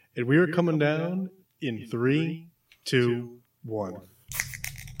And we are coming down in 3, 2, 1.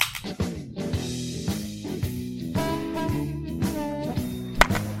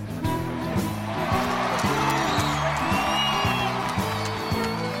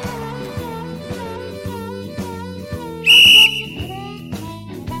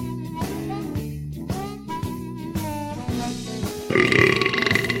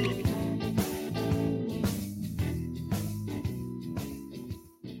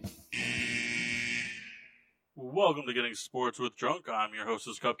 Welcome to Getting Sports with Drunk. I'm your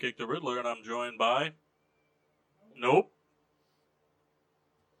hostess, Cupcake the Riddler, and I'm joined by... Nope.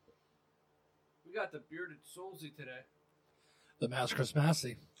 We got the bearded Soulsy today. The Mass Chris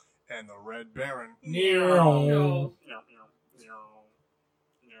Massey. And the Red Baron. No.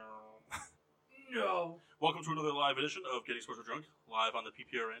 Welcome to another live edition of Getting Sports with Drunk, live on the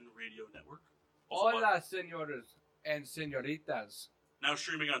PPRN Radio Network. Also Hola, senores and senoritas. now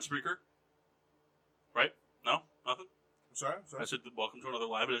streaming on Spreaker. Right? No? Nothing? Sorry? I said welcome to another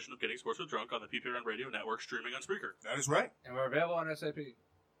live edition of Getting Sports with Drunk on the PPRN Radio Network, streaming on Spreaker. That is right. And we're available on SAP.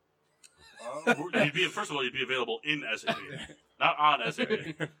 First of all, you'd be available in SAP, not on SAP.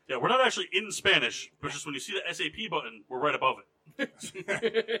 Yeah, we're not actually in Spanish, but just when you see the SAP button, we're right above it.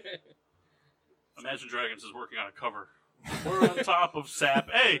 Imagine Dragons is working on a cover. We're on top of SAP.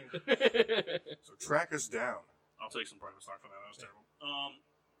 Hey! So track us down. I'll take some private stock for that. That was terrible.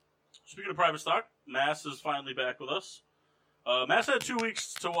 Speaking of private stock, Mass is finally back with us. Mass had 2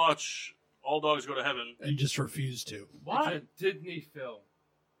 weeks to watch All Dogs Go to Heaven. And just refused to. Why? It's a Disney film.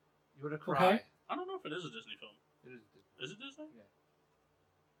 You would have cried. Okay. I don't know if it is a Disney film. It is Disney. Is it Disney?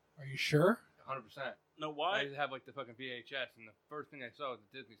 Are you sure? 100%. No, I why? used to have like the fucking VHS, and the first thing I saw was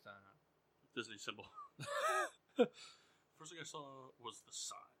the Disney sign on it. Disney symbol. First thing I saw was the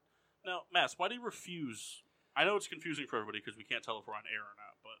sign. Now, Mass, why do you refuse? I know it's confusing for everybody because we can't tell if we're on air or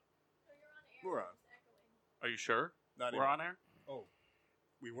not, but We're on. are you sure Not we're even. on air? Oh,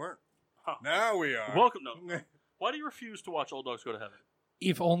 we weren't. Huh. Now we are. Welcome. No. Why do you refuse to watch Old Dogs Go to Heaven?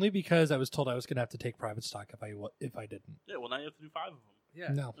 If only because I was told I was going to have to take private stock if I didn't. Yeah, well, now you have to do 5 of them.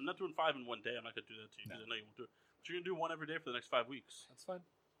 Yeah. No, I'm not doing 5 in one day. I'm not going to do that to you because I know you won't do it. But you're going to do 1 every day for the next 5 weeks. that's fine.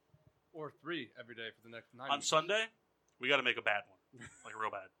 Or 3 every day for the next 9 On weeks. Sunday, we got to make a bad one, like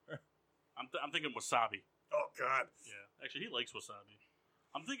real bad. I'm thinking wasabi. Oh, God. Yeah, actually, he likes wasabi.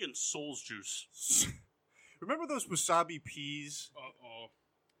 I'm thinking Soul's Juice. Remember those wasabi peas? Uh-oh.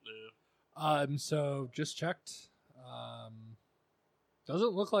 Yeah. So just checked.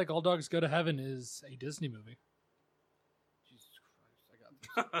 Doesn't look like All Dogs Go to Heaven is a Disney movie. Jesus Christ, I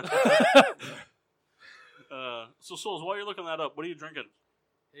got this. So, Souls, while you're looking that up, what are you drinking?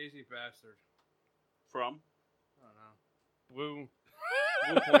 Hazy bastard. From? I don't know. Blue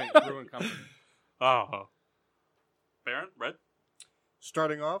Point Brewing Company. Oh. Baron? Red?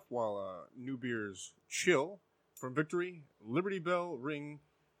 Starting off while new beers chill from Victory, Liberty Bell Ring,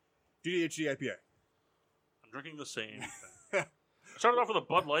 DDHD IPA. I'm drinking the same thing. I started off with a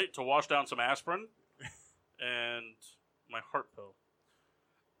Bud Light to wash down some aspirin and my heart pill.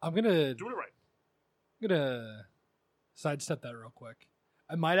 I'm gonna Doing it right. sidestep that real quick.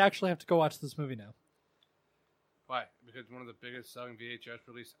 I might actually have to go watch this movie now. Why? Because one of the biggest selling VHS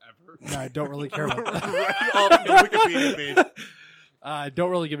release ever. No, I don't really care about that. Right off the Wikipedia page. I don't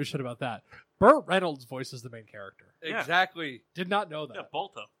really give a shit about that. Burt Reynolds voices the main character. Yeah. Exactly. Did not know that. Yeah,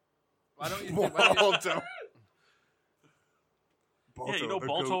 Balto. Why don't you? Balto. Yeah, you know the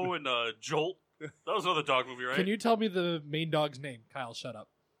Balto goat. and Jolt? That was another dog movie, right? Can you tell me the main dog's name? Kyle, shut up.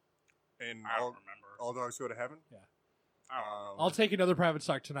 And I don't all, remember. all Dogs Go to Heaven? I don't know. I'll take another private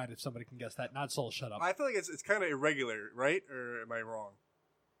stock tonight if somebody can guess that. Not Soul, shut up. I feel like it's kind of irregular, right? Or am I wrong?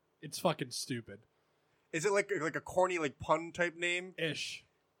 It's fucking stupid. Is it like a corny like pun type name? Ish.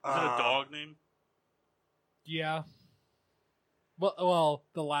 Is it a dog name? Yeah. Well,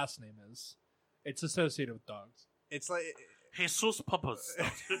 the last name is. It's associated with dogs. It's like Jesus Papas.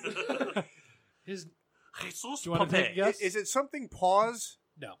 His. Jesus Do you want to take a Pape. guess? is it something pause?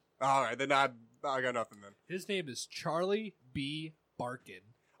 No. All right, then I got nothing then. His name is Charlie B. Barkin.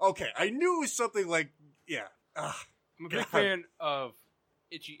 Okay, I knew it was something like yeah. I'm a big God. fan of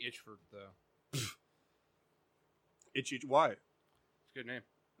Itchy Itchford, though. Itchy. Why? It's a good name.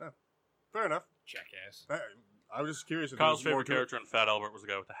 Fair enough. Jackass. I was just curious. If Kyle's there was more favorite to it. character in Fat Albert was the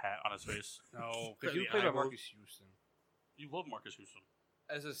guy with the hat on his face. No, because The you played by eyeball. Marcus Houston. You love Marcus Houston.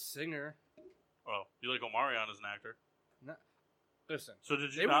 As a singer, Oh, you like Omarion as an actor. listen, So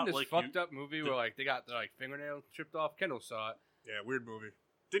did they you were in not this like fucked you? up movie where like they got their like fingernails chipped off. Kendall saw it. Yeah, weird movie.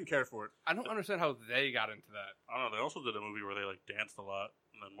 Didn't care for it. I don't understand how they got into that. I don't know. They also did a movie where they like danced a lot,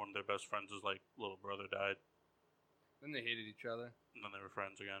 and then one of their best friends' like little brother died. Then they hated each other. And then they were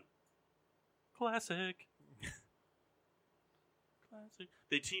friends again. Classic. Classic.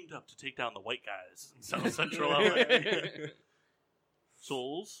 They teamed up to take down the white guys in South Central LA.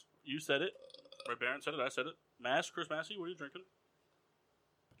 Souls, you said it. Red Baron said it. I said it. Chris Massey, what are you drinking?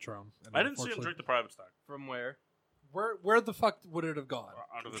 Patron. I didn't see him drink the private stock. From where? Where the fuck would it have gone?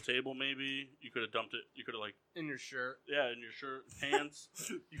 Under the table, maybe. You could have dumped it. You could have, like... In your shirt. Yeah, in your shirt. Pants.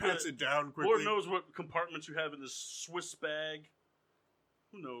 You pass it down quickly. Lord knows what compartments you have in this Swiss bag.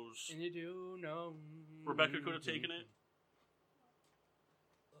 Who knows? And you do know. Rebecca could have taken it.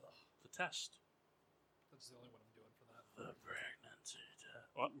 The test. That's the only one I'm doing for that. The pregnancy test.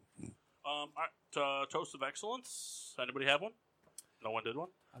 What? All right, toast of excellence. Anybody have one? No one did one?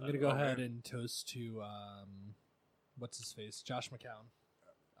 I'm going to go ahead and toast to, what's his face? Josh McCown.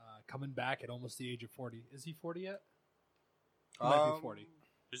 Coming back at almost the age of 40. Is he 40 yet? He might be 40.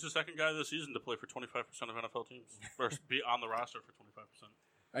 He's the second guy this season to play for 25% of NFL teams. Or be on the roster for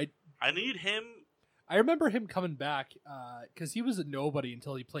 25%. I need him. I remember him coming back because he was a nobody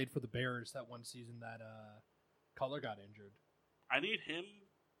until he played for the Bears that one season that Cutler got injured. I need him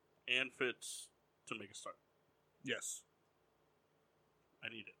and Fitz to make a start. Yes. I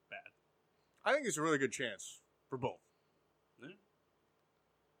need it bad. I think it's a really good chance for both. Yeah.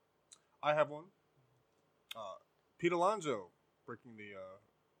 I have one. Pete Alonso breaking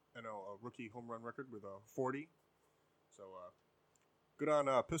the NL rookie home run record with 40. So good on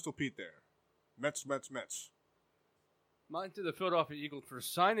Pistol Pete there. Mets. Mine to the Philadelphia Eagles for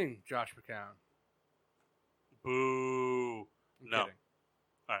signing Josh McCown. Boo. I'm No. kidding.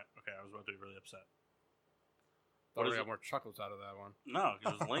 All right. Okay, I was about to be really upset. Thought What we is got it? more chuckles out of that one. No,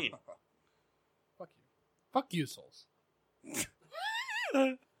 because it was lame. Fuck you. Fuck you, Souls.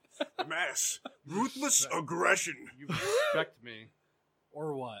 Mass. Ruthless aggression. You respect me.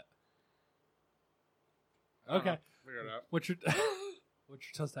 Or what? I don't Okay. know. Figure it out. What's your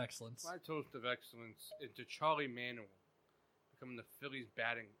toast to excellence? My toast of excellence is to Charlie Manuel becoming the Phillies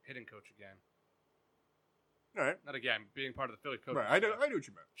hitting coach again. All right. Not again, being part of the Philly coach. Right. I know what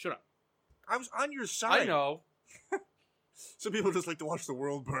you meant. Shut up. I was on your side. I know. Some people just like to watch the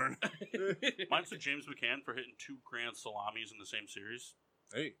world burn. Mine's to James McCann for hitting 2 grand salamis in the same series.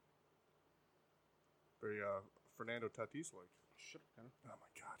 Hey. Very Fernando Tatis like. Shut up, kind of. Oh my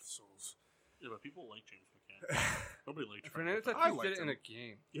God, Souls. Yeah, but people like James McCann. Nobody liked Fernando Fernando. I Tatis liked did it in him. a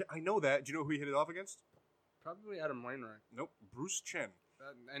game. Yeah, I know that. Do you know who he hit it off against? Probably Adam Wainwright. Nope, Bruce Chen.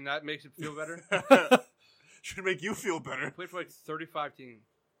 And that makes it feel better. Should make you feel He better. played for like 35 teams.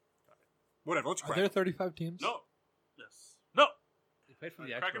 Whatever, let's Are crack. there 35 teams? No. Yes. No. He played for the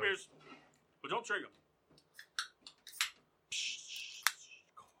Cracker Expos. beers. But don't drink them.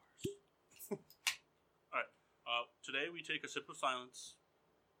 All right. Today we take a sip of silence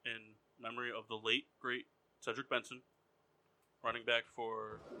in memory of the late, great Cedric Benson, running back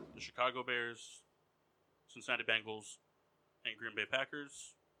for the Chicago Bears, Cincinnati Bengals, and Green Bay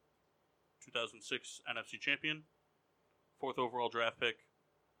Packers. 2006 NFC champion. 4th overall draft pick.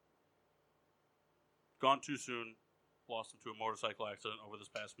 Gone too soon. Lost him to a motorcycle accident over this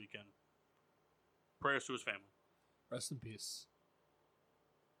past weekend. Prayers to his family. Rest in peace.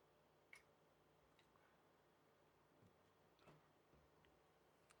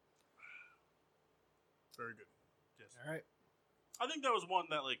 Very good. Yes. All right. I think that was one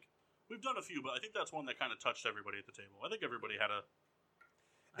that, like, we've done a few, but I think that's one that kind of touched everybody at the table. I think everybody had a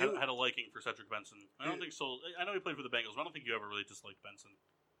liking for Cedric Benson. I don't think so. I know he played for the Bengals, but I don't think you ever really disliked Benson.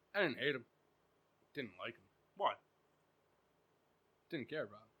 I didn't hate him. Didn't like him. Why? Didn't care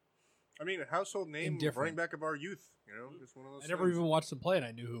about him. I mean, a household name, Indifferent. running back of our youth. You know, just one of those. I never things. even watched him play, and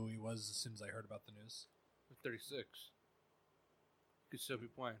I knew who he was as soon as I heard about the news. He's 36. Could still be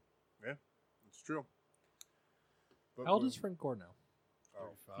playing. It's true. But, How old is Frank Gore now?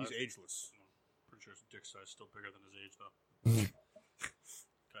 Oh, 35. he's ageless. Pretty sure his dick size still bigger than his age, though.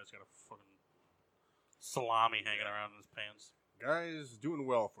 Guy's got a fucking salami hanging around in his pants. Guy's doing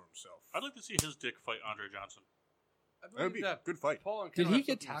well for himself. I'd like to see his dick fight Andre Johnson. I That would believe be a good fight. Paul and Did Ken he have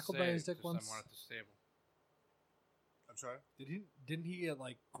get something to tackled by say his dick this time once? on at the stable. I'm sorry. Didn't he get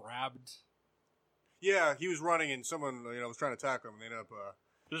like grabbed? Yeah, he was running and someone was trying to tackle him. And they ended up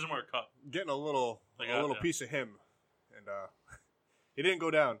He doesn't wear a cut. getting a little Yeah. piece of him, and he didn't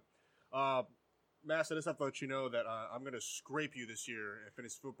go down. Mass, I just have to let you know that I'm going to scrape you this year in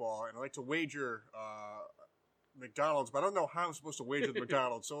fantasy football, and I'd like to wager McDonald's, but I don't know how I'm supposed to wager the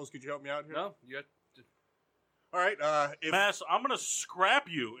McDonald's. So, could you help me out here? No, you got to, All right. If Mass, I'm going to scrap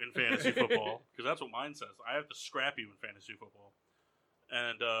you in fantasy football, because that's what mine says. I have to scrap you in fantasy football.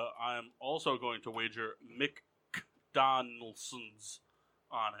 And I'm also going to wager McDonaldson's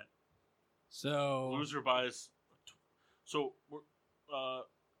on it. So Loser buys So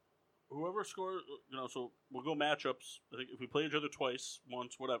whoever scores, so we'll go matchups. I think if we play each other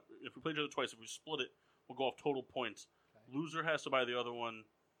once, whatever. If we play each other twice, if we split it, we'll go off total points. Okay. Loser has to buy the other one.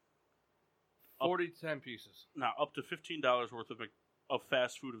 40 10 pieces. Now up to $15 worth of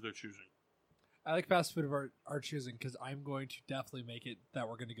fast food of their choosing. I like fast food of our choosing because I'm going to definitely make it that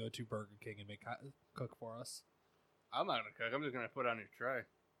we're going to go to Burger King and make cook for us. I'm not gonna cook. I'm just gonna put it on your tray.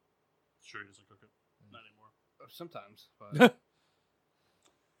 Sure, he doesn't cook it. Not anymore. Sometimes, but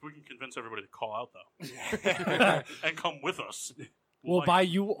If we can convince everybody to call out though, and come with us, We'll buy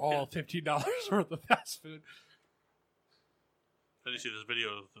you all $15 worth of fast food. Then you see this video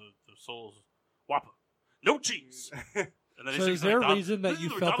of the Souls Whopper, no cheese. And then he So sings is there a McDonald's. reason that This is you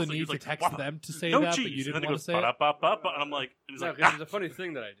the felt the McDonald's thing. need He's to like, text "Whopper, them to say no that, cheese. but you And then didn't he want to goes, say it? "Ba-da-ba-ba-ba," and I'm like, and he's no, like, because there's a funny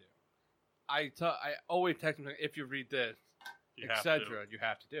thing that I do. I always text them if you read this, you have to. etc. You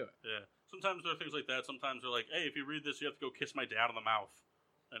have to do it. Yeah. Sometimes there are things like that. Sometimes they're like, hey, if you read this, you have to go kiss my dad on the mouth,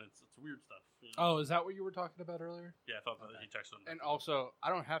 and it's weird stuff. You know? Oh, is that what you were talking about earlier? Yeah, I thought that he texted him. And also, I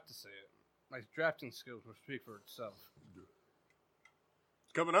don't have to say it. My drafting skills will speak for itself.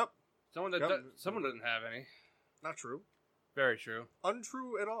 Coming up. Someone that Yep. someone doesn't have any. Not true. Very true.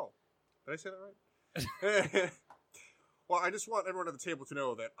 Untrue at all. Did I say that right? Well, I just want everyone at the table to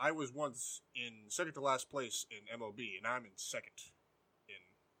know that I was once in second to last place in MLB, and I'm in second in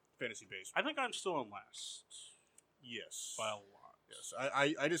fantasy baseball. I think I'm still in last Yes. by a lot. Yes.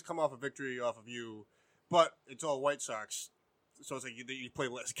 I just come off a victory off of you, but it's all White Sox, so it's like you play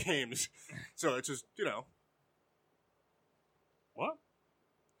less games. So it's just, What?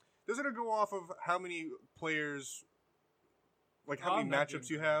 Doesn't it go off of how many players, like how I'm many not matchups doing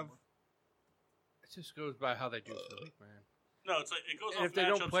you that have? anymore. It just goes by how they do for the week, man. No, it's like it goes And off if they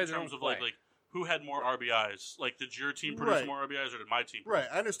don't matchups play, in they terms don't of like play. who had more RBIs. Like, did your team produce Right. more RBIs or did my team? Right,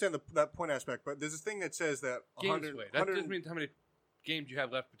 Produce I understand that point aspect, but there's this thing that says that Games 100, played. That 100 just means how many games you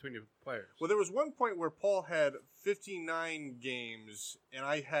have left between your players. Well, there was one point where Paul had 59 games, and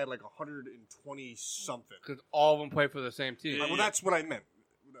I had like 120 something. Because all of them play for the same team. Yeah. Well, that's what I meant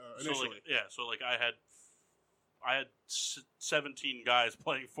So initially. like I had 17 guys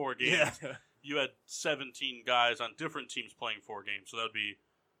playing 4 games. Yeah. You had 17 guys on different teams playing 4 games. So that would be,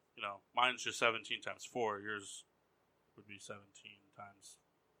 mine's just 17 times 4. Yours would be 17 times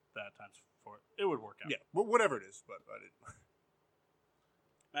that times 4. It would work out. Yeah, well, whatever it is, but I didn't.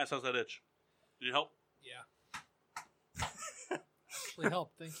 Matt, how's that itch? Did you help? Yeah. Actually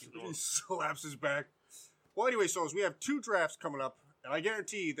helped. Thank you. He slaps his back. Well, anyway, so we have 2 drafts coming up, and I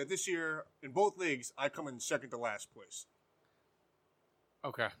guarantee that this year, in both leagues, I come in second to last place.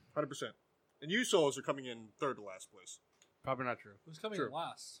 Okay. 100%. And you souls are coming in third to last place. Probably not true. Who's coming True. in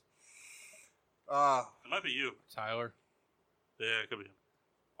last? It might be you. Tyler. Yeah, it could be him.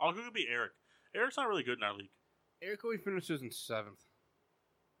 It could be Eric. Eric's not really good in our league. Eric always finishes in 7th.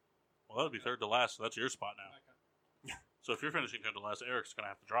 Well, that would be third to last, so that's your spot now. So if you're finishing third to last, Eric's going to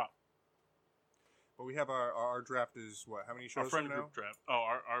have to drop. But we have our draft is, what, how many shows Our friend from now? group draft.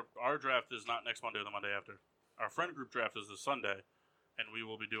 Oh, our draft is not next Monday or the Monday after. Our friend group draft is this Sunday, and we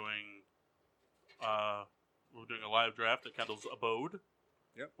will be doing we're doing a live draft at Kendall's abode.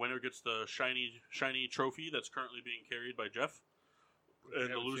 Yep. Winner gets the shiny trophy that's currently being carried by Jeff, and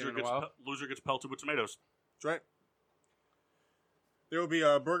the haven't seen in a while. loser gets pelted with tomatoes. That's right. There will be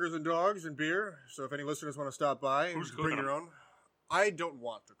burgers and dogs and beer, so if any listeners want to stop by and Who's bring cooking your own. I don't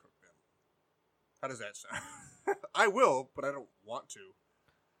want to cook them. How does that sound? I will, but I don't want to.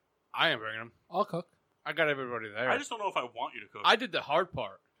 I am bringing them. I'll cook. I got everybody there. I just don't know if I want you to cook. I did the hard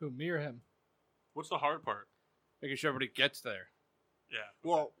part. Who, me or him? What's the hard part? Making sure everybody gets there. Yeah.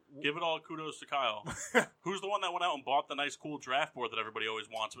 Well, Give it all kudos to Kyle. Who's the one that went out and bought the nice, cool draft board that everybody always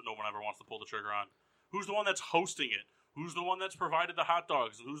wants, but no one ever wants to pull the trigger on? Who's the one that's hosting it? Who's the one that's provided the hot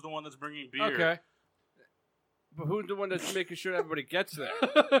dogs? And who's the one that's bringing beer? Okay. But who's the one that's making sure everybody gets there?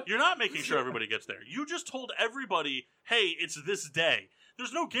 You're not making sure everybody gets there. You just told everybody, hey, it's this day.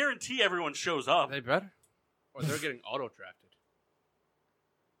 There's no guarantee everyone shows up. They better? Or they're getting auto-drafted.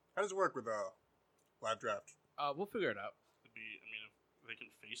 how does it work with live draft? We'll figure it out. If they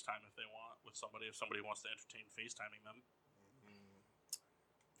can FaceTime if they want with somebody, if somebody wants to entertain FaceTiming them.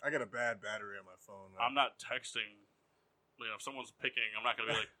 I got a bad battery on my phone. I'm not texting. If someone's picking, I'm not going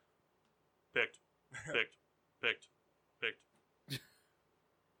to be like, picked.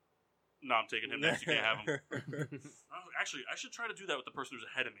 No, I'm taking him next. You can't have him. Actually, I should try to do that with the person who's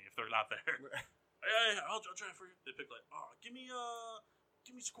ahead of me if they're not there. Hey, I'll try for you. They pick like, give me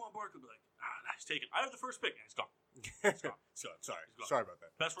Saquon Barkley. Be like, nice, taken. I have the first pick. He's gone. Sorry. He's gone. Sorry about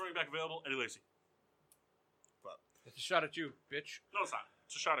that. Best running back available, Eddie Lacy. It's a shot at you, bitch. No, it's not.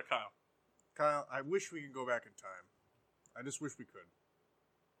 It's a shot at Kyle. Kyle, I wish we could go back in time I just wish we could.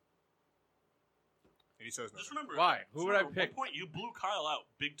 And he says no. Just remember, Why? Who would I At pick? one point, you blew Kyle out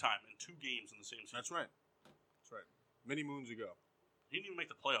big time in 2 games in the same season. That's right. That's right. Many moons ago. He didn't even make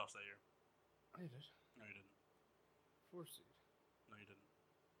the playoffs that year. I did. No, you didn't. 4 seed. No, you didn't.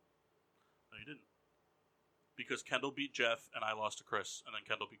 No, you didn't. Because Kendall beat Jeff, and I lost to Chris, and then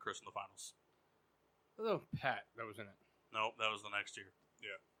Kendall beat Chris in the finals. Although Pat, that was in it. No, that was the next year.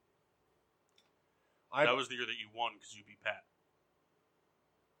 I That was the year that you won because you beat Pat.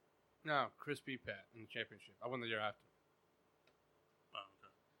 No, Chris beat Pat in the championship. I won the year after. Oh,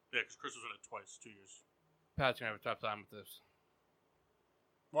 okay. Yeah, because Chris was in it twice, 2 years. Pat's gonna have a tough time with this.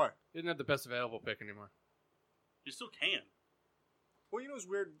 Why? He didn't have the best available pick anymore. He still can. Well, you know what's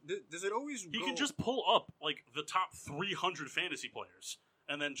weird? Does it always He go... can just pull up like the top 300 fantasy players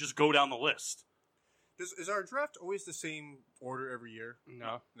and then just go down the list. Is our draft always the same order every year?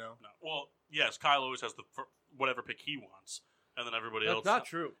 No, No. No. Well, yes, Kyle always has the whatever pick he wants, and then everybody that's else. not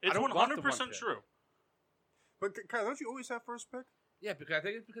true. It's I don't want the 100% one pick. true. But Kyle, don't you always have first pick? Yeah, because I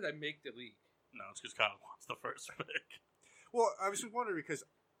think it's because I make the league. No, it's because Kyle wants the first pick. Well, I was just wondering because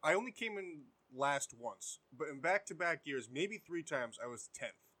I only came in last once, but in back-to-back years, maybe 3 times, I was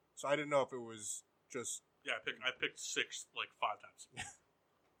 10th. So I didn't know if it was just... Yeah, I picked 6th like 5 times.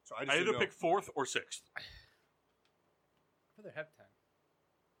 So I just I didn't either know. pick 4th or 6th. I'd rather have 10.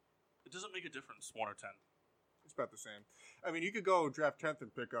 It doesn't make a difference, 1 or 10. It's about the same. I mean, you could go draft 10th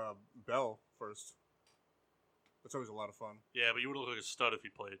and pick Bell first. That's always a lot of fun. Yeah, but you would look like a stud if he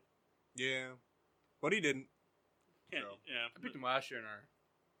played. Yeah. But he didn't. Can't, No. yeah. I picked him last year in our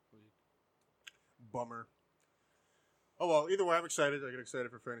league. Bummer. Oh, well, either way, I'm excited. I get excited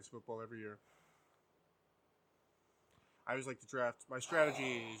for fantasy football every year. I always like to draft. My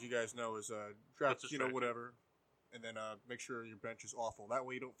strategy, as you guys know, is draft, What's the strategy? whatever. And then make sure your bench is awful. That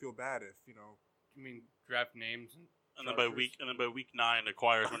way you don't feel bad if, You mean draft names? And then by Chargers. week 9,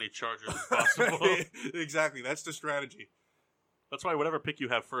 acquire as many Chargers as possible. Exactly. That's the strategy. That's why whatever pick you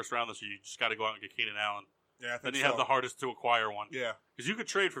have first round this year, you just got to go out and get Keenan Allen. Yeah, I think Then you so. have the hardest to acquire one. Yeah. Because you could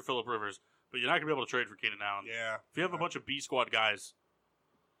trade for Phillip Rivers, but you're not going to be able to trade for Keenan Allen. Yeah. If you have a bunch of B squad guys,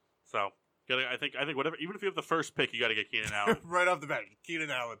 so I think whatever. Even if you have the first pick, you got to get Keenan Allen. Right off the bat, Keenan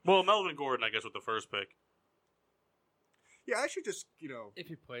Allen. Well, Melvin Gordon, I guess, with the first pick, Yeah, I should just, If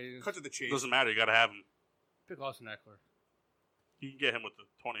he plays, cut to the chase. doesn't matter. You got to have him. pick Austin Eckler. You can get him with the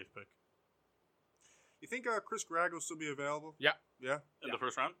 20th pick You think Chris Gregg will still be available? Yeah. Yeah? in the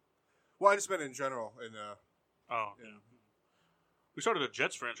first round. Well, I just meant in general. Oh, Yeah. yeah. We started a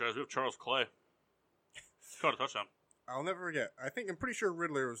Jets franchise. We have Charles Clay. Caught a touchdown. I'll never forget. I'm pretty sure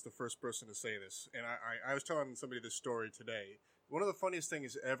Riddler was the first person to say this. And I was telling somebody this story today. One of the funniest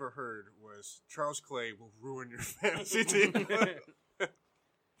things I ever heard was Charles Clay will ruin your fantasy team.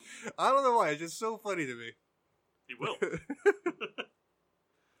 I don't know why. It's just so funny to me. He will.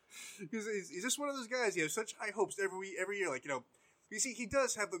 Because he's just one of those guys. He has such high hopes every year. Like, you see, he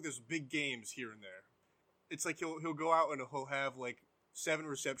does have like those big games here and there. It's like he'll go out and he'll have like 7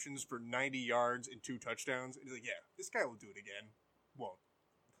 receptions for 90 yards and 2 touchdowns. And he's like, yeah, this guy will do it again. Won't.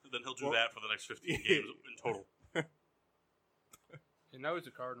 Then he'll do Well- that for the next 15 games in total. And now he's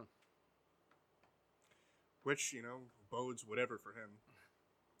a Cardinal. Which, bodes whatever for him.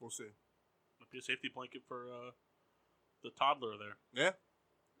 We'll see. Might be a safety blanket for the toddler there, Yeah?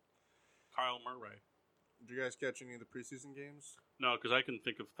 Kyle Murray. Did you guys catch any of the preseason games? No, because I can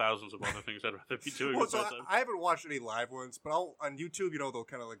think of thousands of other things I'd rather be doing. Well, with so my time. I haven't watched any live ones, but on YouTube, they'll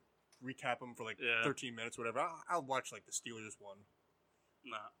kind of like recap them for like Yeah. 13 minutes, whatever. I'll watch like the Steelers one.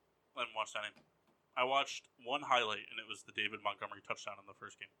 Nah, I haven't watched any. I watched one highlight, and it was the David Montgomery touchdown in the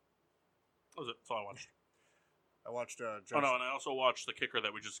first game. That was it. That's all I watched. I watched Josh. Oh no, and I also watched the kicker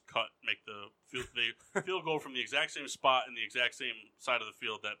that we just cut make the field goal from the exact same spot in the exact same side of the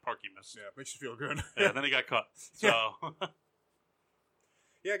field that Parkey missed. Yeah, makes you feel good. Yeah, and then he got cut. So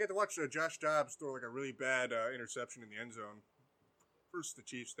Yeah, I got to watch Josh Dobbs throw like a really bad interception in the end zone versus the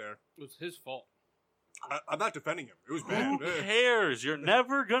Chiefs there. It was his fault. I'm not defending him. It was who bad. cares? You're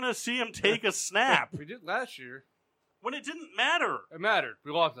never gonna see him take a snap We did last year. when it didn't matter. It mattered.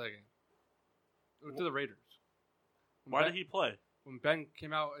 We lost that game. It was to the Raiders. Why did he play? When Ben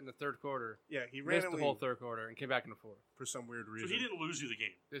came out in the third quarter, Yeah, he missed randomly, the whole third quarter and came back in the fourth. for some weird So reason. he didn't lose you the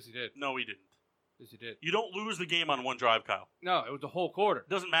game. Yes, he did. No, he didn't. Yes, he did. You don't lose the game on one drive, Kyle. No, it was the whole quarter. It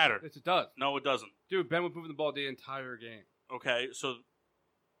doesn't matter. Yes, it does. No, it doesn't. Dude, Ben was moving the ball the entire game. Okay, so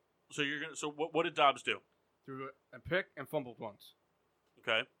you're gonna. So what did Dobbs do? Threw a pick and fumbled once.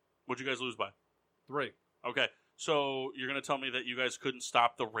 Okay, what'd you guys lose by? 3. Okay, so you're gonna tell me that you guys couldn't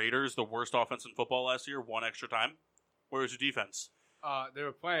stop the Raiders, the worst offense in football last year, one extra time? Where was your defense? They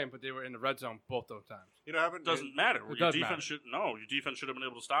were playing, but they were in the red zone both those times. You know what happened? It doesn't matter. It Your does defense matter. your defense should have been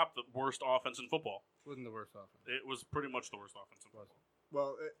able to stop the worst offense in football. It wasn't the worst offense. It was pretty much the worst offense in It wasn't.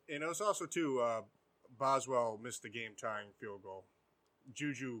 football. Well, and it was also, too, Boswell missed the game-tying field goal.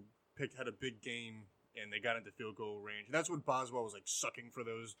 Juju had a big game, and they got into field goal range. And that's when Boswell was, like, sucking for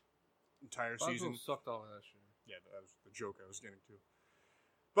those entire season. Boswell sucked all last year. Yeah, that was the joke I was getting to.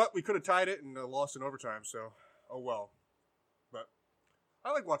 But we could have tied it and lost in overtime, so oh well. But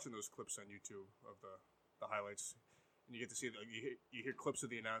I like watching those clips on YouTube of the highlights. And you get to see, you hear clips of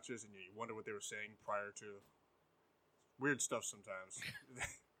the announcers and you wonder what they were saying prior to. Weird stuff sometimes.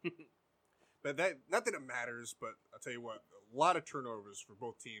 But not that it matters, but I'll tell you what, a lot of turnovers for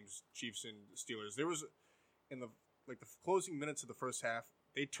both teams, Chiefs and Steelers. There was, in the closing minutes of the first half,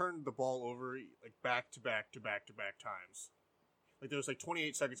 they turned the ball over like back to back times. Like there was like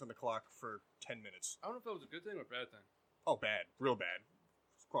 28 seconds on the clock for 10 minutes. I don't know if that was a good thing or a bad thing. Oh, bad. Real bad.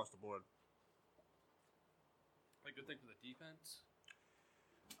 Across the board. Like, good thing for the defense.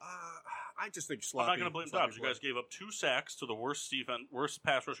 I just think I'm sloppy. not going to blame sloppy Dobbs. You guys play. gave up 2 sacks to the worst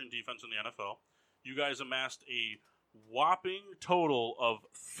pass rushing defense in the NFL. You guys amassed a whopping total of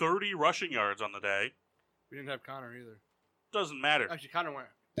 30 rushing yards on the day. We didn't have Connor either. Doesn't matter. Actually, Connor went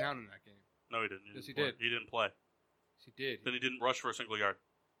down in that game. No, he didn't. Yes, he play. did. He didn't play. Yes, he did. Then he didn't rush for a single yard.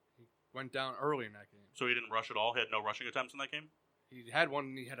 He went down early in that game. So he didn't rush at all. He had no rushing attempts in that game. He had one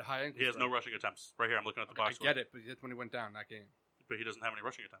and he had a high ankle. He has no sprain. rushing attempts. Right here, I'm looking at the Okay, I box. get it, but that's when he went down that game. But he doesn't have any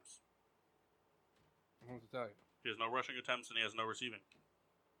rushing attempts. I don't know what to tell you. He has no rushing attempts and he has no receiving.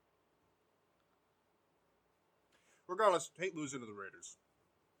 Regardless, hate losing to the Raiders.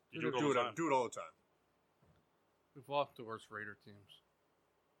 You do it all the time. Do it all the time. We've lost the worst Raider teams.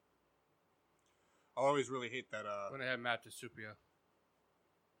 I'll always really hate that. When they had Matt DeSupia.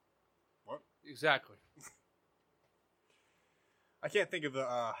 What? Exactly. I can't think of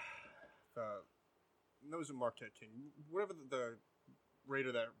no, it wasn't Marquette King. Whatever the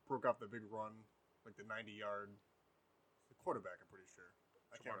Raider that broke off the big run, like the 90-yard, the quarterback. I'm pretty sure.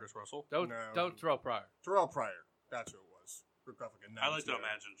 I can't Marcus remember. Russell. That was, No. that was Terrell Pryor. Terrell Pryor. That's who it was. Broke off like a 90. I like to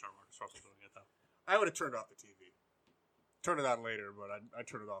imagine Marcus Russell doing it though. I would have turned off the TV. Turned it on later, but I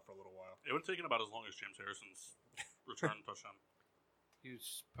turned it off for a little while. It would have taken about as long as James Harrison's return touchdown. He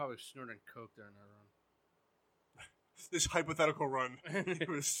was probably snorting coke during that run. This hypothetical run, he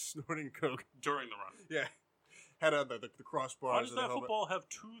was snorting coke. During the run. Yeah, had on the crossbars. Why does and the that helmet. football have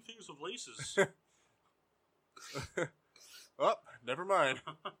 2 things of laces? Oh, never mind.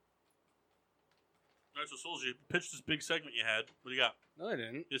 Alright, so Souls, you pitched this big segment you had. What do you got? No, I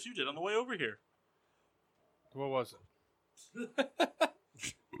didn't. Yes, you did on the way over here. What was it?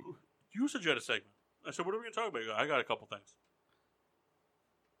 You said you had a segment. I said, what are we going to talk about? You go, I got a couple things.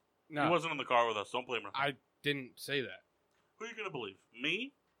 No, He wasn't in the car with us. Don't blame him. I didn't say that. Who are you going to believe?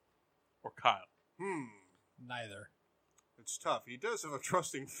 Me or Kyle? Neither. It's tough. He does have a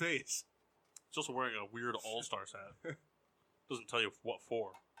trusting face. He's also wearing a weird All-Stars hat. Doesn't tell you what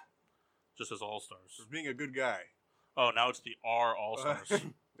for. Just says All-Stars. For being a good guy. Oh, now it's the R All-Stars.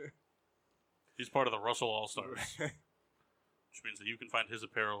 He's part of the Russell All-Stars. Which means that you can find his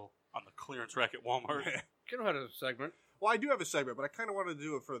apparel on the clearance rack at Walmart. Kiddo had a segment. Well, I do have a segment, but I kind of wanted to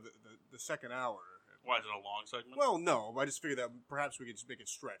do it for the second hour. Why is it a long segment? Well, no. I just figured that perhaps we could just make it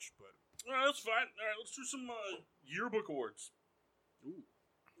stretch, but... All right, that's fine. All right, let's do some yearbook awards. Ooh.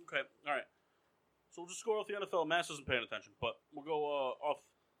 Okay, all right. So we'll just go off the NFL. Mass isn't paying attention, but we'll go off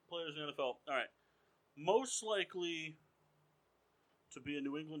players in the NFL. All right. Most likely to be a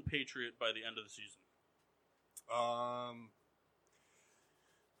New England Patriot by the end of the season.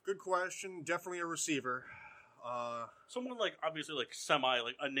 Good question. Definitely a receiver. Someone like, obviously, like semi,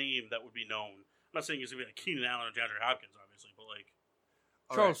 like a name that would be known. I'm not saying he's going to be like Keenan Allen or DeAndre Hopkins, obviously, but like...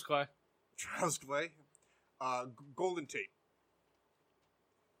 all Charles right. Clay. Charles Clay. Golden Tate.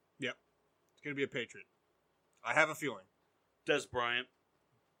 Yep. It's going to be a Patriot. I have a feeling. Des Bryant.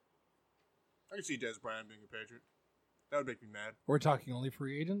 I can see Des Bryant being a Patriot. That would make me mad. We're talking only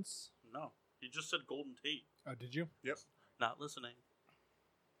free agents? No. He just said Golden Tate. Oh, did you? Yep. Not listening.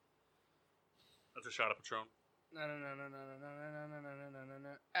 That's a shot at Patron. No.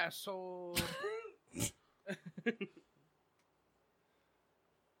 Asshole.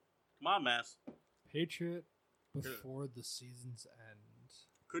 Come on, Mass. Patriot before the season's end.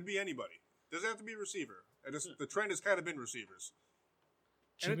 Could be anybody. Doesn't have to be a receiver. The trend has kind of been receivers.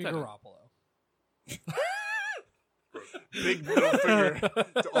 Jimmy Anytime. Garoppolo. Big middle finger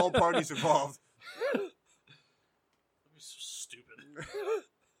to all parties involved. That'd be so stupid.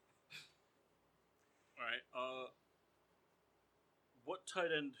 All right. What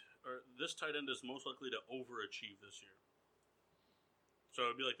tight end, or this tight end is most likely to overachieve this year? So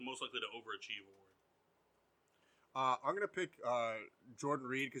it'd be like the most likely to overachieve award. I'm gonna pick Jordan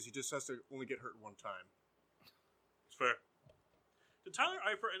Reed because he just has to only get hurt one time. It's fair. Did Tyler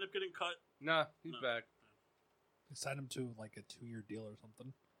Eifert end up getting cut? Nah, he's No. back. They signed him to like a 2-year deal or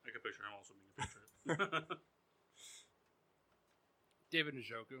something. I can picture him also being a Patriot. David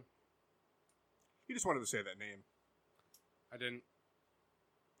Njoku. He just wanted to say that name. I didn't.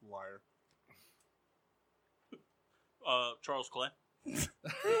 Liar. Charles Clay.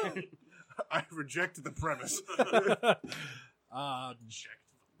 I rejected the premise. Checked the premise.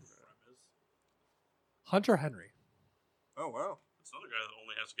 Hunter Henry. Oh wow. It's another guy that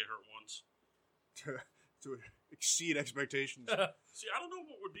only has to get hurt once. To exceed expectations. See, I don't know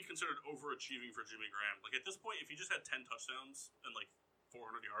what would be considered overachieving for Jimmy Graham. Like at this point, if he just had 10 touchdowns and like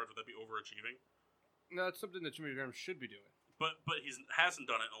 400 yards, would that be overachieving? No, that's something that Jimmy Graham should be doing. But he hasn't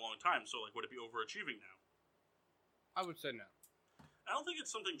done it in a long time. So like, would it be overachieving now? I would say no. I don't think it's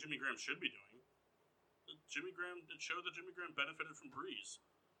something Jimmy Graham should be doing. It showed that Jimmy Graham benefited from Breeze.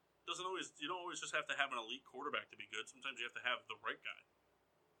 You don't always just have to have an elite quarterback to be good. Sometimes you have to have the right guy.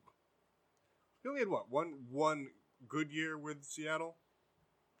 He only had what one good year with Seattle.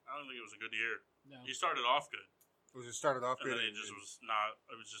 I don't think it was a good year. No. He started off good, Was it started off and good? then it just was not.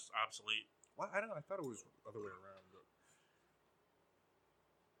 It was just obsolete. What? I don't know. I thought it was the other way around. But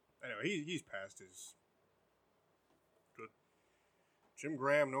anyway, he's past his. Good. Jim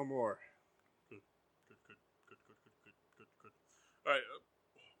Graham, no more. Good. All right.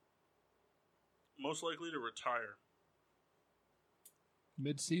 Most likely to retire.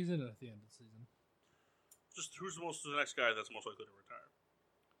 Mid-season or at the end of the season? Just who's the next guy that's most likely to retire?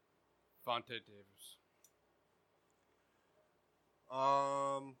 Vontae Davis.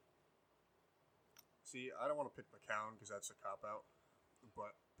 See, I don't want to pick McCown because that's a cop out,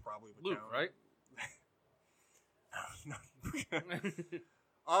 but probably McCown. Luke, right?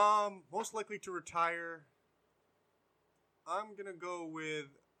 No. Most likely to retire. I'm gonna go with.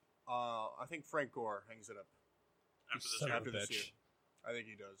 I think Frank Gore hangs it up After this Son year. of a after this bitch. year. I think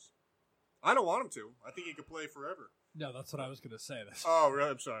he does. I don't want him to. I think he could play forever. No, that's what I was going to say. Oh,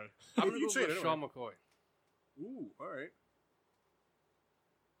 really? I'm sorry. I'm going to You go say it with anyway. Sean McCoy. Ooh, all right.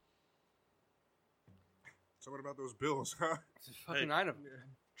 So what about those Bills, huh? There's fucking Hey. 9 of them.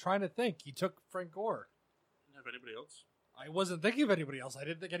 Trying to think. He took Frank Gore. Didn't have anybody else? I wasn't thinking of anybody else. I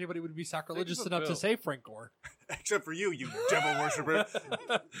didn't think anybody would be sacrilegious Think of enough to Bill. say Frank Gore. Except for you devil worshiper.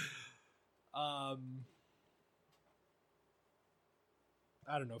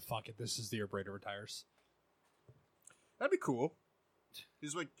 I don't know. Fuck it. This is the year Brady retires. That'd be cool.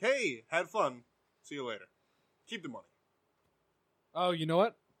 He's like, hey, had fun. See you later. Keep the money. Oh, you know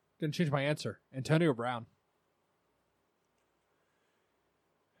what? Gonna change my answer. Antonio Brown.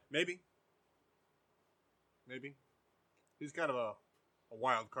 Maybe. He's kind of a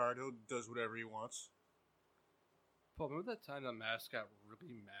wild card. He does whatever he wants. Paul, remember that time the mascot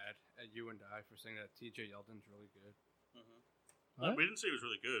really mad at you and I for saying that TJ Yeldon's really good? What? We didn't say he was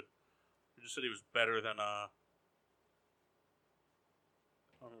really good. We just said he was better than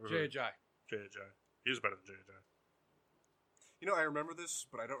J.J. J.J. He was better than J.J. You know, I remember this,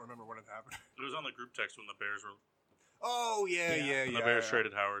 but I don't remember when it happened. It was on the group text when the Bears were. Oh, yeah. When the Bears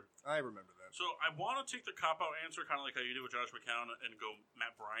traded Howard. I remember that. So I want to take the cop-out answer, kind of like how you did with Josh McCown, and go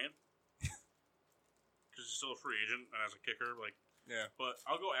Matt Bryant. Because he's still a free agent and as a kicker. Yeah. But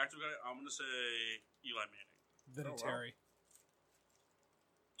I'll go active guy. I'm going to say Eli Manning. Vinatieri.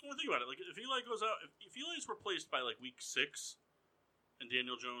 Well, think about it. Like, if Eli goes out, if Eli's replaced by like week 6, and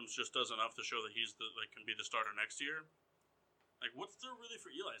Daniel Jones just does enough to show that he's can be the starter next year, like, what's there really for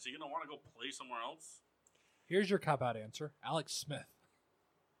Eli? Is he going to want to go play somewhere else? Here's your cop out answer. Alex Smith.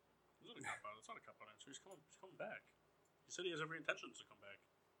 It's not a cop out. It's not a cop out answer. He's coming back. He said he has every intention to come back.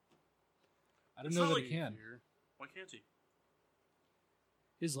 I don't It's know not that like he can. Why can't he?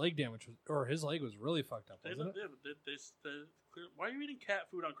 His leg damage was, or his leg was really fucked up, wasn't it? Why are you eating cat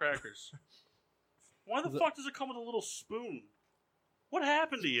food on crackers? Why the fuck does it come with a little spoon? What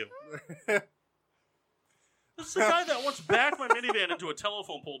happened to you? This is a guy that once backed my minivan into a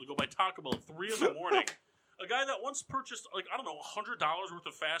telephone pole to go buy Taco Bell at 3 in the morning. A guy that once purchased, $100 worth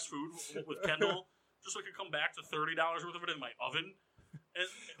of fast food with Kendall just so I could come back to $30 worth of it in my oven.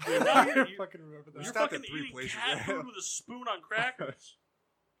 And now you're fucking remember that. stopped at fucking 3 eating places. cat food with a spoon on crackers.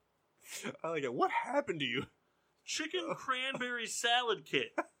 I like it. What happened to you? Chicken cranberry salad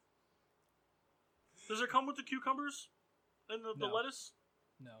kit. Does it come with the cucumbers and the No. lettuce?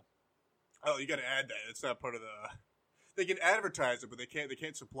 No. Oh, you got to add that. It's not part of the. They can advertise it, but they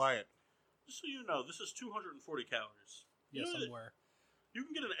can't supply it. Just so you know, this is 240 calories. Yes, You know that I'm aware. You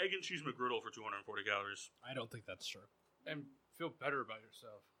can get an egg and cheese McGriddle for 240 calories. I don't think that's true. And feel better about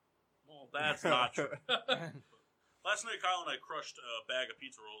yourself. Well, that's not true. Last night, Kyle and I crushed a bag of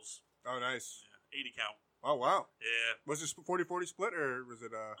pizza rolls. Oh, nice. Yeah, 80 count. Oh, wow. Yeah. Was this 40-40 split, or was it,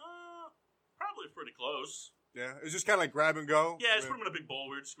 Probably pretty close. yeah, it was just kind of like grab and go? Yeah, just put them in a big bowl.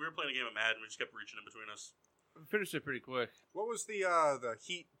 We were playing a game of Madden. We just kept reaching in between us. We finished it pretty quick. What was the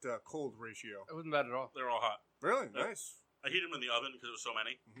heat cold ratio? It wasn't bad at all. They're all hot. Really? Yeah. Nice. I heated them in the oven because there was so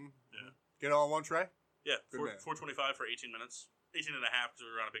many. Mm-hmm. Yeah. Get it all in one tray? Yeah, Good man. 425 for 18 minutes. 18 and a half because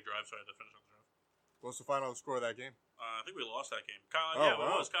we were on a big drive, so I had to finish on the drive. What was the final score of that game? I think we lost that game. Kyle, Oh, yeah, it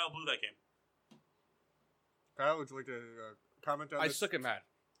wow. was. Kyle blew that game. Kyle, would you like to comment on I this? suck at Madden.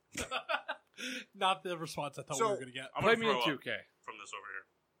 Not the response I thought So- we were going to get. I'm Play gonna me in throw up 2K. from this over here.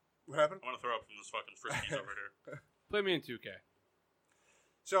 What happened? I'm gonna throw up from this fucking Friskies over here. Play me in 2K.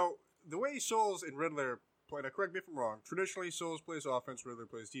 So, the way Souls and Riddler play, now correct me if I'm wrong, traditionally Souls plays offense, Riddler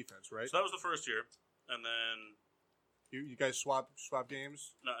plays defense, right? So that was the first year, and then You guys swap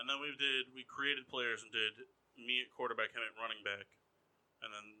games? no, and then we created players and did me at quarterback, him at running back,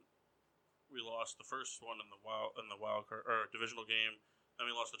 and then we lost the first one in the wild card or divisional game. Then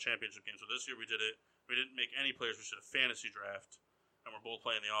we lost the championship game. So this year we did it. We didn't make any players. We did a fantasy draft, and we're both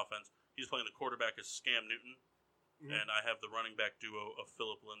playing the offense. He's playing the quarterback as Scam Newton, Mhm. and I have the running back duo of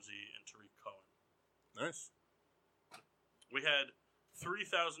Philip Lindsay and Tariq Cohen. Nice. We had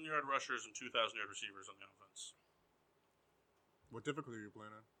 3,000-yard rushers and 2,000-yard receivers on the offense. What difficulty are you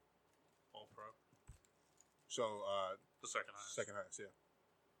playing on? All pro. So, The second highest. second highest, yeah.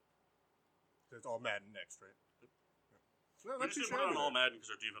 It's all Madden next, right? No, We not just too didn't put it on shabby all there. Madden because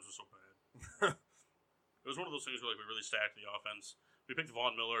our defense was so bad. It was one of those things where we really stacked the offense. We picked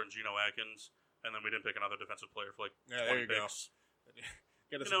Von Miller and Geno Atkins, and then we didn't pick another defensive player for Yeah, 20 there you go. picks.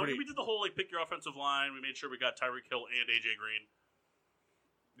 Get us You know, pretty, we did the whole pick your offensive line. We made sure we got Tyreek Hill and AJ Green.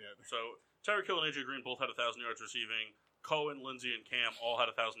 yeah. So Tyreek Hill and AJ Green both had 1,000 yards receiving. Cohen, Lindsey, and Cam all had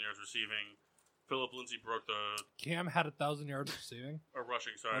 1,000 yards receiving. Philip Lindsay broke the Cam had 1,000 yards receiving. or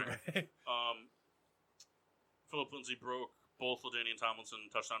rushing. Sorry. Okay. Philip Lindsay broke both LaDainian Tomlinson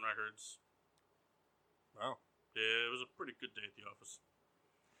touchdown records. Wow. Yeah, it was a pretty good day at the office.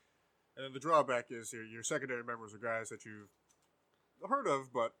 And then the drawback is your secondary members are guys that you've heard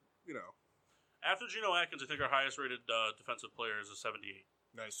of, but, you know, After Geno Atkins, I think our highest rated defensive player is a 78.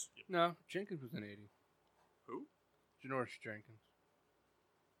 nice. No, Jenkins was an 80. Who? Janoris Jenkins.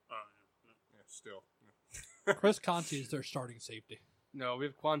 Oh, yeah. Yeah, still. Chris Conti is their starting safety. No, we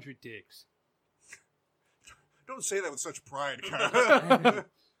have Quandre Diggs. Don't say that with such pride, Kyle.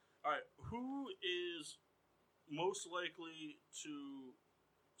 All right, who is most likely to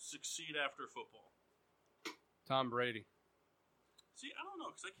succeed after football? Tom Brady. See, I don't know,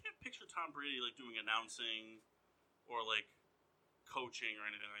 because I can't picture Tom Brady doing announcing or coaching or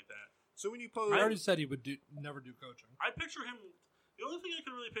anything like that. So when you pose, I already said he would never do coaching. I picture him. The only thing I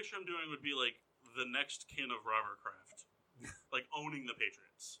can really picture him doing would be the next kin of Robert Kraft, owning the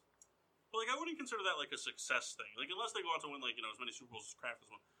Patriots. But I wouldn't consider that a success thing. Unless they go on to win as many Super Bowls as Kraft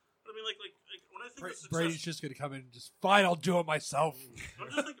has won. But I mean, when I think of success, Brady's just going to come in and just, fine, I'll do it myself.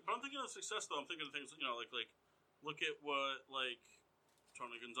 I'm thinking of success though. I'm thinking of things look at what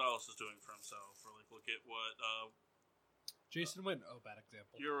Tony Gonzalez is doing for himself, or look at what Jason Witten, bad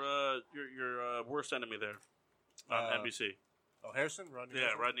example. your worst enemy there on NBC. oh, Harrison? Rodney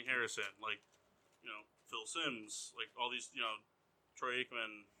Yeah, Harrison? Rodney Harrison, Phil Simms, all these, Troy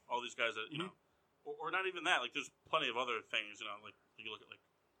Aikman, all these guys that, or not even that. There's plenty of other things, you look at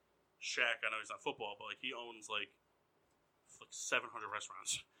Shaq. I know he's not football, but he owns 700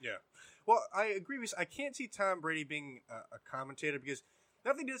 restaurants. Yeah. Well, I agree with. I can't see Tom Brady being a commentator because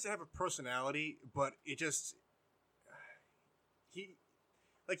not that he doesn't have a personality, but it just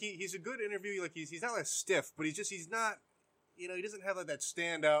he's a good interview. He's not stiff, but he's not. He doesn't have that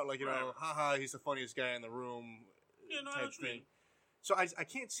standout Right. haha, he's the funniest guy in the room Yeah, no, I know type what you mean. thing. So I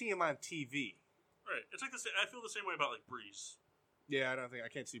can't see him on TV. Right. It's I feel the same way about Breeze. Yeah, I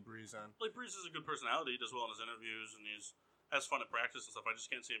can't see Breeze on. Breeze is a good personality. He does well in his interviews, and has fun at practice and stuff. I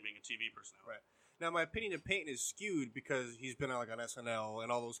just can't see him being a TV personality. Right. Now, my opinion of Peyton is skewed because he's been on SNL and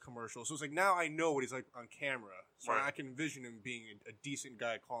all those commercials. So it's now I know what he's like on camera. So Right. I can envision him being a decent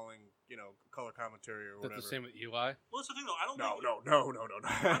guy calling, color commentary or whatever. That's the same with Eli. Well, that's the thing, though. I don't No.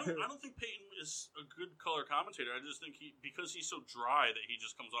 I don't think Peyton is a good color commentator. I just think because he's so dry that he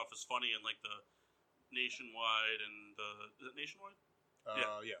just comes off as funny in the Nationwide and is it Nationwide?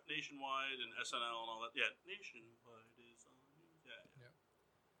 Yeah. Nationwide and SNL and all that. Yeah, Nationwide is on. Yeah.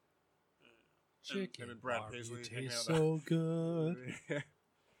 Chicken and Brad barbecue Paisley hanging tastes out so good.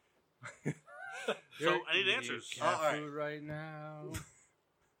 So I need answers. Cat All right. food right now.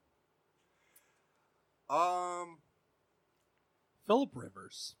 Philip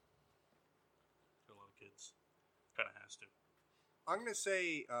Rivers. Got a lot of kids. Kind of has to. I'm going to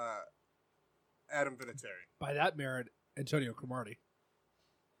say Adam Vinatieri. By that merit, Antonio Cromartie.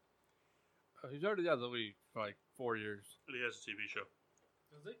 He's already out of the league for like 4 years. And he has a TV show.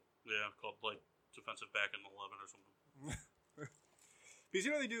 Does he? Yeah, called like Defensive Back in 11 or something. Because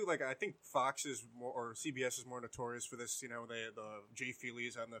they do I think Fox is more or CBS is more notorious for this. The Jay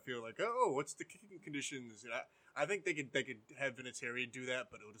Feely's on the field what's the kicking conditions? I think they could have Vinatieri do that,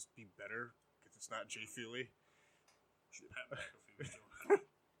 but it'll just be better because it's not Jay Feely. Pat McAfee was doing that.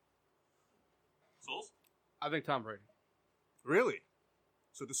 Souls? I think Tom Brady. Really?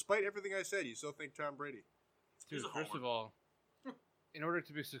 So despite everything I said, you still think Tom Brady? He's Dude, a first homer. of all, in order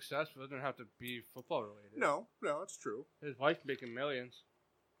to be successful, it doesn't have to be football related. No, it's true. His wife's making millions.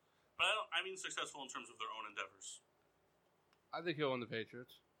 But I mean successful in terms of their own endeavors. I think he'll win the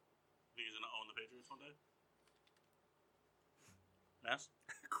Patriots. Think he's going to own the Patriots one day? Mass?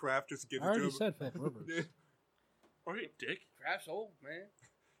 Kraft just gives I it to already him. said Philip Rivers. Or hey, Dick? Kraft's old, man.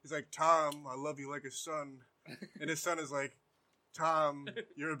 He's like, Tom, I love you like a son. And his son is like, Tom,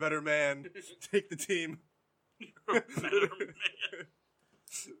 you're a better man. Take the team. You're a better man.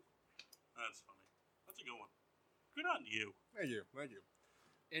 That's funny. That's a good one. Good on you. Thank you.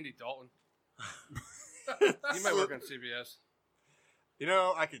 Andy Dalton. He might work on CBS.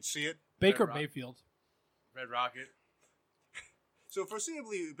 I could see it. Baker Rock. Mayfield. Red Rocket. So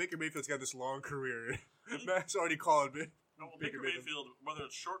foreseeably, Baker Mayfield's got this long career. Matt's already called me. No, well, Baker Mayfield, whether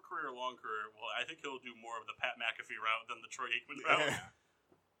it's short career or long career, well, I think he'll do more of the Pat McAfee route than the Troy Aikman route.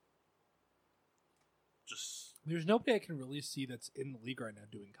 Just There's nobody I can really see that's in the league right now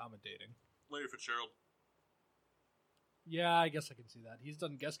doing commentating. Larry Fitzgerald. Yeah, I guess I can see that. He's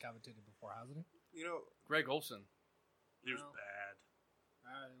done guest commentating before, hasn't he? Greg Olson. He was No. bad.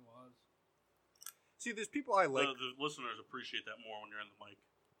 It was. See, there's people I like. The listeners appreciate that more when you're in the mic.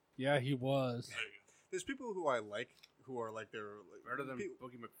 Yeah, he was. There you go. There's people who I like who are like Better than people,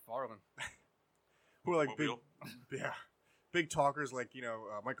 Boogie McFarland. who are like Mobile. big talkers like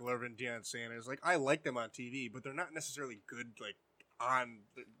Michael Irvin, Deion Sanders. Like I like them on TV, but they're not necessarily good. They're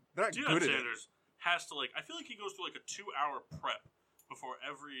not Deion good at it. Sanders has to I feel like he goes through a 2-hour prep before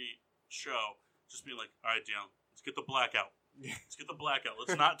every show, just being like, all right, Deion, let's get the blackout. Let's get the blackout.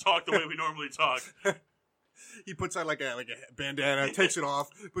 Let's not talk the way we normally talk. He puts on like a bandana, takes it off,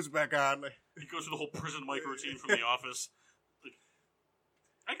 puts it back on. He goes through the whole prison mic routine from The Office.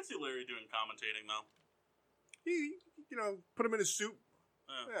 I can see Larry doing commentating though. He put him in his suit.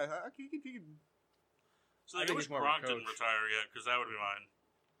 Yeah. Yeah, he could So I I think wish he's more of a Gronk didn't coach. retire yet because that would be mine.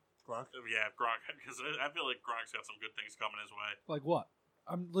 Gronk. Yeah, Gronk, because I feel like Gronk's got some good things coming his way. Like what?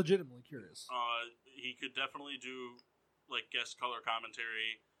 I'm legitimately curious. He could definitely do guest color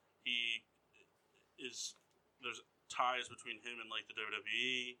commentary. There's ties between him and the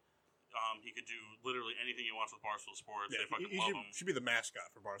WWE. He could do literally anything he wants with Barstool Sports. Yeah, they fucking he love him. should be the mascot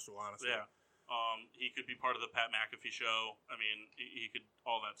for Barstool, honestly. Yeah. He could be part of the Pat McAfee show. I mean, he could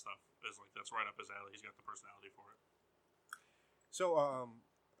all that stuff is that's right up his alley. He's got the personality for it. So,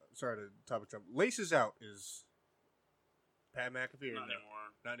 sorry to topic jump. Laces Out is Pat McAfee or Not no?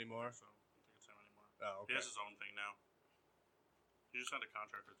 anymore. Not anymore. So I don't think it's him anymore. Oh, He okay. has his own thing now. He just signed a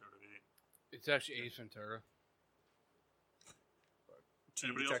contract with WWE. It's actually Ace Ventura. Team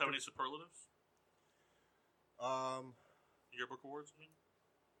Anybody else have Detective. any superlatives? Yearbook awards, I mean?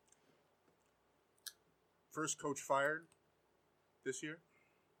 First coach fired this year.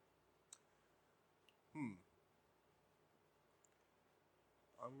 I'm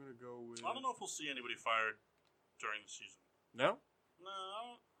gonna go with. I don't know if we'll see anybody fired during the season. No.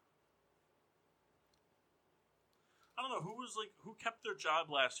 No. I don't know who kept their job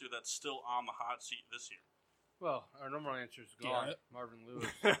last year that's still on the hot seat this year. Well, our normal answer is gone. Garrett. Marvin Lewis.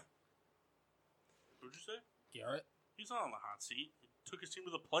 Who'd you say? Garrett? He's not on the hot seat. He took his team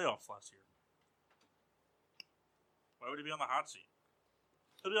to the playoffs last year. Why would he be on the hot seat?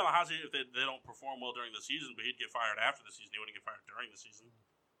 He'll be on the hot seat if they don't perform well during the season, but he'd get fired after the season. He wouldn't get fired during the season.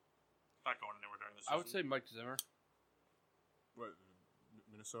 He's not going anywhere during the season. I would say Mike Zimmer. What?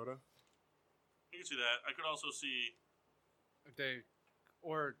 Minnesota. You can see that. I could also see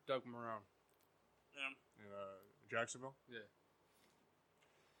Or Doug Marone. him. In Jacksonville. Yeah.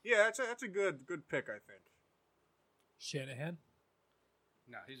 Yeah, that's a good pick, I think. Shanahan?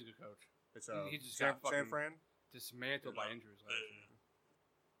 No, he's a good coach. It's He just San, got San fucking- Fran. Dismantled by injuries last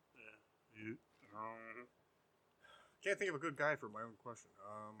year. Can't think of a good guy for my own question.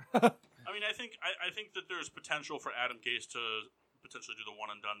 I mean, I think that there's potential for Adam Gase to potentially do the one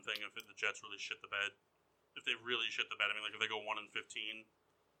and done thing if the Jets really shit the bed. If they really shit the bed, I mean, if they go 1-15,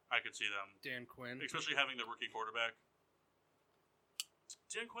 I could see them, Dan Quinn. especially having the rookie quarterback.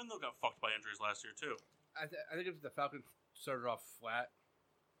 Dan Quinn though got fucked by injuries last year too. I think if the Falcons started off flat,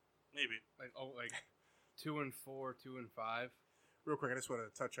 Maybe. like 2-4, 2-5. Real quick, I just want to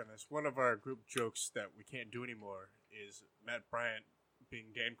touch on this. One of our group jokes that we can't do anymore is Matt Bryant being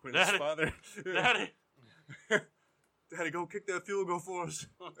Dan Quinn's Daddy. father. Daddy. Daddy, go kick that field goal for us.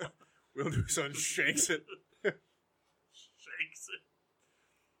 Will Son shakes it. Shakes it.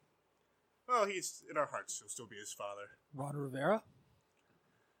 Well, he's in our hearts. He'll still be his father. Ron Rivera.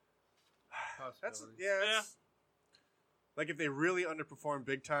 That's Possibility. Yeah. Like if they really underperform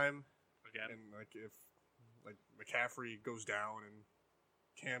big time, Again. and like if like McCaffrey goes down and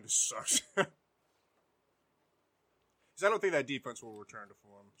Cam just sucks. Because I don't think that defense will return to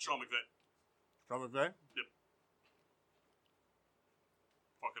form. Sean McVay. Sean McVay?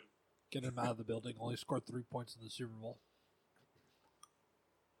 Fucking. Get him out of the building. Only scored 3 points in the Super Bowl.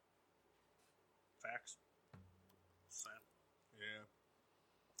 Facts. Sad. Yeah.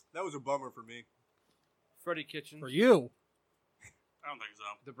 That was a bummer for me. Freddie Kitchens. For you. I don't think so.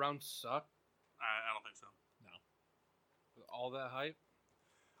 The Browns suck. I don't think so. With all that hype.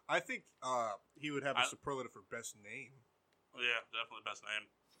 I think he would have a I- superlative for best name. Well, yeah, definitely best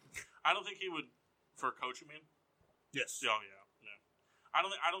name. I don't think he would for coach. You mean? Yes. Oh yeah. I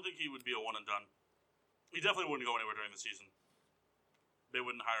don't think he would be a one and done. He definitely wouldn't go anywhere during the season. They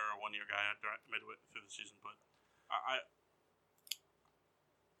wouldn't hire a 1 year guy midway through the season, but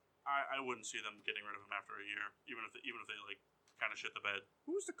I wouldn't see them getting rid of him after a year, even if they like kind of shit the bed.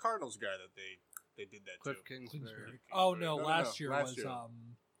 Who was the Cardinals guy that they did that Cliff to? Kingsbury. Oh no, No, last no, year last was year.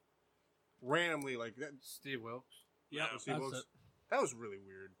 Randomly, like that. Steve Wilkes. Yeah, Steve that's Wilkes. it. That was really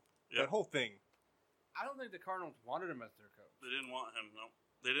weird. Yeah. That whole thing. I don't think the Cardinals wanted him as their coach. They didn't want him. No,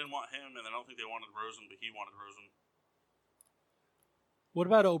 they didn't want him, and I don't think they wanted Rosen, but he wanted Rosen. What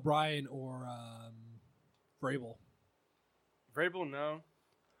about O'Brien or Vrabel? Vrabel, no.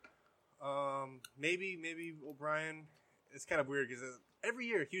 Maybe O'Brien. It's kind of weird because every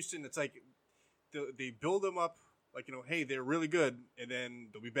year Houston, it's like they build them up like, hey, they're really good, and then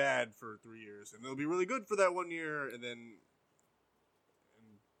they'll be bad for 3 years, and they'll be really good for that 1 year, and then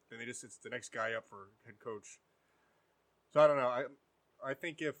they just it's the next guy up for head coach. So I don't know. I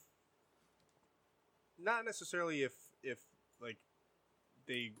think if not necessarily if like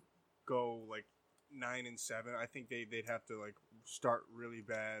they go like 9-7, I think they'd have to like start really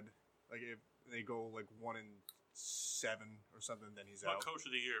bad. Like if they go like 1-7 or something, then he's What out. coach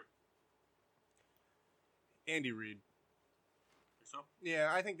of the year? Andy Reid. Think so?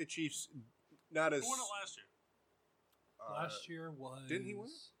 Yeah, I think the Chiefs not as Who won it last year? Last year was. didn't he win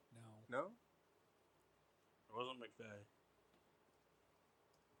it? No. No. It wasn't McVay.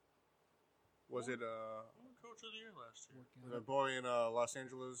 Was it Who won coach of the year last year? the boy in Los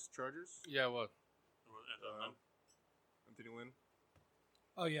Angeles Chargers? Yeah, what? It was Anthony Lynn. Anthony Lynn.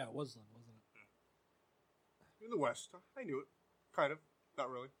 Oh yeah, it was Lynn, wasn't it? In the West. I knew it. Kind of. Not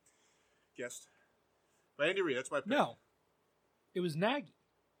really. Guessed. But Andy Reid, that's my pick. No. It was Nagy.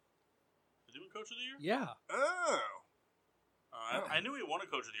 Did he win coach of the year? Yeah. Oh. I knew he won a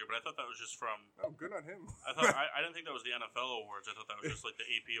coach of the year, but I thought that was just from. Oh, good on him. I thought I didn't think that was the NFL awards. I thought that was just like the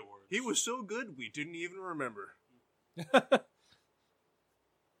AP awards. He was so good, we didn't even remember.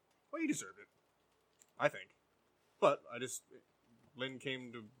 Well, he deserved it. I think. But Lynn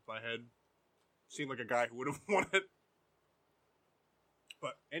came to my head. Seemed like a guy who would have won it.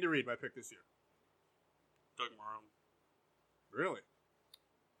 But Andy Reid, my pick this year. Doug Marrone. Really?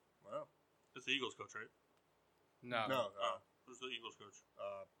 Wow. That's the Eagles coach, right? No. No. Who's the Eagles coach?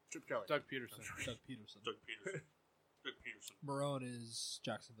 Chip Kelly. Doug Peterson. Doug Peterson. Doug Peterson. Doug Peterson. Marone is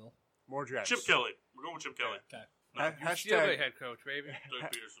Jacksonville. More Jacks. Chip Kelly. We're going with Chip Kelly. Okay. No, UCLA Hashtag, head coach, baby.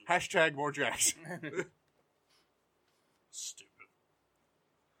 Doug Peterson. hashtag more Jacks. Stupid.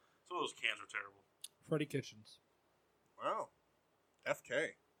 Some of those cans are terrible. Freddie Kitchens. Wow.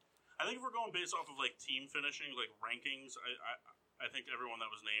 FK. I think if we're going based off of like team finishing, like rankings, I think everyone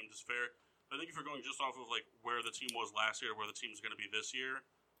that was named is fair. But I think if you're going just off of like where the team was last year, where the team's going to be this year,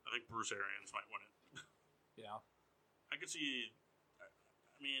 I think Bruce Arians might win it. Yeah. I could see. I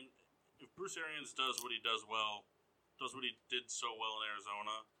mean, if Bruce Arians does what he does well, does what he did so well in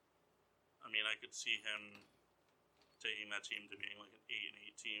Arizona, I mean, I could see him taking that team to being like an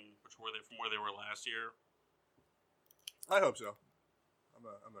 8-8 team, which were they from where they were last year. I hope so. I'm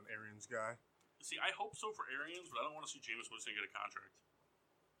an Arians guy. See, I hope so for Arians, but I don't want to see Jameis Winston get a contract.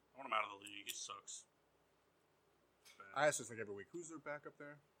 I want him out of the league. He sucks. Bad. I ask this like every week. Who's their backup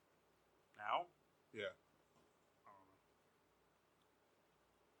there? Now? Yeah. I don't know.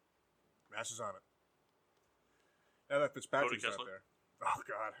 Mass is on it. Now that Fitzpatrick's Cody not Kessler? there. Oh,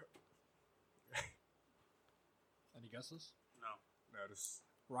 God. Any guesses? No. No, just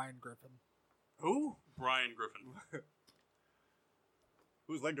Ryan Griffin. who? Brian Griffin.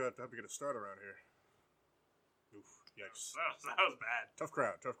 Whose leg do I have to get a start around here? Oof, yikes. That was bad. Tough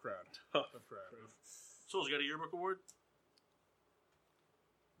crowd. Tough crowd. Tough crowd. Oof. Souls, you got a yearbook award?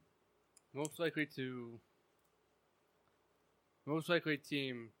 Most likely team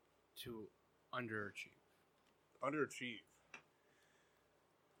to underachieve. Underachieve.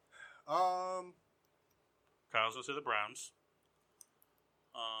 Kyle's gonna say the Browns.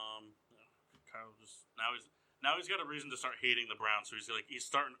 Kyle just now he's got a reason to start hating the Browns. So he's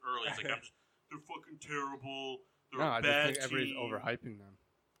starting early. He's like, they're fucking terrible. They're No, a I just bad think everybody's team. overhyping them.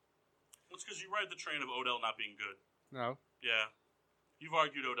 It's because you ride the train of Odell not being good. No, Yeah, you've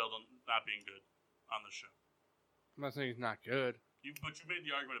argued Odell not being good on the show. I'm not saying he's not good. But you made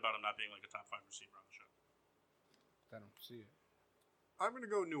the argument about him not being like a top 5 receiver on the show. I don't see it. I'm going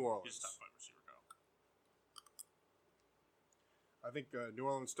to go New Orleans. He's a top 5 receiver, Kyle. I think New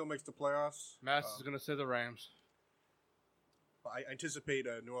Orleans still makes the playoffs. Mass is gonna say the Rams. I anticipate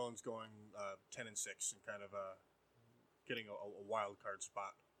New Orleans going 10-6 and kind of getting a wild card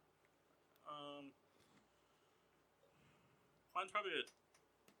spot. Mine's probably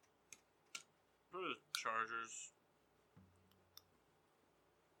the Chargers.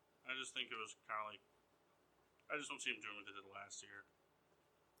 I just think it was kind of like I just don't see them doing what they did last year.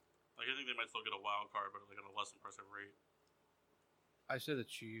 Like I think they might still get a wild card, but like at a less impressive rate. I say the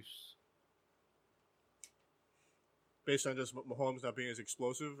Chiefs. Based on just Mahomes not being as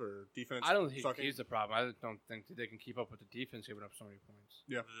explosive or defense I don't think sucking? he's the problem. I don't think that they can keep up with the defense giving up so many points.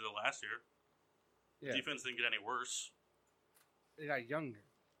 Yeah. They did it last year. Yeah, Defense didn't get any worse. they got younger.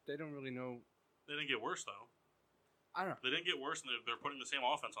 They don't really know. They didn't get worse though. I don't know, They didn't get worse, and they're putting the same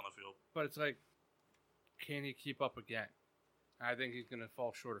offense on the field. but it's like, can he keep up again? I think he's gonna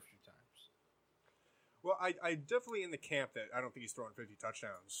fall short a few times. Well, I definitely in the camp that I don't think he's throwing 50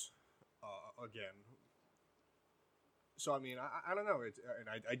 touchdowns again. So, I mean, I don't know. And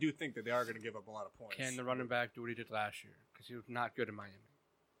I do think that they are going to give up a lot of points. Can the running back do what he did last year? Because he was not good in Miami.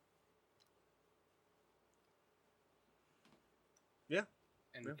 Yeah.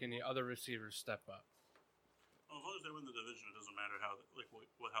 And Yeah. can the other receivers step up? Well, as long as they win the division, it doesn't matter how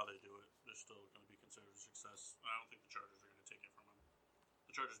how they do it. They're still going to be considered a success. I don't think the Chargers are going to take it from them.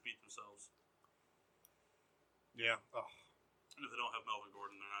 The Chargers beat themselves, Yeah. Oh. and if they don't have Melvin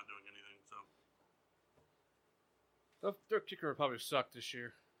Gordon, they're not doing anything. So Their kicker will probably suck this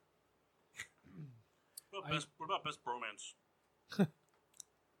year. what about best bromance?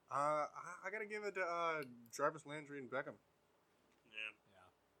 I got to give it to Jarvis Landry and Beckham. Yeah,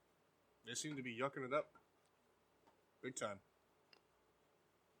 They seem to be yucking it up. Big time.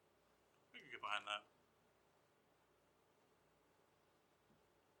 I could get behind that.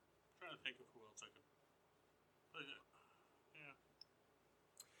 Trying to think of who else I could. Yeah.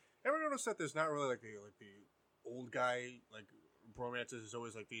 Ever notice that there's not really like the old guy like bromances is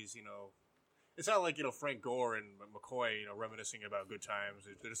always like these, it's not like, Frank Gore and McCoy, reminiscing about good times.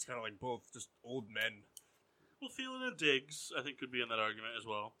 They're just kind of like both just old men. Well, Thielen and Diggs, I think, could be in that argument as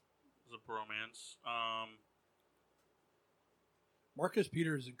well as a bromance. Marcus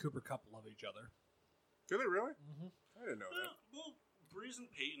Peters and Cooper Kupp love each other. Do they really? Mm-hmm. I didn't know that. Well, Breeze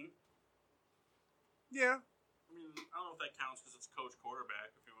and Peyton. Yeah, I mean, I don't know if that counts because it's coach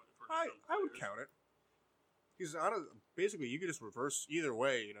quarterback. If we're just I doing would players. count it. He's basically you could just reverse either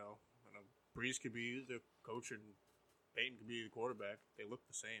way, Breeze could be the coach and Peyton could be the quarterback. They look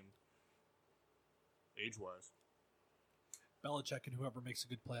the same, age-wise. Belichick and whoever makes a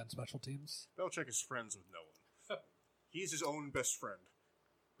good play on special teams. Belichick is friends with no one. He's his own best friend.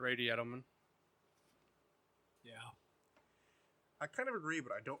 Brady Edelman. Yeah. I kind of agree,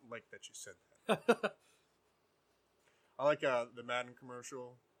 but I don't like that you said that. I like the Madden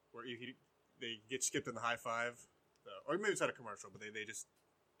commercial where they get skipped in the high five, or maybe it's not a commercial, but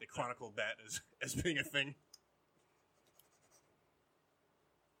they chronicled that as being a thing.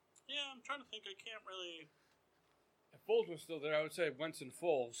 Yeah, I'm trying to think. I can't really. If Foles was still there, I would say Wentz and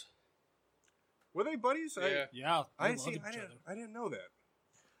Foles. Were they buddies? Yeah. Yeah. I they didn't love see. each other. I didn't know that.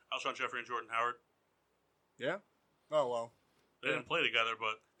 Alshon Jeffrey and Jordan Howard. Yeah. Oh well. They didn't play together,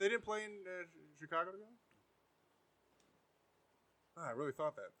 but They didn't play in Chicago together. I really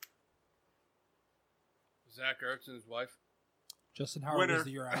thought that. Zach Ertz and his wife. Justin Howard Winner. was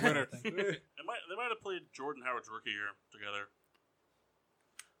the year after. Winner. I think. they might have played Jordan Howard's rookie year together.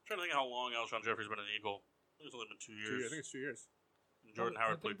 I'm trying to think how long Alshon Jeffrey's been an Eagle. I think it's only been 2 years. I think it's 2 years. And Jordan I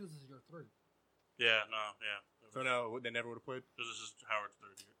Howard think played. this is year 3. Yeah, no, yeah. So no, they never would have played. This is Howard's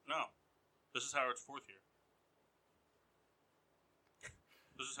 3rd year. No, this is Howard's 4th year.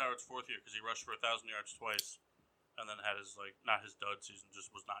 This is Howard's 4th year because he rushed for 1,000 yards twice and then had his not his dud season,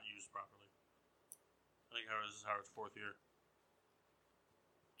 just was not used properly. I think this is Howard's 4th year.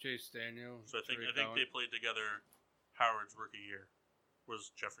 Chase Daniel. So I think Tariq they Cohen. played together. Howard's rookie year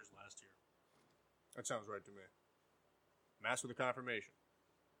was Jeffrey's last year. That sounds right to me. Mass with a confirmation.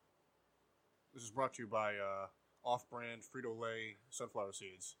 This is brought to you by off-brand Frito-Lay sunflower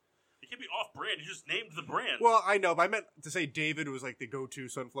seeds. You can't be off-brand. You just named the brand. Well, I know, but I meant to say David was like the go-to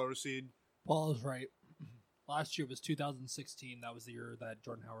sunflower seed. Paul is right. Last year was 2016. That was the year that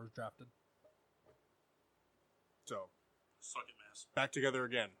Jordan Howard was drafted. So, Suck it, Mass. back together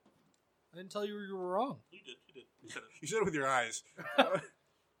again. I didn't tell you were wrong. You did. You said it. You said it with your eyes.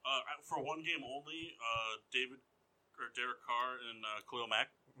 For one game only, Derek Carr and Khalil Mack.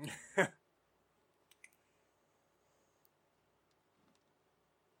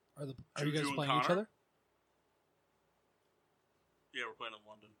 Are you guys Juju and playing each Connor? other? Yeah, we're playing in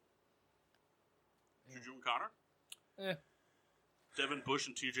London. Juju and Connor? Eh. Devin Bush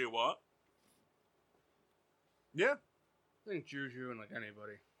and TJ Watt? Yeah, I think Juju and like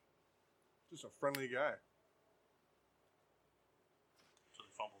anybody. just a friendly guy. So he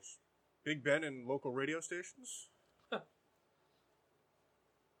fumbles. Big Ben and local radio stations. To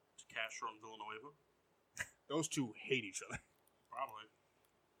Castro and Villanueva? Those two hate each other. Probably.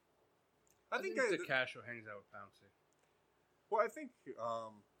 I think the Castro hangs out with Pouncey. well, I think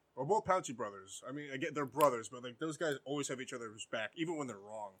well, both Pouncey brothers. I mean, I get they're brothers, but like those guys always have each other's back, even when they're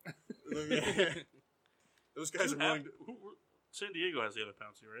wrong. Those guys are willing to. San Diego has the other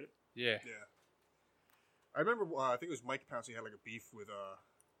Pouncey, right? Yeah. Yeah. I remember, I think it was Mike Pouncey had like a beef with a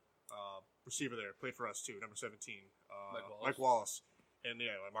receiver there, played for us too, number 17, Mike Wallace. And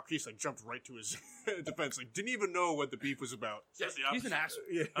yeah, Marquise like jumped right to his defense, like didn't even know what the beef was about. Yeah, the He's an opposite. asshole.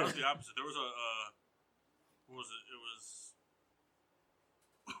 Yeah. That was the opposite. There was a what was it? It was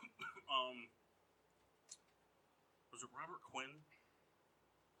it Robert Quinn?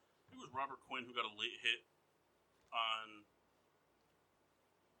 I think it was Robert Quinn who got a late hit on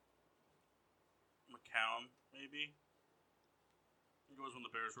McCown, maybe. I think it was when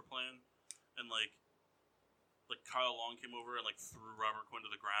the Bears were playing, and like Kyle Long came over and like threw Robert Quinn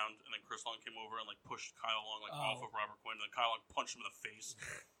to the ground, and then Chris Long came over and like pushed Kyle Long off of Robert Quinn, and then Kyle Long punched him in the face,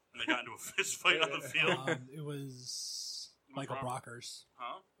 and they got into a fist fight on the field. It was Michael Brockers.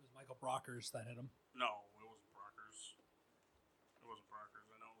 Huh? It was Michael Brockers that hit him. No, it wasn't Brockers. It wasn't Brockers.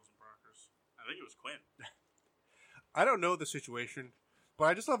 I know it wasn't Brockers. I think it was Quinn. I don't know the situation, but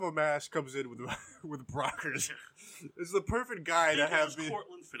I just love how Mass comes in with with Brockers. It's the perfect guy to have the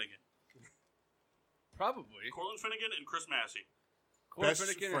Cortland Finnegan. Probably. Cortland Finnegan and Chris Massey. Corey best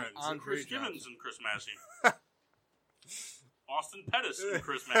Finnegan friends. and Andre Chris Gibbons Johnson. and Chris Massey. Austin Pettis and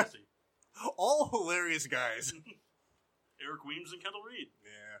Chris Massey. all hilarious guys. Eric Weems and Kendall Reed.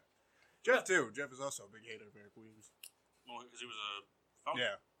 Yeah, Jeff too. Jeff is also a big hater of Eric Weems. Well, because he was a Falcon.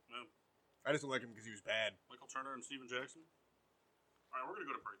 Yeah, Yeah. I just don't like him because he was bad. Michael Turner and Steven Jackson. All right, we're going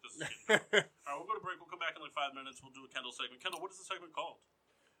to go to break. This is getting... All right, we'll go to break. We'll come back in like 5 minutes. We'll do a Kendall segment. Kendall, what is the segment called?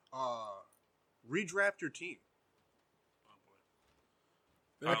 Redraft your team. Oh,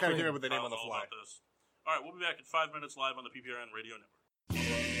 boy. I kind of came up with the name Kyle's on the all fly. about this. All right, we'll be back in 5 minutes live on the PPRN Radio Network.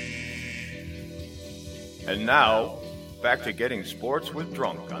 And now, back to Getting Sports with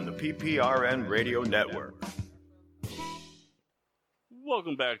Drunk on the PPRN Radio Network.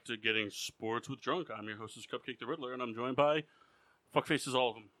 Welcome back to Getting Sports with Drunk. I'm your hostess, Cupcake the Riddler, and I'm joined by fuckfaces, all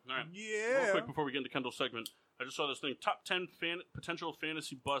of them. All right. Real Yeah. quick before we get into Kendall's segment, I just saw this thing: top 10 potential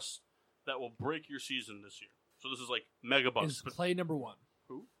fantasy busts that will break your season this year. So this is like mega Is bust. Clay number one?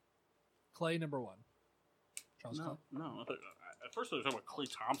 Who? Clay number one. Charles No, Clay. no. At first I was talking about Klay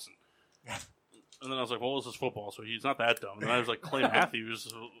Thompson, and then I was like, "Well, this is football, so he's not that dumb." And then I was like, "Clay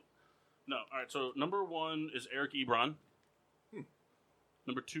Matthews." No, all right. So number 1 is Eric Ebron.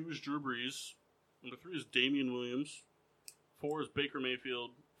 Number 2 is Drew Brees. Number 3 is Damian Williams. 4 is Baker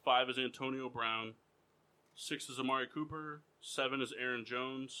Mayfield. 5 is Antonio Brown. 6 is Amari Cooper. 7 is Aaron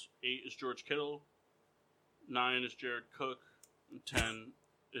Jones. 8 is George Kittle. 9 is Jared Cook. And 10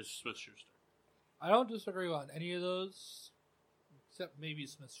 is Smith-Schuster. I don't disagree on any of those, except maybe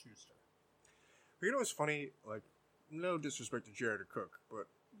Smith-Schuster. You know what's funny? Like, no disrespect to Jared or Cook, but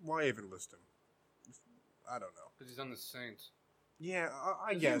why even list him? I don't know. Because he's on the Saints. Yeah,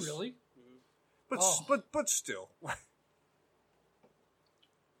 I Is guess. he really? But Oh. but still.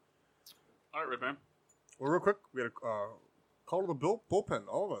 All right, Red Man. Well, real quick, we had a call to the bullpen,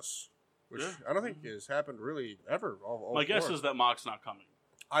 all of us, which Yeah. I don't think has happened really ever. All My guess four. is that Mock's not coming.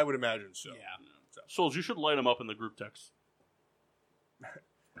 I would imagine so. Yeah. Souls, you should light him up in the group text.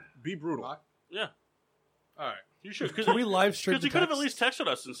 Be brutal. Mock? Yeah, All right. you should. Can we live stream Because the he could have at text? least texted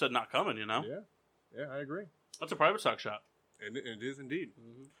us and said not coming, you know? Yeah, I agree. That's a private stock shot. And it is indeed.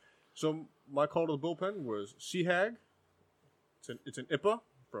 Mm-hmm. So my call to the bullpen was Seahag. It's an IPA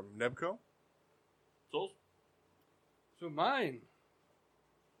from Nebco. Souls? So mine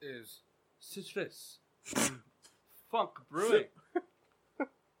is Citrus. Funk Brewing.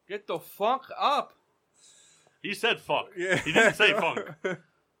 Get the funk up. He said fuck. Yeah. He didn't say funk. I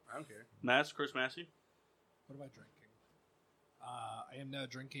don't care. Chris Massey? What am I drinking? I am now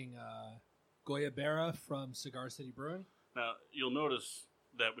drinking Goyabera from Cigar City Brewing. Now, you'll notice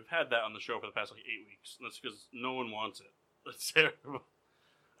that we've had that on the show for the past 8 weeks. And that's because no one wants it. That's terrible.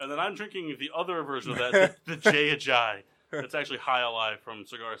 And then I'm drinking the other version of that, the Jay Ajay. It's actually High Alive from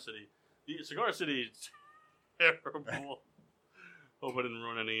Cigar City. The Cigar City is terrible. Hope I didn't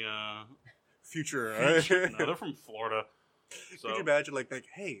ruin any Future. No, they're from Florida. So. Could you imagine, like,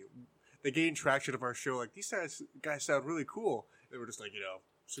 hey, they gained traction of our show. Like, these guys sound really cool. They were just like,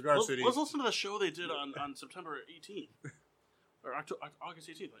 Cigar City. Let's listen to the show they did on September 18th. Or August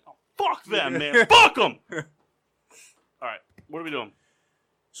 18th. Like, oh, fuck them, man. Fuck them! All right, what are we doing?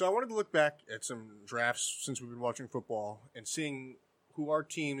 So I wanted to look back at some drafts since we've been watching football and seeing who our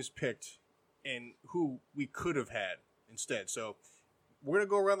team has picked and who we could have had instead. So we're going to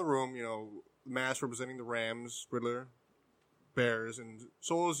go around the room, Mass representing the Rams, Riddler, Bears, and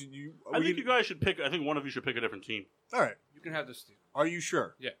Souls. I think you guys should pick, I think one of you should pick a different team. All right. You can have this team. Are you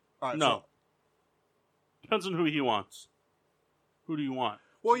sure? Yeah. All right, No. Depends on who he wants. Who do you want?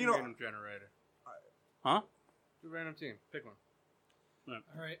 Well, Random generator. Huh? Do a random team. Pick one.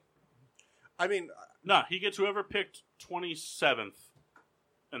 All right. I mean, Nah, he gets whoever picked 27th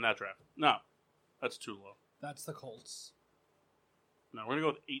in that draft. No, that's too low. That's the Colts. No, we're going to go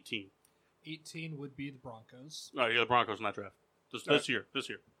with 18. 18 would be the Broncos. No, you got the Broncos in that draft. This year. This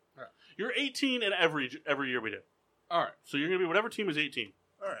year. All right. You're 18 in every year we do. All right. So you're going to be whatever team is 18.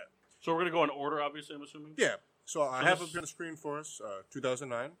 all right. So we're going to go in order, obviously, I'm assuming? Yeah. So I So have this- up on the screen for us,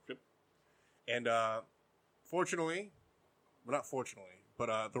 2009. Yep. And fortunately, well, not fortunately,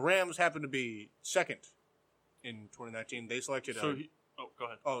 but the Rams happened to be second in 2019. They selected. So go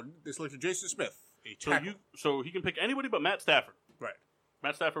ahead. They selected Jason Smith, a So tackle. so he can pick anybody but Matt Stafford. Right.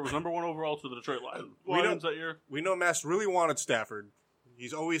 Matt Stafford was number 1 overall to the Detroit Lions We know- that year. We know Mass really wanted Stafford.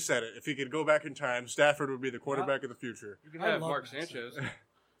 He's always said it. If he could go back in time, Stafford would be the quarterback of the future. You can I have love Mark Matt Sanchez.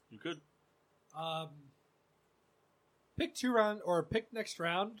 You could. Pick pick next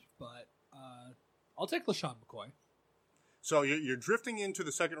round, but I'll take LaShawn McCoy. So you're drifting into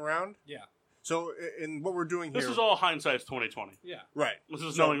the second round. Yeah. So in what we're doing here, This is all hindsight's 2020. Yeah. right. This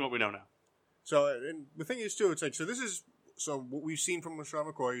is So- knowing what we know now. So and the thing is too, it's like what we've seen from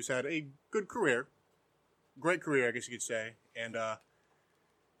LaShawn McCoy, who's had a good career, great career, I guess you could say, and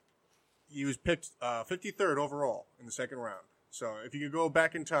he was picked 53rd overall in the second round. So if you could go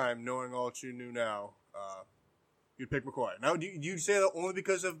back in time, knowing all that you knew now, you'd pick McCoy. Now, do you say that only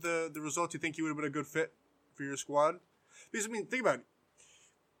because of the results? You think he would have been a good fit for your squad? Because think about it.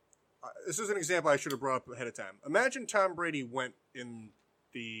 This is an example I should have brought up ahead of time. Imagine Tom Brady went in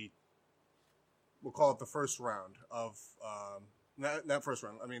we'll call it the first round of not first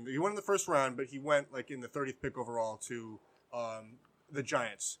round. I mean, he went in the first round, but he went like in the 30th pick overall to the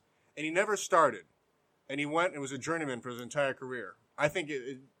Giants, and he never started. And he went and was a journeyman for his entire career. I think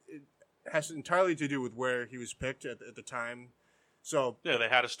it has entirely to do with where he was picked at the time. So Yeah, they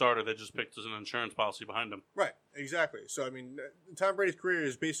had a starter. They just picked as an insurance policy behind him. right, exactly. So I mean, Tom Brady's career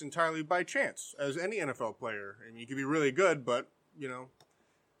is based entirely by chance, as any NFL player. I mean, you could be really good, but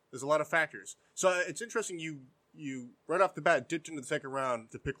there's a lot of factors. So it's interesting you right off the bat dipped into the second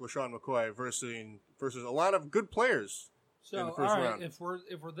round to pick LaShawn McCoy versus a lot of good players. So in the all first right, round. if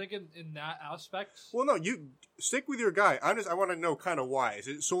we're thinking in that aspect, Well, no, you stick with your guy. I want to know kind of why. Is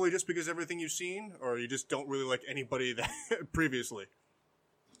it solely just because of everything you've seen, or you just don't really like anybody that previously?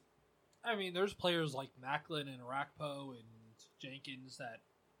 I mean, there's players like Macklin and Arakpo and Jenkins that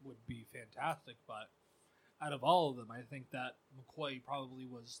would be fantastic, but out of all of them, I think that McCoy probably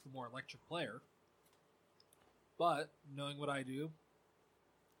was the more electric player. But knowing what I do,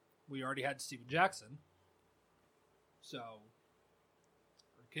 we already had Steven Jackson. So,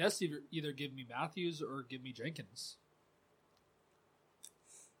 I guess either give me Matthews or give me Jenkins.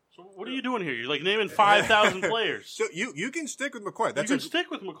 So what are you doing here? You're like naming 5,000 players. So you can stick with McCoy. You can stick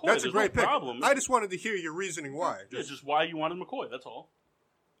with McCoy. That's There's a great no pick. problem. I just wanted to hear your reasoning why. Yeah, just why you wanted McCoy. That's all.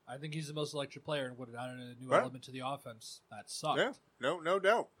 I think he's the most electric player and would have added a new Right. element to the offense. That sucked. Yeah, no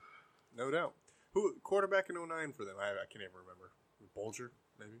doubt. Who quarterback in 09 for them? I can't even remember. Bolger,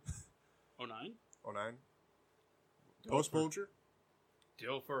 maybe 09? 09. Post Bolger,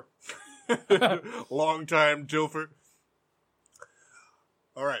 Dilfer. long time Dilfer.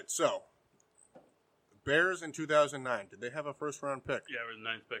 All right, so Bears in 2009. Did they have a first round pick? Yeah, we're the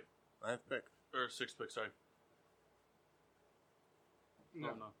 9th pick. 9th pick. Or 6th pick, sorry. No,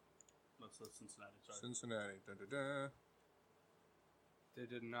 No. That's Cincinnati, sorry. Cincinnati. Da-da-da. they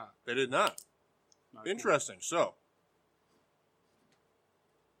did not. They did not. Not cool. Interesting. So,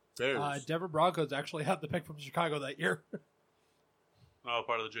 Bears. Denver Broncos actually had the pick from Chicago that year. Oh,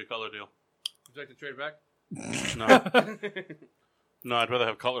 part of the Jay Cutler deal. Would you like to trade back? No. No, I'd rather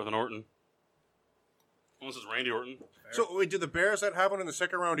have Cutler than Orton. Unless it's Randy Orton. So, wait, did the Bears not have one in the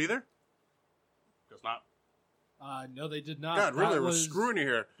second round either? Guess not. No, they did not. God, really, That we're was screwing you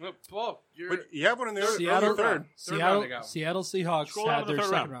here. No, 12. You're But you have one in the early Seattle- third. Third round they got one. Seattle Seahawks Scroll down had to the their third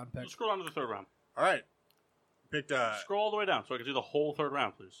second round. round pick. Just scroll down to the 3rd round. All right. Picked, Scroll all the way down so I can see the whole 3rd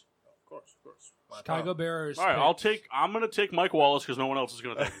round, please. Of course. My Chicago Bears. All right, picked- I'm going to take Mike Wallace because no one else is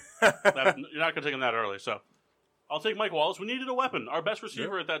going to take him. You're not going to take him that early, so I'll take Mike Wallace. We needed a weapon. Our best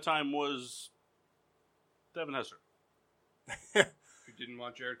receiver at that time was Devin Hester. You didn't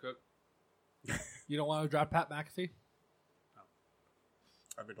want Jared Cook? You don't want to draft Pat McAfee?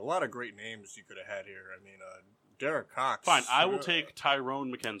 I mean, a lot of great names you could have had here. I mean, Derek Cox. Fine, I will take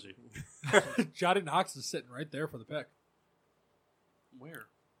Tyrone McKenzie. Johnny Knox is sitting right there for the pick. Where?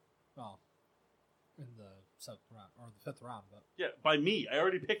 Well, in the 7th round or the 5th round, but Yeah, by me. I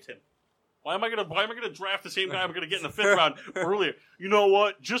already picked him. Why am I gonna draft the same guy I'm gonna get in the 5th round earlier? You know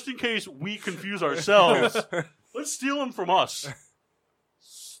what? Just in case we confuse ourselves, let's steal him from us.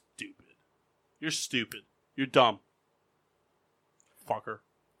 Stupid. You're stupid. You're dumb. Fucker.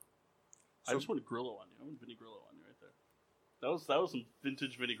 I just want Grillo on you. I want Vinny Grillo on you right there. That was some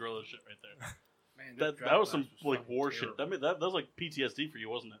vintage Vinny Grillo shit right there. Man, That was some class like war fucking shit. That was like PTSD for you,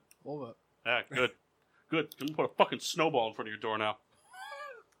 wasn't it? a little bit. Yeah, good. Good. I'm gonna put a fucking snowball in front of your door now.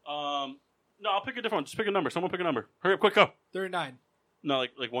 No, I'll pick a different one. Just pick a number. Someone pick a number. Hurry up, quick, go. 39. No,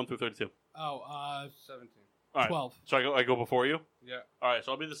 like 1 through 32. Oh, 17. All right. 12. So I go before you. Yeah, All right.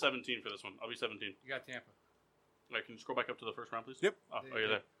 So I'll be the 17 for this one. I'll be 17. you got Tampa. All right, can you scroll back up to the 1st round, please? Yep. Oh, you're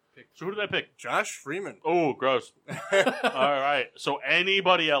there. Pick. So who did I pick? Josh Freeman. Oh, gross. All right. So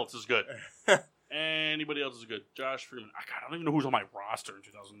anybody else is good. Anybody else is good. Josh Freeman. God, I don't even know who's on my roster in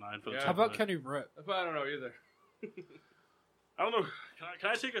 2009 for the Yeah. Tampa How about Bay. Kenny Britt? I don't know either. I don't know. Can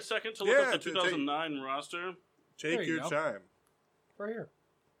I take a second to look Yeah, up the to take- 2009 roster? Take There you your go. time. Right here.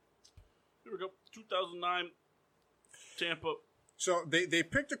 Here we go. 2009 Tampa. So they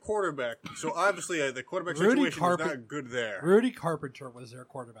picked a quarterback. So obviously the quarterback Rudy situation was Carpet- not good there. Rudy Carpenter was their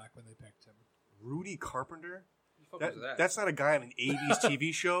quarterback when they picked him. Rudy Carpenter? What the fuck was that? That's not a guy on an 80s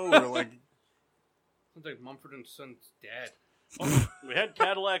TV show or like. Sounds like Mumford and Son's dad. We had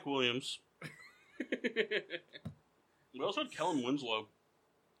Cadillac Williams. We also had Kellen Winslow.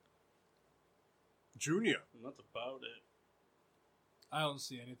 Junior. And that's about it. I don't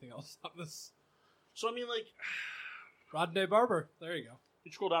see anything else on this. So, I mean, like, Rodney Barber. There you go.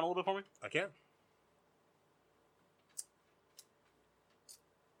 you scroll down a little bit for me? I can.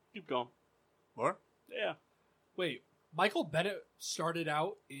 Keep going. More? Yeah. Wait, Michael Bennett started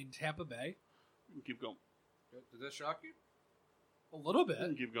out in Tampa Bay? You can keep going. Does that shock you? A little You can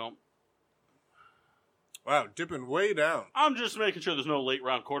bit. keep going. Wow, dipping way down. I'm just making sure there's no late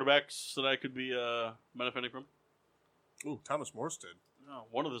round quarterbacks that I could be benefiting from. Ooh, Thomas Morstead. No,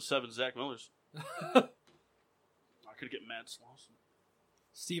 one of the 7 Zach Millers. I could get Matt Slauson.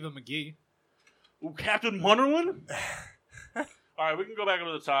 Stephen McGee. Ooh, Captain Munnerlin? All right, we can go back up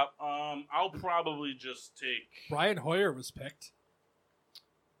to the top. I'll probably just take... Brian Hoyer was picked.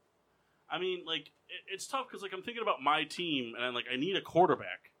 I mean, like, it's tough because, like, I'm thinking about my team, and I'm like, I need a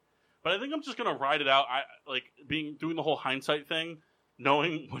quarterback. But I think I'm just gonna ride it out. Doing the whole hindsight thing,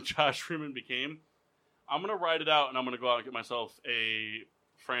 knowing what Josh Freeman became. I'm gonna ride it out, and I'm gonna go out and get myself a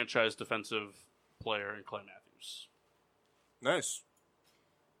franchise defensive player in Clay Matthews. Nice.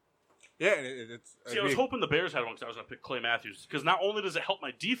 Yeah, and it's. See, I was hoping the Bears had one because I was gonna pick Clay Matthews because not only does it help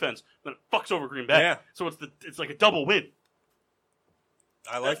my defense, but it fucks over Green Bay. Yeah. So it's like a double win.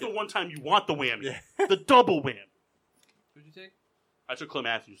 I like That's it. the one time you want the whammy. Yeah. The double win. Who'd you take? I took Clay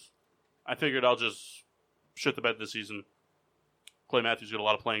Matthews. I figured I'll just shit the bed this season. Clay Matthews get a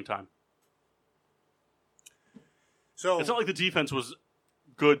lot of playing time. So It's not like the defense was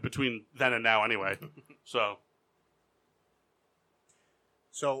good between then and now anyway. So,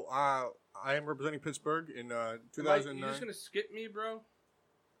 I am representing Pittsburgh in You 2009. just gonna skip me, bro?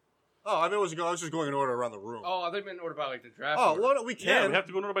 Oh, I was just going in order around the room. Oh, I think in order about like the draft. Oh, order. well, no, we can. yeah, we have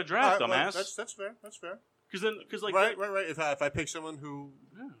to go in order by draft, All right, well, dumbass. that's fair. That's fair. Because Right. If I pick someone who,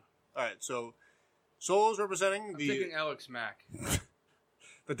 Yeah. all right. So, Souls representing I'm taking the Alex Mack.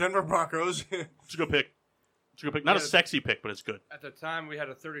 Denver Broncos. It's a good pick. Not a Yeah. sexy pick, but it's good. At the time, we had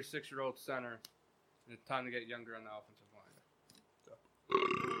a 36-year-old center It's time to get younger on the offensive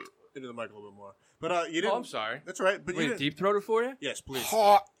line. Into the mic a little bit more. But you didn't. Oh, I'm sorry. That's all right. But you Wait, didn't. deep throater for you? Yes, please.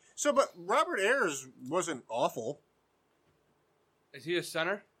 So, but Robert Ayers wasn't awful. Is he a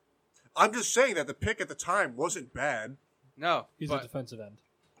center? I'm just saying that the pick at the time wasn't bad. No. He's but a defensive end.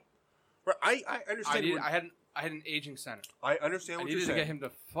 But I understand. I had an aging center. I understand I what you're needed to saying. get him to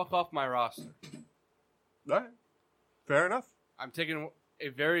fuck off my roster. All right. Fair enough. I'm taking a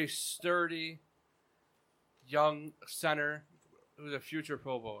very sturdy, young center who's a future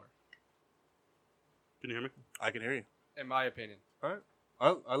Pro Bowler, Can you hear me? I can hear you. in my opinion. All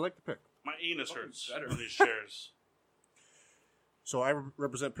right. I like the pick. My anus hurts better. on these chairs. So I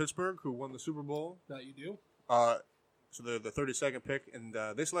represent Pittsburgh, who won the Super Bowl. That you do? So they're the 32nd pick, and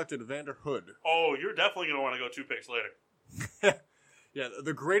they selected Vander Hood. Oh, you're definitely going to want to go 2 picks later. Yeah,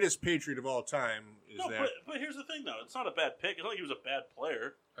 the greatest Patriot of all time is No, there. but here's the thing, though. It's not a bad pick. It's not like he was a bad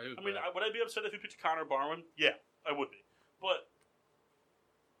player. Oh, he was I mean, bad. would I be upset if he picked Connor Barwin? Yeah, I would be. But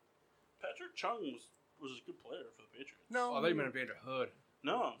Patrick Chung was a good player for the Patriots. No. Oh, I thought you meant Vander Hood.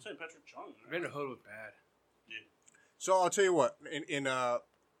 No, I'm saying Patrick Chung. Vander Hood was bad. Yeah. So I'll tell you what. In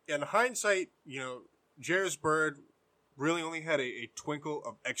hindsight, Jairus Byrd really only had a twinkle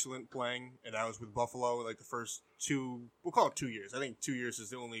of excellent playing, and that was with Buffalo. Like the first 2, we'll call it 2 years. I think 2 years is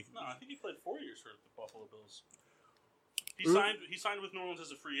the only. No, I think he played 4 years for the Buffalo Bills. He signed with New Orleans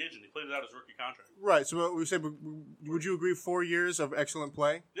as a free agent. He played it out as rookie contract. Right. So we said, would you agree 4 years of excellent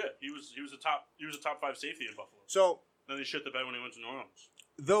play? Yeah, he was a top 5 safety in Buffalo. So Then he shit the bed when he went to New Orleans.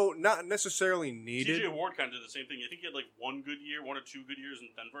 though not necessarily needed. TJ Ward kind of did the same thing. I think he had like 1 good year, 1 or 2 good years in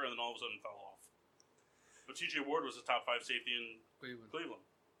Denver, and then all of a sudden fell off. But TJ Ward was a top 5 safety in Cleveland.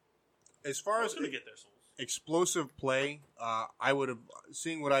 As far I as was going to get there, Souls. explosive play, I would have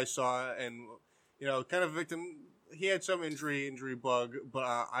seeing what I saw, and kind of victim. He had some injury bug, but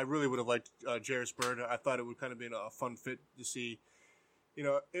I really would have liked Jairus Byrd. I thought it would kind of been a fun fit to see,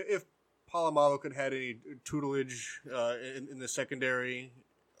 if Polamalu could have had any tutelage in the secondary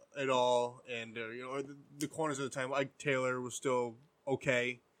at all, and the corners at the time. Ike Taylor was still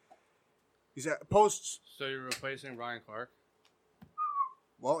okay. He's at posts. So you're replacing Ryan Clark?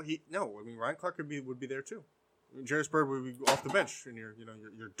 Well, Ryan Clark would be there too. Jairus Byrd would be off the bench in your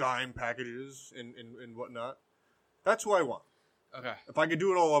dime packages and whatnot. That's who I want. Okay. If I could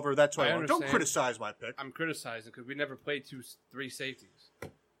do it all over, that's who I want. Don't understand. criticize my pick. I'm criticizing because we never played 3 safeties.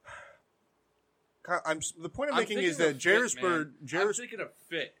 The point I'm I'm making thinking is that of fit, Jairus man. Byrd, I'm thinking of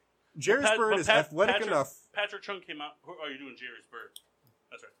fit. Jairus Byrd is athletic enough. Patrick Chung came out. Oh, you're doing Jairus Byrd.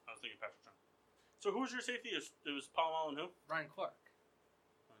 That's right. I was thinking Patrick Chung. So who was your safety? It was Polamalu and who? Ryan Clark.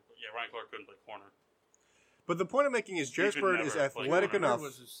 Yeah, Ryan Clark couldn't play corner. But the point I'm making is Jairus could Byrd is never play athletic corner. enough.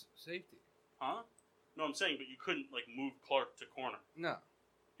 Clark was a safety. Huh? No, I'm saying, but you couldn't move Clark to corner. No.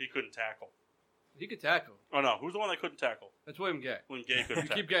 He couldn't tackle. He could tackle. Oh no, who's the one that couldn't tackle? That's William Gay. When Gay couldn't You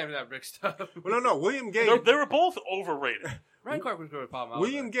tackle. keep getting that mixed up. Well, no. William Gay. They were both overrated. Ryan Clark was good with Palmer.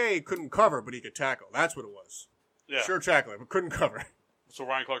 William Gay couldn't cover, but he could tackle. That's what it was. Yeah. Sure tackler, but couldn't cover. So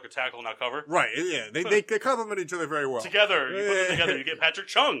Ryan Clark could tackle, not cover. Right. Yeah. They complement each other very well. Together, you put them together, you get Patrick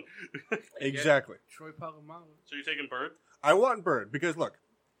Chung. Exactly. Troy Polamalu. So you're taking Bird? I want Byrd because look,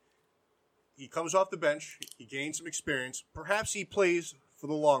 he comes off the bench, he gains some experience. Perhaps he plays for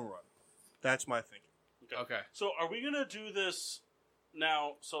the long run. That's my thinking. Okay. So are we gonna do this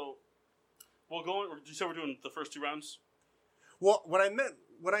now? So we'll go. You said we're doing the first 2 rounds. Well, when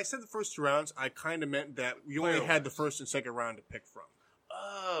I said the first 2 rounds, I kind of meant that we only Playoffs. had the first and second round to pick from.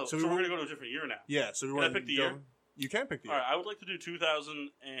 Oh, So so we we're were- gonna go to a different year now. Yeah, so we Can I want pick the year? You can pick the All year. right, I would like to do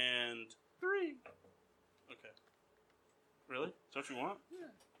 2003. Okay. Really? Is that what you want? Yeah.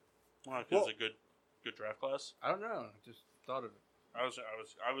 Why? Because Well- it's a good draft class. I don't know. I just thought of it. I was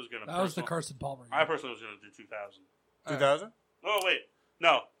gonna. That was the Carson Palmer year. I personally was gonna do 2000. 2000? Oh wait,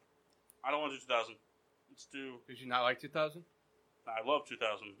 no, I don't want to do 2000. Let's do. Did you not like 2000? I love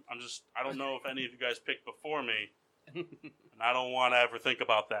 2000. I don't know if any of you guys picked before me, and I don't want to ever think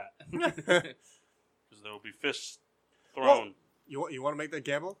about that because there will be fists thrown. You want to make that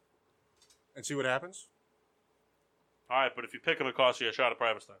gamble and see what happens? All right, but if you pick him, it costs you a shot at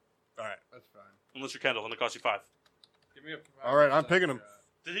private stock. All right. That's fine. Unless you're Kendall, and it costs you 5. Give me a. All right, I'm picking him.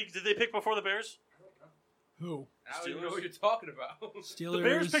 Did they pick before the Bears? Who? I don't even know Steelers? what you're talking about. Steelers. The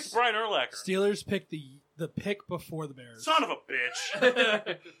Bears picked Brian Urlacher. Steelers picked the pick before the Bears. Son of a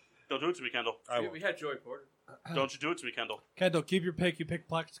bitch! Don't do it to me, Kendall. I we, will. we had Joey Porter. Don't you do it to me, Kendall. Kendall, keep your pick. You pick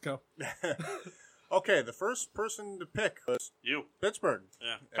Plexico. Okay, the first person to pick was You. Pittsburgh.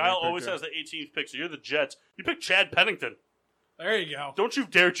 Yeah. And Kyle I always picked, has the 18th pick, so you're the Jets. You picked Chad Pennington. There you go. Don't you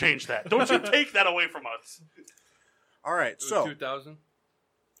dare change that. Don't you take that away from us. All right, It was so 2000.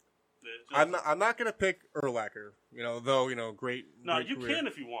 I'm not going to pick Urlacher. Though great. No, great you career. can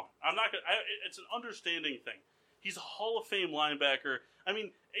if you want. I'm not gonna. It's an understanding thing. He's a Hall of Fame linebacker. I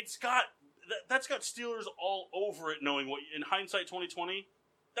mean, that's got Steelers all over it. Knowing what in hindsight 2020,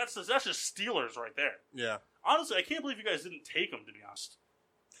 that's just Steelers right there. Yeah. Honestly, I can't believe you guys didn't take him. To be honest.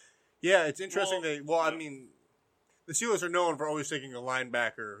 Yeah, it's interesting. I mean, the Steelers are known for always taking a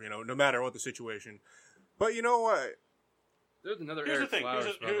linebacker. No matter what the situation. But you know what? There's another Here's Eric the thing. Flowers,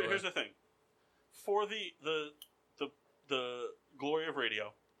 by the way. Here's the thing. For the glory of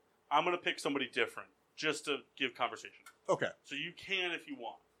radio, I'm going to pick somebody different just to give conversation. Okay. So you can if you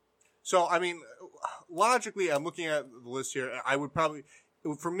want. So, I mean, logically, I'm looking at the list here. I would probably,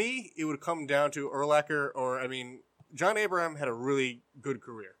 for me, it would come down to Urlacher John Abraham had a really good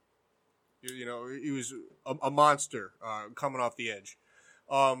career. He was a monster coming off the edge.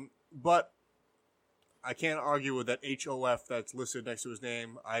 But I can't argue with that HOF that's listed next to his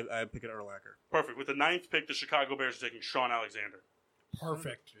name. I'd pick an Urlacher. Perfect. With the 9th pick, the Chicago Bears are taking Sean Alexander.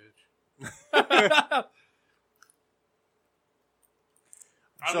 Perfect. I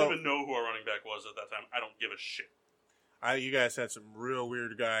don't even know who our running back was at that time. I don't give a shit. You guys had some real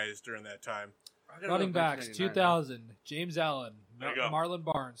weird guys during that time. Running backs, 2000, James Allen, There you go. Marlon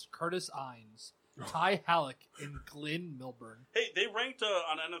Barnes, Curtis Ines, Ty Halleck, and Glenn Milburn. Hey, they ranked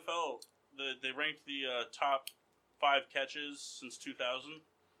on NFL. They ranked the top 5 catches since 2000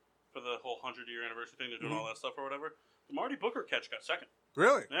 for the whole 100-year anniversary thing. They're doing all that stuff or whatever. The Marty Booker catch got second.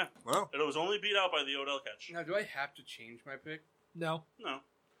 Really? Yeah. Wow. It was only beat out by the Odell catch. Now, do I have to change my pick? No. No.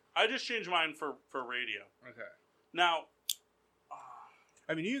 I just changed mine for radio. Okay. Now,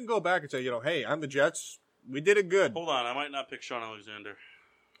 I mean, you can go back and say, hey, I'm the Jets. We did it good. hold on. I might not pick Sean Alexander.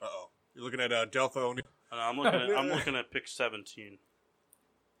 Uh-oh. You're looking at Delpha O'Neal. I'm looking at pick 17.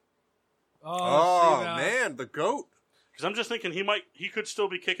 Oh, Steven, man, the GOAT. Because I'm just thinking he could still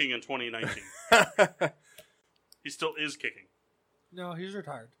be kicking in 2019. He still is kicking. No, he's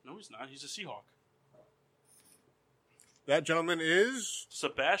retired. No, he's not. He's a Seahawk. That gentleman is.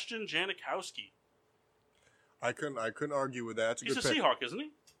 Sebastian Janikowski. I couldn't argue with that. It's a He's good a pick. Seahawk, isn't he?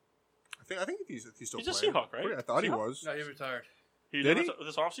 I think he's still He's a playing. Seahawk, right? I thought he Seahawk? was. No, he retired. He Did did he?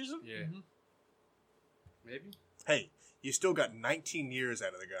 this offseason? Yeah. Mm-hmm. Maybe. Hey, you still got 19 years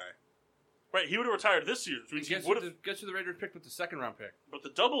out of the guy. Right, he would have retired this year. Which means he Guess would who have, the Raiders picked with the 2nd round pick? but the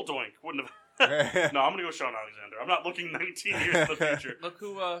double doink wouldn't have. No, I'm going to go Sean Alexander. I'm not looking 19 years in the future. Look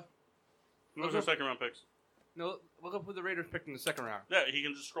who. Who was our second round picks? No, look up who the Raiders picked in the 2nd round. Yeah, he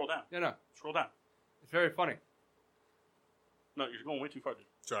can just scroll down. Yeah, no, Scroll down. it's very funny. No, you're going way too far, dude.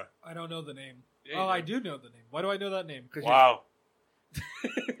 Sorry. I don't know the name. Yeah, I do know the name. Why do I know that name? Wow.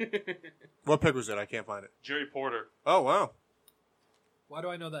 What pick was it? I can't find it. Jerry Porter. Oh, wow. Why do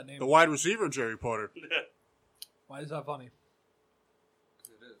I know that name? The wide receiver, Jerry Porter. Why is that funny?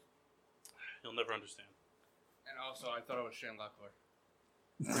 It is. He'll never understand. And also, I thought it was Shane Leckler.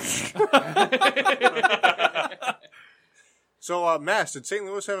 So, Mass, did St.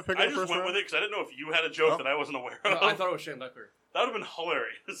 Louis have a pick I in the just first went round? with it because I didn't know if you had a joke Oh. that I wasn't aware No, of. I thought it was Shane Leckler. That would have been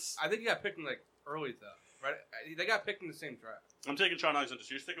hilarious. I think he got picked in early though, right? They got picked in the same draft. I'm taking Sean Alexander.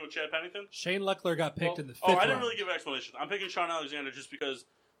 So you're sticking with Chad Pennington? Shane Leckler got picked Well, in the 5th Oh, I round. didn't really give an explanation. I'm picking Sean Alexander just because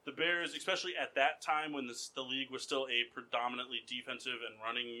the Bears, especially at that time when the league was still a predominantly defensive and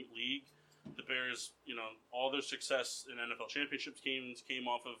running league, the Bears, all their success in NFL championships came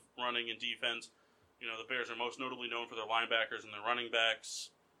off of running and defense. The Bears are most notably known for their linebackers and their running backs.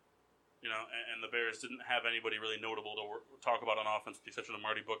 And the Bears didn't have anybody really notable to talk about on offense with the exception of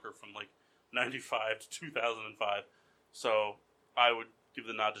Marty Booker from 95 to 2005. So I would give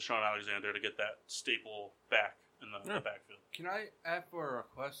the nod to Sean Alexander to get that staple back in the backfield. Can I ask for a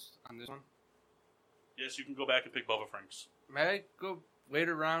request on this one? Yes, you can go back and pick Bubba Franks. May I go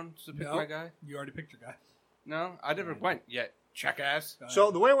later rounds to pick No. my guy? You already picked your guy. No, I never went yet. Check ass. So,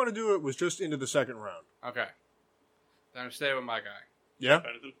 the way I want to do it was just into the second round. Okay. Then I'm staying with my guy. Yeah?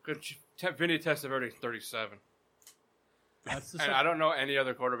 Pennington? Good. Vinny Testaverde, 37. That's the And I don't know any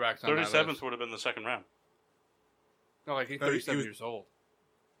other quarterbacks on that 37th list. would have been the second round. No, he's No, he 37 was- years old.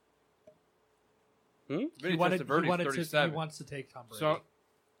 Hmm? Vinny he Testaverde's 37. wants to take Tom Brady, So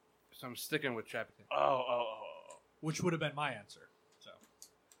I'm sticking with Chapman. Oh. which would have been my answer. So,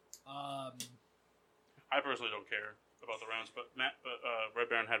 I personally don't care about the rounds, but Red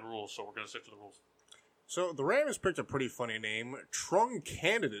Baron had rules, so we're going to stick to the rules. So, the Rams picked a pretty funny name. Trung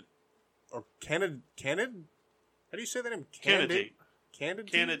Candidate. Or Candid? How do you say that name? Candidate.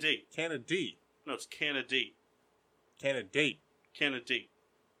 Candidate? Candidate. Candidate. No, it's candidate. Candidate. Candidate.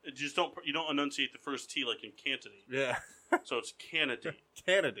 You don't enunciate the first T like in candidate. Yeah. So it's candidate.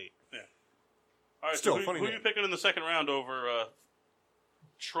 Candidate. All right, Still, so who funny are name. you picking in the second round over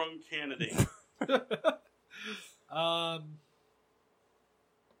Trunk candidate.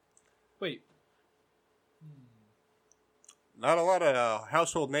 Wait. Not a lot of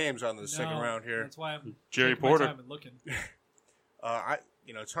household names on the second No, round here. That's why I'm Jerry taking my Porter. time and looking.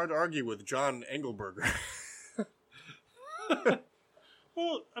 It's hard to argue with John Engelberger.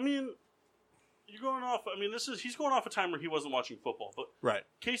 Well, I mean, you're going off. I mean, he's going off a time where he wasn't watching football. But Right.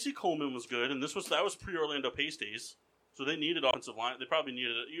 Casey Coleman was good, and that was pre-Orlando Pace days. So they needed offensive line. They probably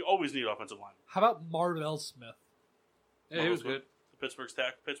needed it. You always need offensive line. How about Marvell Smith? Yeah, he was good. The Pittsburgh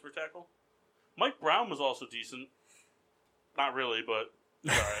tackle. Mike Brown was also decent. Not really, but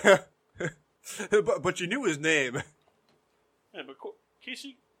all right. but you knew his name. Yeah, but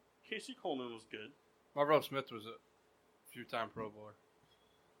Casey Coleman was good. Marvell Smith was a few-time Pro Bowler.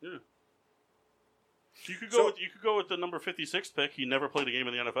 Yeah. So you could go with the number 56 pick. He never played a game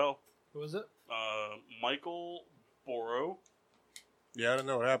in the NFL. Who was it? Michael Borrow. Yeah, I don't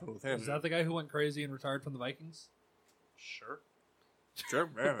know what happened with him. Is that the guy who went crazy and retired from the Vikings? Sure. Sure.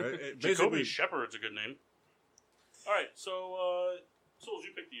 Yeah, basically, Jacoby Shepard's a good name. All right, so Souls,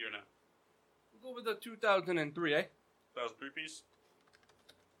 you pick the year now. We'll go with the 2003, eh? 2003 piece.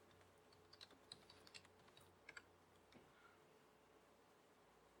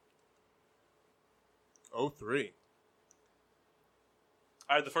 Oh, 03.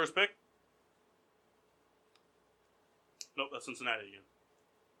 I had the first pick. Nope, that's Cincinnati again.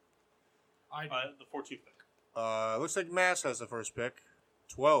 I I had the 14th pick. Looks like Mass has the first pick.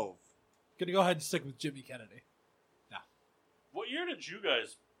 12. Gonna go ahead and stick with Jimmy Kennedy. What year did you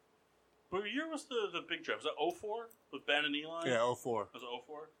guys? What year was the big draft? Was that 04 with Ben and Eli? Yeah, 04. Was it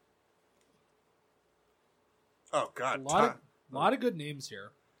 04? Oh, God. A lot of good names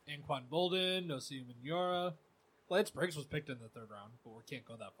here. Anquan Bolden, Nosi Munyora. Lance Briggs was picked in the third round, but we can't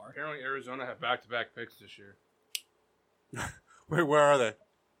go that far. Apparently, Arizona have back-to-back picks this year. Wait, where are they?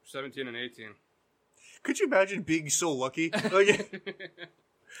 17 and 18. Could you imagine being so lucky? Like,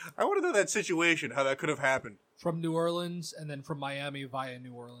 I want to know that situation, how that could have happened. From New Orleans and then from Miami via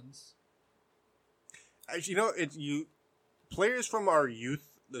New Orleans. Players from our youth,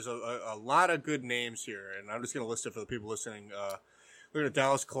 there's a lot of good names here, and I'm just going to list it for the people listening. Look at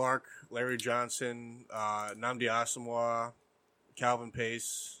Dallas Clark, Larry Johnson, Nnamdi Asamoah, Calvin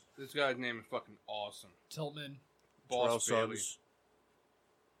Pace. This guy's name is fucking awesome. Tiltman. Boss Terrell Bailey. Suggs.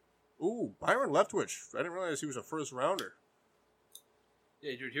 Ooh, Byron Leftwich. I didn't realize he was a first rounder.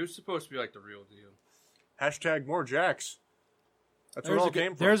 Yeah, dude, he was supposed to be like the real deal. Hashtag more Jacks. That's where it There's all a good-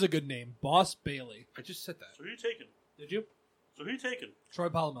 came from. There's a good name. Boss Bailey. I just said that. So who you taking? Did you? So who you taking? Troy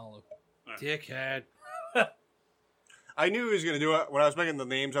Polamalu. Dickhead. I knew he was going to do it. When I was making the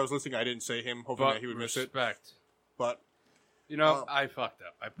names I was listing, I didn't say him, hoping But that he would miss it. respect. But You know, I fucked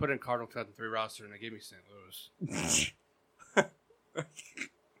up. I put in Cardinal 2003 roster and they gave me St. Louis.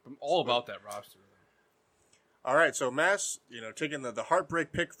 I'm all about that roster. all right, so Mass, taking the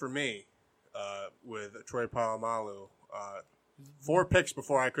heartbreak pick for me with Troy Polamalu. 4 picks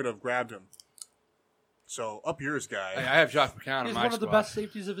before I could have grabbed him. So up yours, guy. Hey, I have Josh McCown in He's my one of the squad. best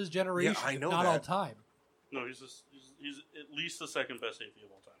safeties of his generation. Yeah, I know if not that. all time. No, he's at least the second best safety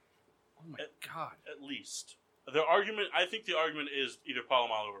of all time. Oh my god. At least. I think the argument is either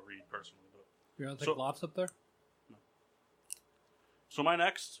Polamalu or Reed, personally. But. You're going to So- take Lofts up there? So my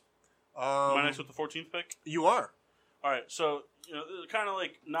next with the 14th pick? You are. All right, so kind of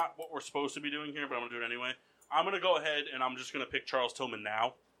like not what we're supposed to be doing here, but I'm gonna do it anyway. I'm gonna go ahead and I'm just gonna pick Charles Tillman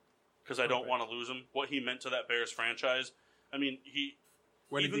now because I don't want to lose him. What he meant to that Bears franchise. I mean,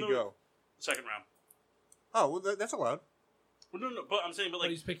 When did even he though- go? second round. Oh, well, that's allowed. Well, no, but I'm saying, but But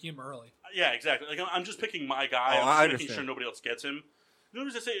like, he's picking him early. yeah, exactly. Like I'm just picking my guy. Oh, I'm I just making understand. sure nobody else gets him. The only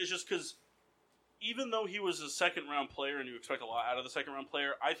reason I say it is just because even though he was a second round player and you expect a lot out of the second round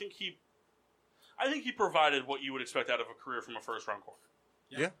player, I think he provided what you would expect out of a career from a first round corner.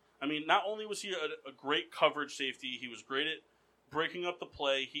 Yeah. I mean, not only was he a great coverage safety, he was great at breaking up the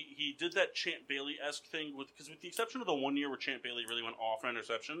play. He did that Champ Bailey-esque thing because with the exception of the 1 year where Champ Bailey really went off on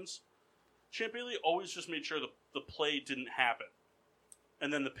interceptions, Champ Bailey always just made sure the play didn't happen.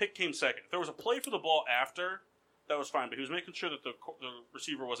 And then the pick came second. If there was a play for the ball after, that was fine, but he was making sure that the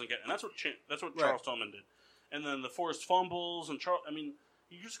receiver wasn't getting. And that's what Right. Charles Tillman did. And then the forced fumbles and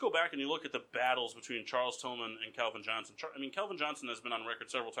you just go back and you look at the battles between Charles Tillman and Calvin Johnson. Calvin Johnson has been on record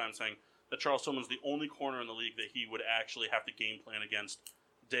several times saying that Charles Tillman's the only corner in the league that he would actually have to game plan against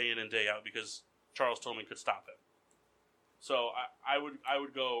day in and day out because Charles Tillman could stop him. So I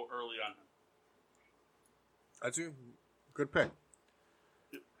would go early on him. That's a good pick.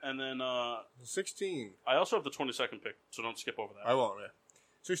 And then 16. I also have the 22nd pick, so don't skip over that. I won't, yeah.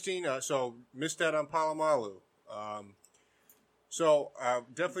 16, so missed that on Polamalu. So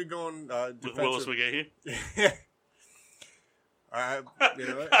definitely going With Willis defensive. McGahee. You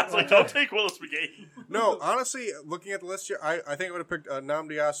know, I was like, don't take Willis McGahee. no, honestly, looking at the list here, I think I would have picked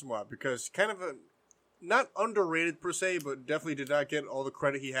Nnamdi Asomugha because kind of not underrated per se, but definitely did not get all the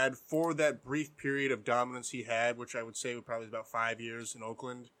credit he had for that brief period of dominance he had, which I would say was probably about 5 years in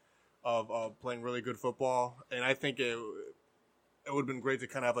Oakland of playing really good football. And I think it would have been great to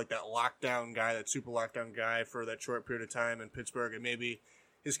kind of have like that lockdown guy, that super lockdown guy for that short period of time in Pittsburgh, and maybe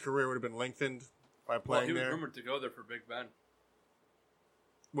his career would have been lengthened by Well, playing he was there. rumored to go there for Big Ben.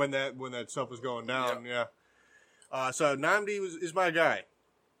 When that stuff was going down, yeah. So Nnamdi is my guy.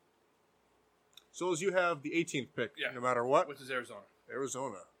 So as you have the 18th pick, Yeah. no matter what, Which is Arizona.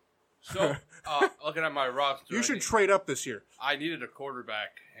 Arizona. So, looking at my roster, You should trade up this year. I needed a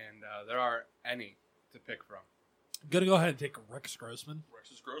quarterback, and there are any to pick from. I'm gonna go ahead and take Rex Grossman.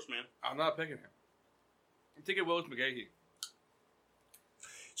 Rex is gross, man. I'm not picking him. I'm taking Willis McGahee.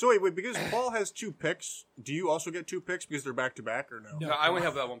 So wait, because Paul has 2 picks, do you also get 2 picks because they're back to back or no? No. No, I only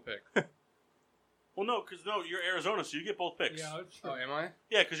have that one pick. Well, no, because you're Arizona, so you get both picks. Yeah, it's Oh, am I?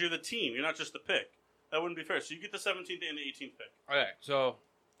 Yeah, because you're the team. You're not just the pick. That wouldn't be fair. So you get the 17th and the 18th pick. Okay, so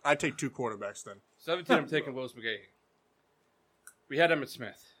I'd take 2 quarterbacks then. 17, I'm taking Willis McGahee. We had Emmitt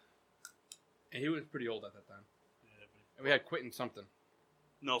Smith, and he was pretty old at that time. And we had Quentin something.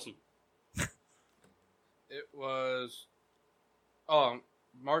 Nelson. It was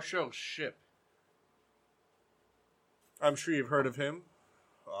Marshall Ship. I'm sure you've heard of him.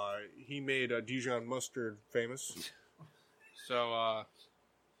 He made Dijon mustard famous. So,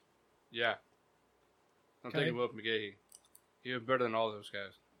 yeah. I'm Okay. taking Willis McGahee. He was better than all those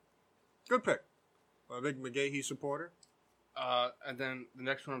guys. Good pick. I'm a big McGahee supporter. And then the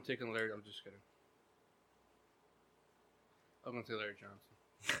next one I'm taking Larry. I'm just kidding. I'm going to say Larry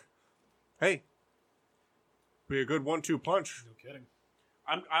Johnson. Hey, be a good 1-2 punch. no kidding.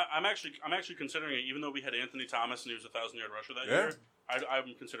 I'm actually considering it, even though we had Anthony Thomas and he was a 1,000-yard rusher that Yeah. year.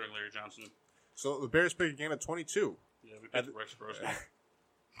 I'm considering Larry Johnson. So the Bears pick again at 22, Yeah, we picked Rex Grossman.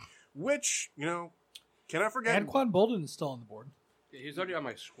 which cannot forget Anquan Bolden is still on the board. Yeah, he's already on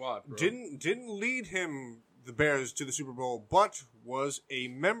my squad, bro. didn't lead the Bears to the Super Bowl, but was a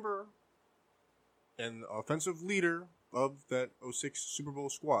member and offensive leader of that 06 Super Bowl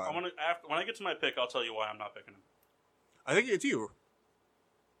squad. When I get to my pick, I'll tell you why I'm not picking him. I think it's you.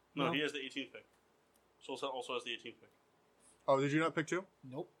 No, No. he has the 18th pick. So also has the 18th pick. Oh, did you not pick 2?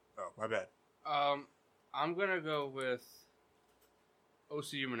 Nope. Oh, my bad. I'm going to go with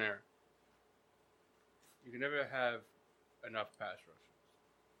O.C. Umanera. You can never have enough pass rushers.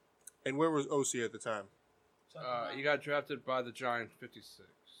 And where was OC at the time? He got drafted by the Giants 56.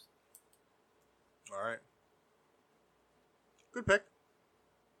 All right. Good pick.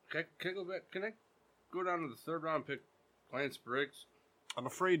 Can I go back? Can I go down to the third round and pick Lance Briggs? I'm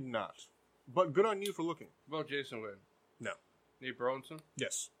afraid not. But good on you for looking. What about Jason Witten? No. Nate Burleson?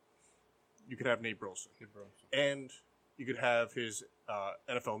 Yes. You could have Nate Burleson. Nate Burleson. And you could have his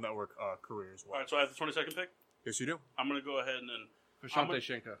NFL Network career as well. All right, so I have the 22nd pick. Yes, you do. I'm going to go ahead and Prashante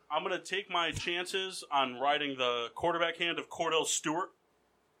Shenka. I'm going to take my chances on riding the quarterback hand of Cordell Stewart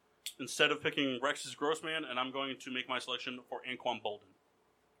instead of picking Rex's Grossman, and I'm going to make my selection for Anquan Bolden.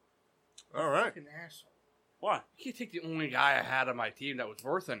 All right. Fucking asshole. Why? You can't take the only guy I had on my team that was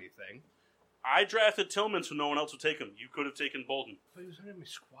worth anything. I drafted Tillman so no one else would take him. You could have taken Bolden. But he was on my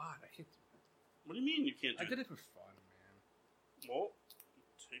squad. I can't. What do you mean you can't do I did it for fun, man. Well,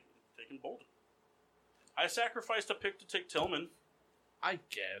 taking Bolden. I sacrificed a pick to take Tillman. I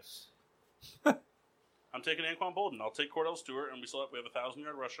guess. I'm taking Anquan Bolden. I'll take Cordell Stewart, and we have a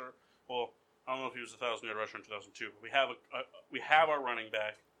 1,000-yard rusher. Well, I don't know if he was a 1,000-yard rusher in 2002, but we have our running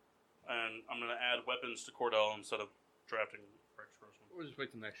back, and I'm going to add weapons to Cordell instead of drafting Rex Grossman. We'll just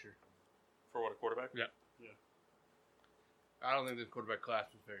wait till next year. For what, a quarterback? Yeah. Yeah. I don't think this quarterback class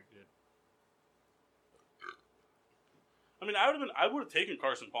was very good. I mean, I would have taken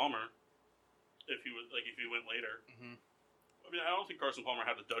Carson Palmer if he went later. Mhm. I mean, I don't think Carson Palmer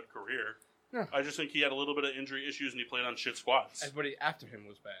had a dud career. No. I just think he had a little bit of injury issues and he played on shit squads. Everybody after him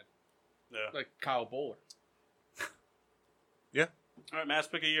was bad. Yeah. Like Kyle Bowler. Yeah. All right, Mass,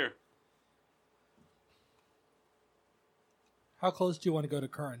 pick a year. How close do you want to go to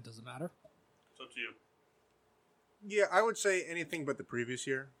current? Does it matter? It's up to you. Yeah, I would say anything but the previous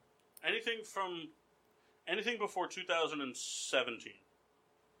year. Anything before 2017.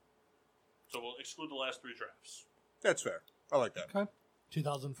 So we'll exclude the last 3 drafts. That's fair. I like that. Okay.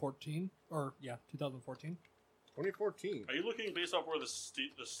 2014 or 2014. 2014. Are you looking based off where the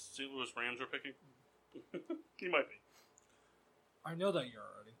St. Louis Rams are picking? You might be. I know that year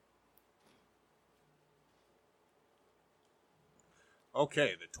already.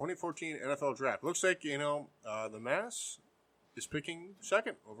 Okay, the 2014 NFL Draft. Looks like, the Mass is picking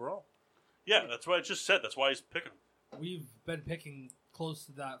second overall. Yeah, that's what I just said. That's why he's picking him. We've been picking close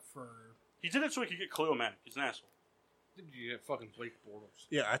to that for. He did it so he could get Khalil Mack. He's an asshole. Did you get fucking Blake Bortles?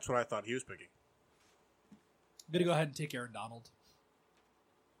 Yeah, that's what I thought he was picking. I'm gonna go ahead and take Aaron Donald.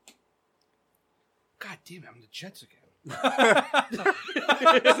 God damn it, I'm the Jets again.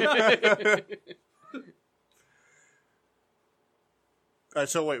 All right,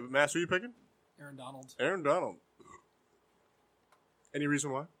 so wait, Mass, who are you picking? Aaron Donald. Aaron Donald. Any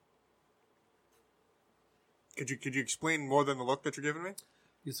reason why? Could you explain more than the look that you're giving me?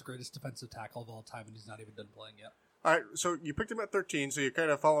 He's the greatest defensive tackle of all time, and he's not even done playing yet. All right, so you picked him at 13, so you're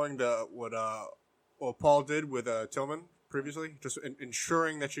kind of following what Paul did with Tillman previously, just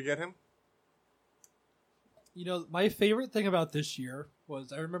ensuring that you get him. You know, my favorite thing about this year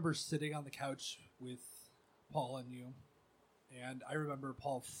was I remember sitting on the couch with Paul and you, and I remember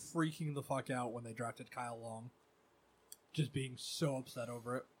Paul freaking the fuck out when they drafted Kyle Long, just being so upset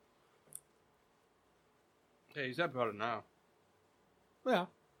over it. Hey, he's happy about it now. Yeah.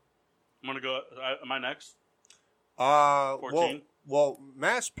 I'm going to go. Am I next? 14? Well,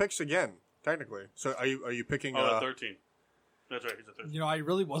 Mass picks again, technically. So are you picking... at 13. That's right, he's at 13. You know, I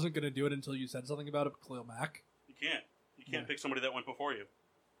really wasn't going to do it until you said something about it, Khalil Mack. You can't pick somebody that went before you.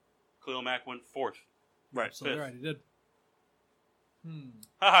 Khalil Mack went 4th. Right. Absolutely Fifth. right, he did.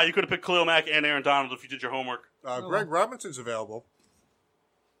 Haha, you could have picked Khalil Mack and Aaron Donald if you did your homework. Greg Robinson's available.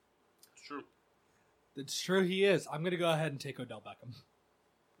 It's true. It's true he is. I'm going to go ahead and take Odell Beckham.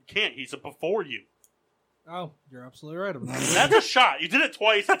 You can't. He's before you. Oh, you're absolutely right. I'm not. That's a shot. You did it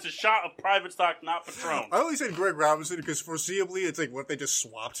twice. It's a shot of private stock, not Patron. I only said Greg Robinson because foreseeably it's like, what if they just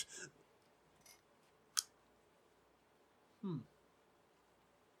swapped?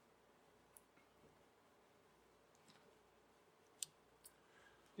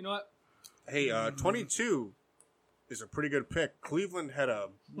 You know what? Hey, 22 is a pretty good pick. Cleveland had a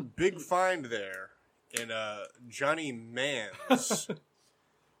big find there in Johnny Mans. And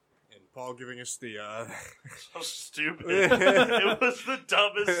Paul giving us the... So stupid. It was the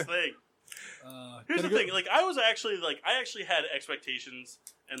dumbest thing. Here's the thing. I actually had expectations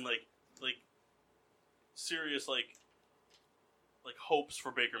and serious hopes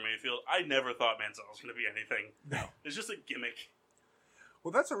for Baker Mayfield. I never thought Manziel was going to be anything. No. It's just a gimmick.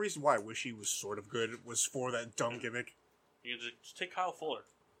 Well, that's the reason why I wish he was sort of good, was for that dumb gimmick. You can just take Kyle Fuller.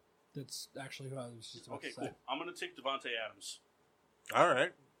 That's actually who I was just about Okay, to say. cool. I'm going to take Devontae Adams. All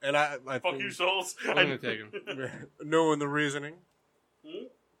right. And I Fuck you, Souls. I'm going to take him. knowing the reasoning Hmm?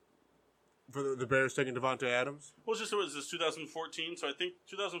 for the Bears taking Devontae Adams. Well, it was this 2014, so I think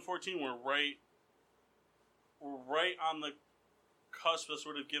 2014 we're right on the cusp of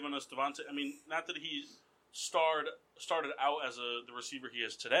sort of giving us Devontae. I mean, not that he started out as the receiver he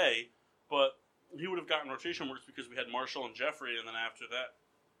is today, but he would have gotten rotation works because we had Marshall and Jeffrey, and then after that,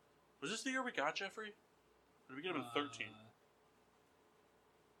 was this the year we got Jeffrey? Or did we get him in 13?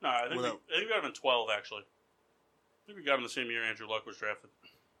 No, I think we got him in 12 actually. I think we got him the same year Andrew Luck was drafted.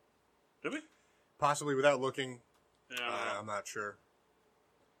 Did we? Possibly without looking. Yeah, I don't know. I'm not sure.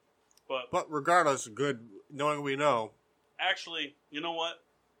 But regardless, good knowing we know. actually, you know what?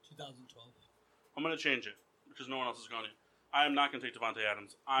 2012. I'm going to change it because no one else is going to. I am not going to take Devontae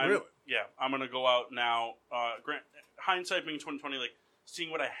Adams. Really? Yeah, I'm going to go out now. Hindsight being 2020, seeing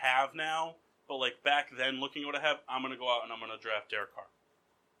what I have now, but back then looking at what I have, I'm going to go out and I'm going to draft Derek Carr.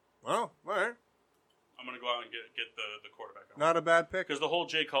 Well, all right. I'm going to go out and get the quarterback out. Not a bad pick. Because the whole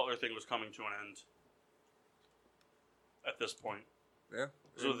Jay Cutler thing was coming to an end at this point. Yeah.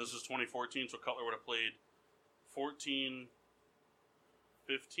 So this is 2014, so Cutler would have played 14,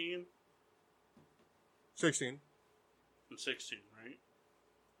 15, 16. and 16, right?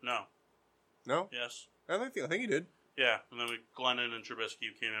 No. No? Yes. I think he did. Yeah, and then Glennon and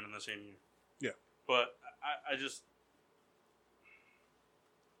Trubisky came in the same year. Yeah. But I'm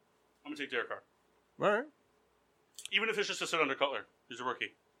going to take Derek Carr. All right. Even if it's just to sit under Cutler. He's a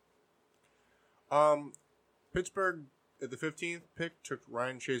rookie. Pittsburgh at the 15th pick took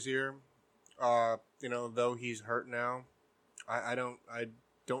Ryan Shazier. Though he's hurt now, I don't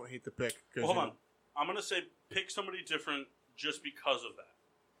hate the pick. Well, hold on. I'm going to say pick somebody different just because of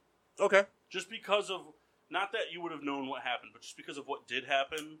that. Okay. Just because of, not that you would have known what happened, but just because of what did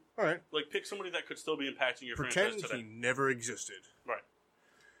happen. All right. Pick somebody that could still be impacting your Pretend franchise today. he never existed. Right.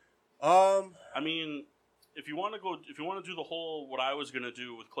 I mean, if you want to do the whole what I was going to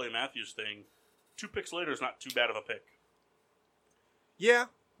do with Clay Matthews thing, 2 picks later is not too bad of a pick. Yeah.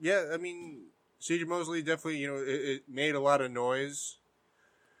 I mean, C.J. Mosley definitely, it made a lot of noise.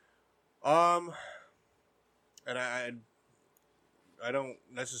 And I don't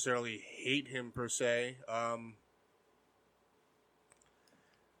necessarily hate him per se.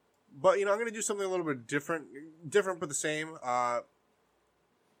 But, I'm going to do something a little bit different but the same.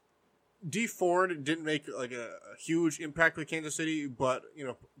 D Ford didn't make like a huge impact with Kansas City, but,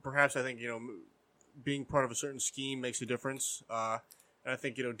 perhaps I think, being part of a certain scheme makes a difference. And I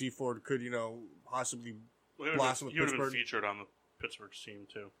think, D Ford could, possibly blossom with he would have been Pittsburgh. featured on the Pittsburgh team,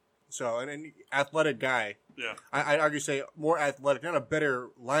 too. So, and athletic guy. Yeah. I'd argue say more athletic, not a better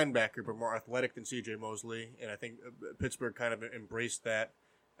linebacker, but more athletic than C.J. Mosley. And I think Pittsburgh kind of embraced that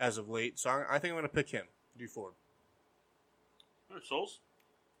as of late. So I think I'm going to pick him, D Ford. All right, Souls?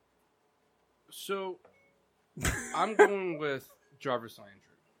 So, I'm going with Jarvis Landry.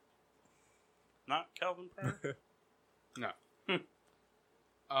 Not Calvin Pryor? No.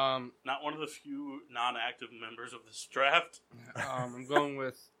 Not one of the few non-active members of this draft? I'm going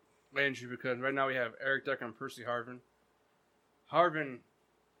with Landry because right now we have Eric Decker and Percy Harvin. Harvin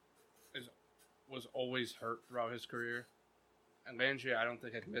was always hurt throughout his career. And Landry, I don't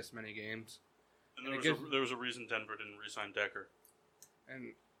think had missed many games. And And there was a reason Denver didn't re-sign Decker.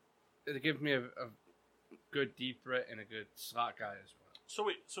 And it gives me a good deep threat and a good slot guy as well. So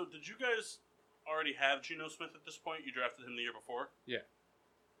wait, did you guys already have Geno Smith at this point? You drafted him the year before? Yeah.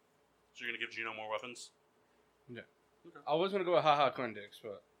 So you're going to give Geno more weapons? Yeah. Okay. I was going to go with HaHa Clindex,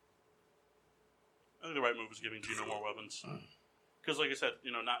 but I think the right move is giving Geno more weapons. Because like I said,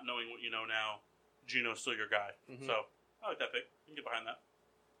 not knowing what you know now, Geno's still your guy. Mhm. So I like that pick. You can get behind that.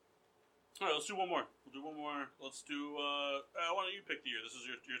 All right, let's do one more. We'll do one more. Let's do, why don't you pick the year? This is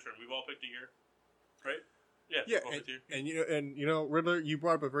your turn. We've all picked a year, right? Yeah, Yeah, we've all picked a year. and Riddler, you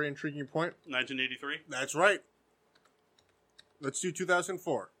brought up a very intriguing point. 1983? That's right. Let's do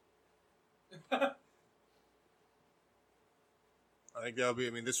 2004. I think that'll be.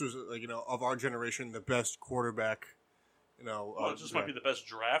 I mean, this was of our generation, the best quarterback. Well, it just might be the best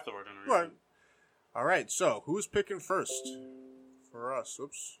draft of our generation. Right. All right. So, who's picking first for us?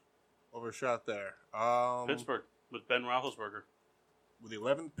 Oops, overshot there. Pittsburgh with Ben Roethlisberger. With the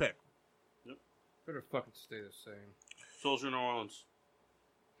 11th pick. better fucking stay the same. Soldier New Orleans.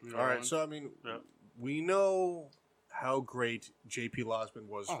 New All right. Orleans. So, I mean, Yeah. we know how great J.P. Losman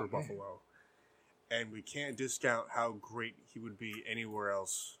was Oh, for man. Buffalo, and we can't discount how great he would be anywhere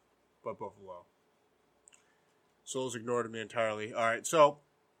else but Buffalo. Souls ignored me entirely. All right, so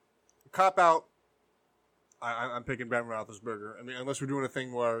cop out. I'm picking Ben Roethlisberger. I mean, unless we're doing a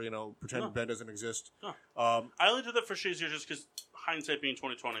thing where pretend No. Ben doesn't exist. No. I only did that for Shazier just because hindsight being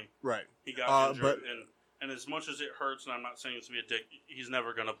 2020, right. he got injured, but- and as much as it hurts, and I'm not saying it to be a dick, he's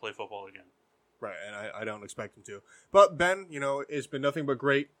never going to play football again. Right, and I don't expect him to. But Ben, it's been nothing but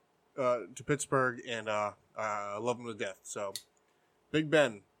great to Pittsburgh, and I love him to death. So, Big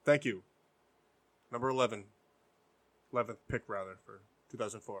Ben, thank you. Number 11. 11th pick, rather, for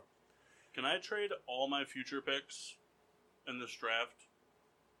 2004. Can I trade all my future picks in this draft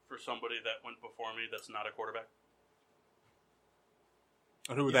for somebody that went before me that's not a quarterback?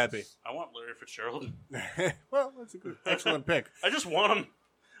 And who would that be? I want Larry Fitzgerald. Well, that's a good, excellent pick. I just want him.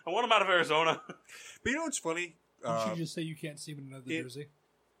 I want him out of Arizona. But you know what's funny? Did you just say you can't see him in another jersey?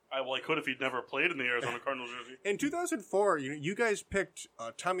 I could if he'd never played in the Arizona Cardinals jersey. In 2004, you guys picked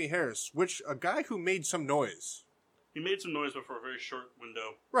Tommy Harris, a guy who made some noise. He made some noise, but for a very short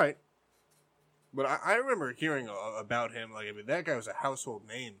window. Right. But I remember hearing about him. That guy was a household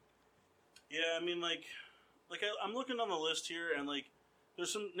name. Yeah, I mean, I'm looking on the list here, and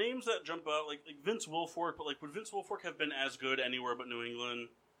there's some names that jump out, like Vince Wilfork. But would Vince Wilfork have been as good anywhere but New England?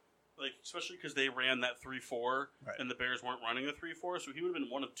 Especially because they ran that 3-4, Right. and the Bears weren't running a 3-4, so he would have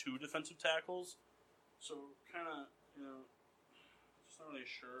been one of two defensive tackles. So kind of, just not really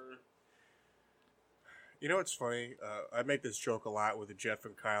sure. You know what's funny? I make this joke a lot with Jeff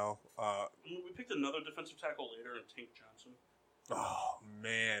and Kyle. We picked another defensive tackle later in Tank Johnson. Oh,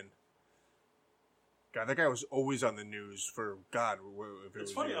 man. God, that guy was always on the news for, God, if it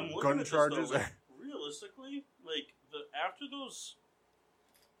It's was funny. I'm looking gun at charges. this, though, realistically, after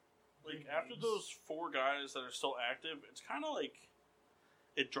those four guys that are still active, it's kind of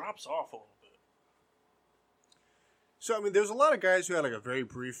it drops off a little bit. So, I mean, there's a lot of guys who had a very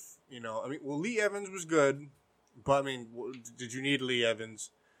brief, Lee Evans was good, but, did you need Lee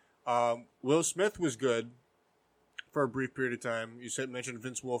Evans? Will Smith was good for a brief period of time. You mentioned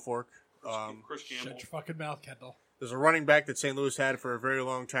Vince Wilfork. Chris Campbell. Shut your fucking mouth, Kendall. There's a running back that St. Louis had for a very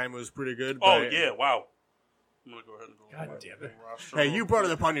long time. It was pretty good. Oh, but- yeah, wow. I'm going to go ahead and go. God over damn the it. roster Hey, real you brought it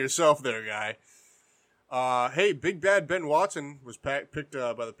quick. upon yourself there, guy. Hey, Big Bad Ben Watson was picked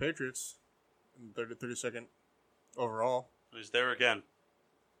by the Patriots in the 32nd overall. He's there again.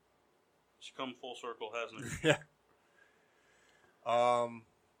 He's come full circle, hasn't he? Yeah. Trying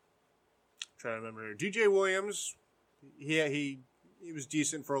to remember here. DJ Williams, he was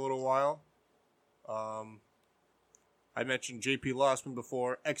decent for a little while. I mentioned J.P. Lossman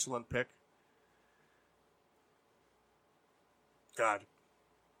before. Excellent pick. God. I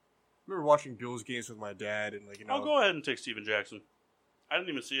remember watching Bills games with my dad and I'll go ahead and take Steven Jackson. I didn't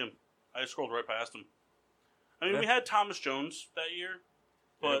even see him. I scrolled right past him. I mean, we had Thomas Jones that year,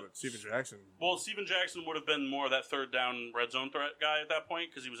 but Steven Jackson. Well, Steven Jackson would have been more of that third down red zone threat guy at that point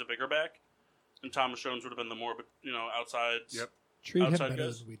because he was a bigger back, and Thomas Jones would have been the more outside. Yep. Treat him Outside better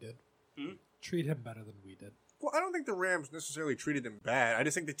guys? than we did. Hmm? Treat him better than we did. Well, I don't think the Rams necessarily treated him bad. I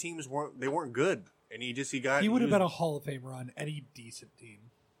just think the teams weren't good, and he would have been a Hall of Famer on any decent team.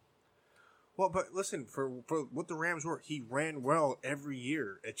 Well, but listen, for what the Rams were, he ran well every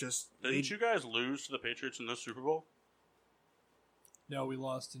year. It just Didn't you guys lose to the Patriots in this Super Bowl? No, we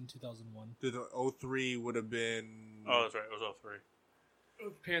lost in 2001. the 03 would have been Oh, that's right. It was 03.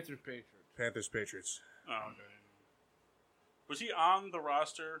 Panthers, Patriots. Panthers Patriots. Oh, okay. Was he on the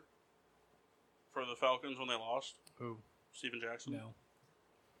roster for the Falcons when they lost? Who? Steven Jackson? No.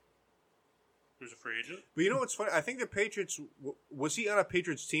 He was a free agent? But you know what's funny? I think the Patriots was he on a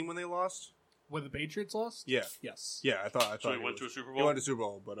Patriots team when they lost? When the Patriots lost? Yeah, Yes. yeah. I thought So he went to a Super He Bowl? went to Super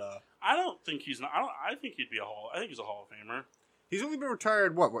Bowl, but I don't think he's not. I think he'd be a Hall. I think he's a Hall of Famer. he's only been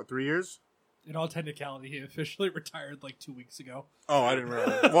retired what 3 years? In all technicality, he officially retired like 2 weeks ago. Oh, I didn't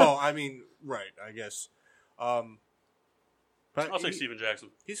realize. Well, I mean, right? I guess. But I'll take Steven Jackson.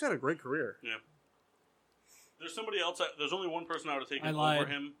 He's had a great career. Yeah. There's somebody else. There's only one person I would have taken I lied. over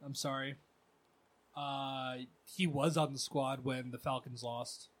him. I'm sorry. He was on the squad when the Falcons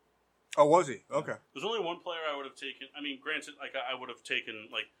lost. Oh, was he? Okay. There's only one player I would have taken. I mean, granted, like I would have taken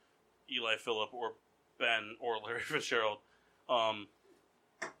like Eli Phillip or Ben or Larry Fitzgerald. God,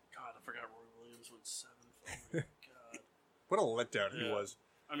 I forgot Roy Williams went 7th. Oh my God. What a letdown he Yeah. was.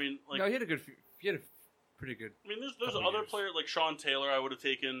 I mean, like No, he had a pretty good. I mean, there's couple other years. players like Sean Taylor I would have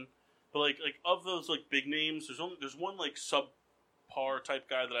taken, but like of those like big names, there's one like subpar type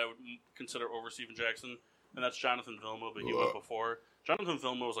guy that I would consider over Steven Jackson, and that's Jonathan Vilma, but he went before. Jonathan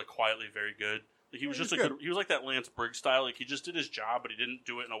Vilma was like quietly very good. Like he was Yeah, just he's a good. good. He was like that Lance Briggs style. Like he just did his job, but he didn't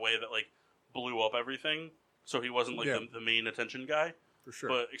do it in a way that like blew up everything. So he wasn't like Yeah. the main attention guy. For sure.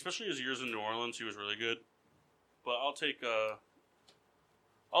 But especially his years in New Orleans, he was really good. But I'll take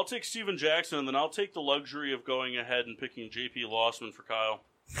Steven Jackson, and then I'll take the luxury of going ahead and picking J.P. Lossman for Kyle.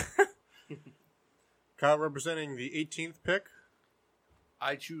 Kyle representing the 18th pick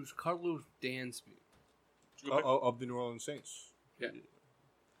I choose Carlos Dansby. It's a good pick. of the New Orleans Saints. Yeah.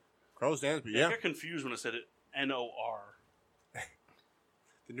 Carlos Dansby, I yeah. got confused when I said it. N-O-R.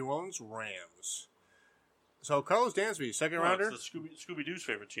 The New Orleans Rams. So Carlos Dansby, second rounder. It's the Scooby-Doo's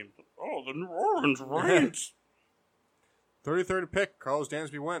favorite team. Oh, the New Orleans Rams. 33rd pick, Carlos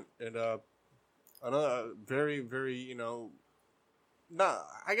Dansby went. And another very, very, not,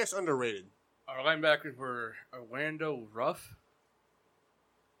 I guess, underrated. Our linebackers were Orlando Ruff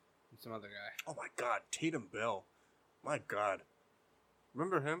and some other guy. Oh, my God. Tatum Bell. My God.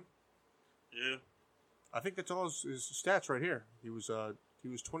 Remember him? Yeah. I think that's all his stats right here. He was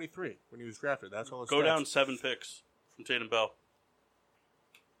 23 when he was drafted. That's all his Go stats. down 7 picks from Tatum Bell.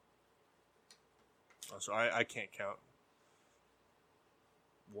 Oh, so I can't count.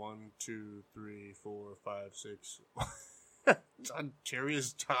 1, 2, 3, 4, 5, 6.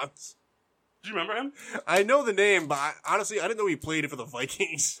 Jarius Thompson. Do you remember him? I know the name, but honestly, I didn't know he played for the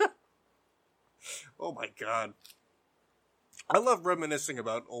Vikings. Oh my God. I love reminiscing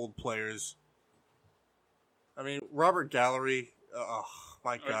about old players. I mean, Robert Gallery. Oh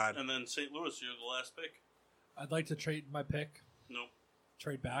my All right, God. and then St. Louis, you're the last pick. I'd like to trade my pick. No.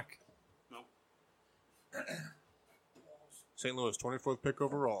 Trade back. No. St. Louis, 24th pick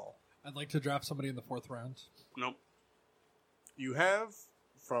overall. I'd like to draft somebody in the 4th round. Nope. You have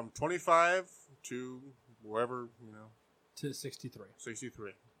from 25 to wherever, To 63.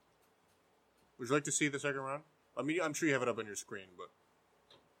 63. Would you like to see the second round? I mean, I'm sure you have it up on your screen, but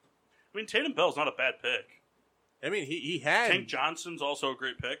I mean, Tatum Bell's not a bad pick. I mean, he had Tank Johnson's also a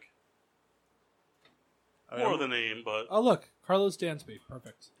great pick. I mean, More the name, but Oh, look. Carlos Dansby.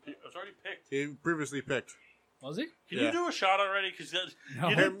 Perfect. it was already picked. he previously picked. Was he? Can Yeah. you do a shot already? Because No.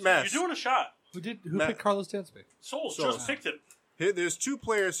 you Hey, Mass. you're doing a shot. Who Matt- picked Carlos Dansby? Souls Souls. just picked him. There's two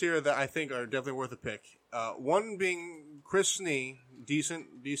players here that I think are definitely worth a pick. One being Chris Snee,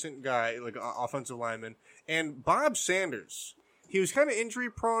 decent guy, like offensive lineman, and Bob Sanders. He was kind of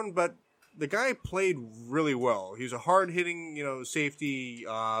injury prone, but the guy played really well. He was a hard hitting, safety.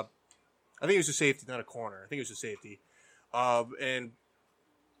 I think he was a safety, not a corner. I think he was a safety. And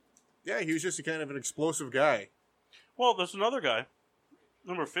yeah, he was just a kind of an explosive guy. Well, there's another guy,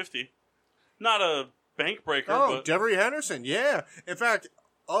 number 50. Not a bank breaker, Oh, but Devery Henderson. Yeah. In fact,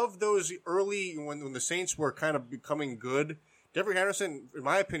 of those early, when the Saints were kind of becoming good, Devery Henderson, in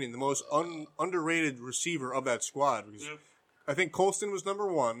my opinion, the most underrated receiver of that squad. Because Yep. I think Colston was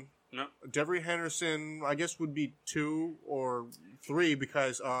number 1. no, Devery Henderson, I guess, would be 2 or 3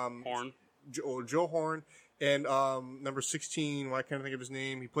 because Horn. Joe Horn and number 16. Why can't I think of his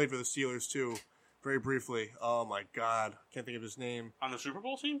name? He played for the Steelers too, very briefly. Oh my God, can't think of his name. On the Super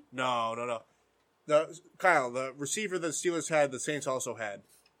Bowl team? No. Kyle, the receiver the Steelers had, the Saints also had.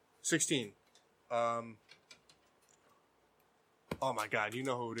 16. Oh my God, you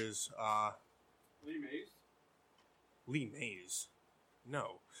know who it is? Lee Mays. Lee Mays.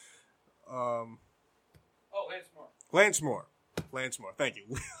 No. Oh, Lance Moore. Lance Moore. Thank you.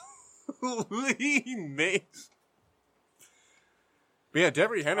 Lee Mays. But yeah,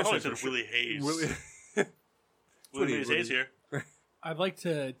 Devery I Henderson. thought he said Willie Hayes. Willie. Willie Mays Hayes here. I'd like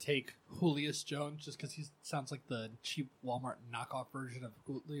to take Julius Jones just because he sounds like the cheap Walmart knockoff version of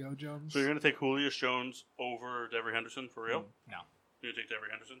Julio Jones. So you're going to take Julius Jones over Devery Henderson for real? No. You're going to take Devery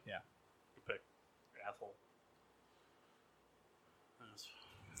Henderson? Yeah. Good pick. Asshole. Yes.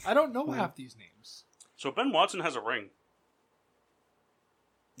 I don't know half these names. So Ben Watson has a ring.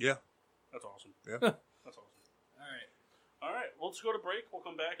 Yeah. That's awesome. Yeah. That's awesome. All right. All right, well, let's go to break. We'll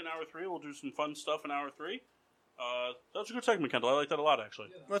come back in hour 3. We'll do some fun stuff in hour 3. That was a good segment, Kendall. I like that a lot, actually.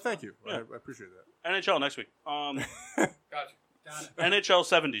 Well, thank you. Yeah. I appreciate that. NHL next week. Gotcha. Got it. NHL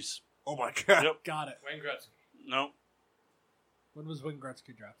 70s. Oh my God. Yep. Got it. Wayne Gretzky. No. When was Wayne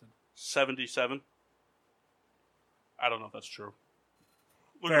Gretzky drafted? 77. I don't know if that's true.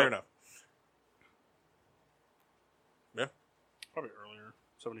 Look it Fair up. enough. Yeah. Probably earlier.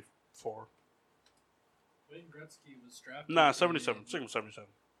 74. Wayne Gretzky was drafted. Nah, 77. Stick with 77.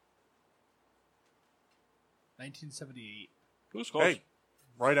 1978. Who's close? Hey,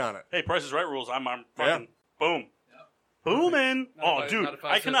 right on it. Hey, Price is Right rules. I'm fucking boom. Yep. Booming. Not Oh, if dude, not if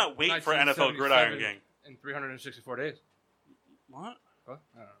I said cannot wait for NFL Gridiron 1977 Gang. in 364 days. What? What?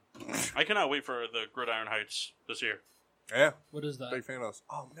 I don't know. I cannot wait for the Gridiron Heights this year. Yeah. What is that? Big fan of those.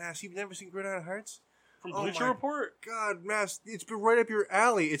 Oh, Mass, you've never seen Gridiron Heights? From Oh Bleacher my Report. God, Mass, it's been right up your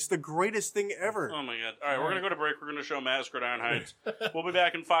alley. It's the greatest thing ever. Oh my god. All right, we're going to go to break. We're going to show Mass Gridiron Heights. We'll be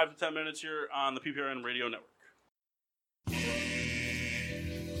back in 5 to 10 minutes here on the PPRN Radio Network.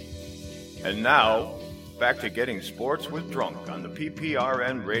 And now, back to getting sports with Drunk on the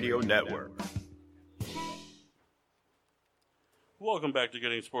PPRN Radio Network. Welcome back to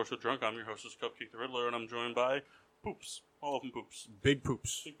Getting Sports with Drunk. I'm your hostess, Cupcake the Riddler, and I'm joined by Poops. All of them Poops. Big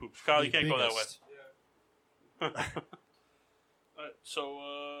poops. Big Poops. Kyle, you The can't go that way. biggest. All right, so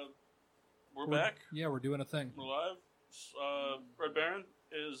we're back. Yeah, we're doing a thing. We're live. Red Baron,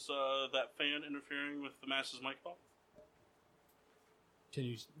 is that fan interfering with the Mass's mic call? Can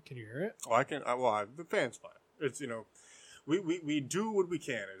you hear it? Oh, I can. The fan's fine. It's, we do what we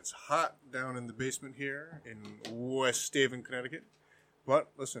can. It's hot down in the basement here in West Haven, Connecticut. But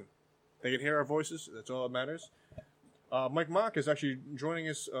listen, they can hear our voices. That's all that matters. Mike Mock is actually joining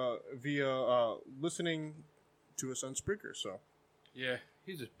us via listening to us on Spreaker. So Yeah,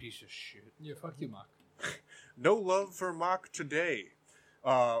 he's a piece of shit. Yeah, fuck you, Mock. no love for Mock today.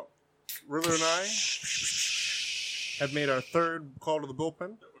 Riddler and I have made our third call to the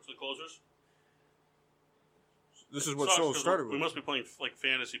bullpen. What's the closers? This is what Sucks, show 'cause started we with. must be playing like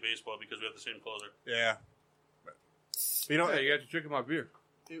fantasy baseball because we have the same closer. Yeah. But, you know, Yeah, you got to drink my beer.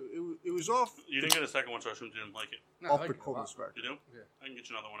 it was off You didn't get a second one, so I assumed you didn't like it. No, off I like the it a lot. coldness factor. You do? Yeah. I can get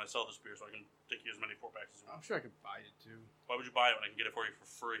you another one. I sell this beer, so I can take you as many 4-packs as you I'm want. sure I could buy it too. Why would you buy it when I can get it for you for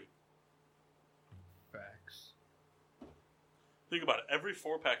free? Facts. Think about it. Every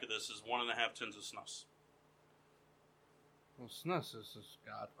 4-pack of this is 1.5 tins of snus. Well, snus is just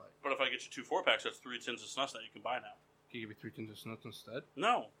godlike. But if I get you 2 4-packs, that's 3 tins of snus that you can buy now. Can you give me 3 tins of snus instead?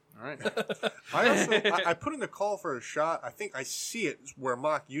 No. All right. I put in the call for a shot. I think I see it where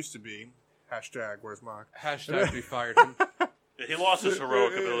Mock used to be. Hashtag where's Mock? Hashtag be fired. Yeah, he lost his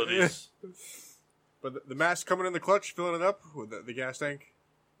heroic abilities. But the mask coming in the clutch, filling it up with the gas tank.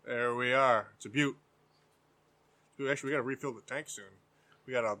 There we are. It's a beaut. Dude, actually, we got to refill the tank soon.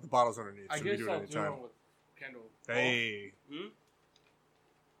 We got the bottles underneath, I so we guess do it I'll do anytime. one with Kendall. Hey, Hmm?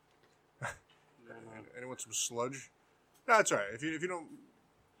 anyone some sludge? No, it's all right. If you don't,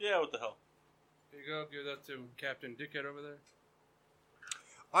 Yeah, what the hell? Here you go. Give that to Captain Dickhead over there.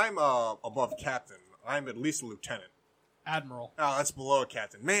 I'm above captain. I'm at least a lieutenant. Admiral. Oh, that's below a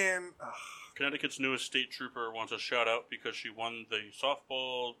captain. Man, Connecticut's newest state trooper wants a shout out because she won the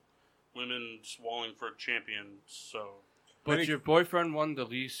softball women's Wallingford champions. So But Any- your boyfriend won the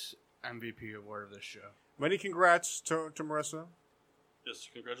least MVP award of this show. Many congrats to Marissa. Yes,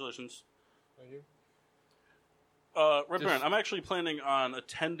 congratulations. Thank you. Red Baron, I'm actually planning on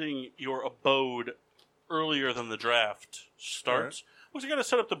attending your abode earlier than the draft starts. Because you got to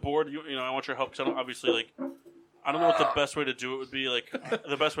set up the board. You know, I want your help because obviously, I don't know what the best way to do it would be.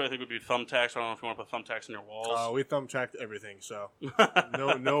 The best way I think would be thumbtacks. I don't know if you want to put thumbtacks in your walls. We thumbtacked everything, so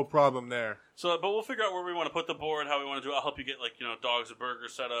no problem there. So, but we'll figure out where we want to put the board, how we want to do it. I'll help you get dogs and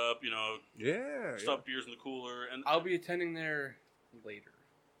burgers set up. Stuff beers in the cooler, and I'll be attending there later.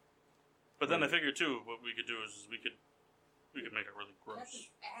 But then I figured too, what we could do is we could make it really gross.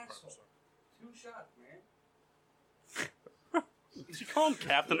 Asshole. 2 shots, man. Is he calling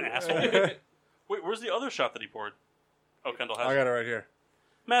Captain Asshole? Wait, where's the other shot that he poured? Oh, Kendall has I it. got it right here.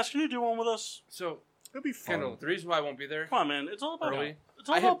 Mass, can you do one with us? So, It'll be fun. Kendall, the reason why I won't be there Come on, man. It's all about early. It's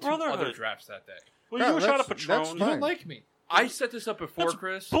all I about had 2 other brotherhood. drafts that day. Well, Yeah, you do a shot of that's Patron. You fine. don't like me. I set this up before That's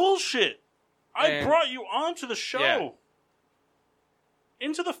Chris. bullshit. I And- brought you onto the show. Yeah.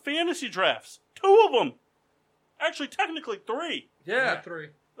 Into the fantasy drafts. 2 of them. Actually, technically 3. Yeah. Not 3.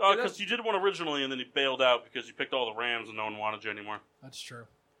 Because you did one originally, and then you bailed out because you picked all the Rams and no one wanted you anymore. That's true.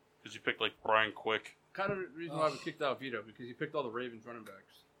 Because you picked, Brian Quick. Kind of the reason why we kicked out Vito, because he picked all the Ravens running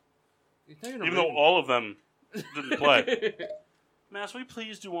backs. He's not even a Even though Raven. all of them didn't play. Mass, will you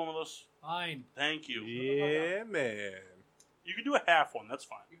please do one with us? Fine. Thank you. Yeah, man. You can do a half one. That's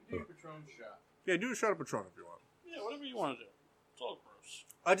fine. You can do a Patron shot. Yeah, do a shot of Patron if you want. Yeah, whatever you want to do. It's all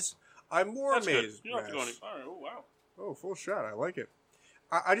gross. I'm more That's good. amazed. You don't have to go any. Mass. All right. Oh, wow. Oh, full shot. I like it.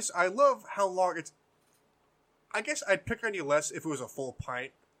 I love how long it's. I guess I'd pick on you less if it was a full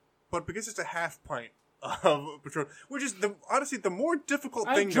pint, but because it's a half pint of Patron, which is honestly the more difficult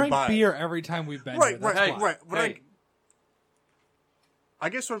I thing to drink buy. beer every time we've been Right, here. That's right, why. right. But Hey. I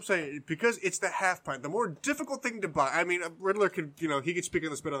guess what I'm saying, because it's the half pint, the more difficult thing to buy. I mean, Riddler could, he could speak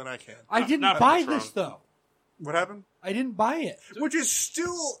on this better than I can. I didn't not buy Patron. this though. What happened? I didn't buy it. Which is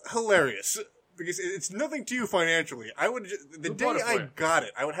still hilarious because it's nothing to you financially. I would the Who day bought it for I you? got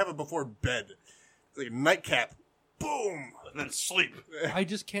it, I would have it before bed, like a nightcap. Boom. And then sleep. I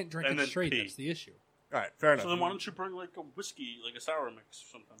just can't drink And it then straight. pee. That's the issue. All right, fair enough. So then why don't you bring a whiskey, like a sour mix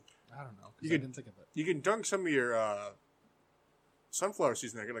or something? I don't know You because I could- didn't think of it. You can dunk some of your sunflower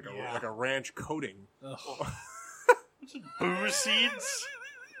seeds in there, get Yeah. like a ranch coating. Ugh. Booze seeds?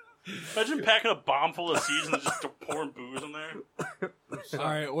 Imagine packing a bomb full of seeds and just pouring booze in there. All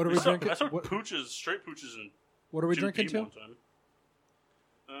right, what are we I saw drinking? straight pooches, and What are we Jim drinking Pete to? one time.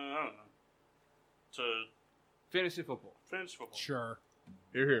 I don't know. To Fantasy football. fantasy football. Sure.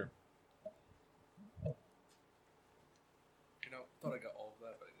 Here. You know, thought I got all of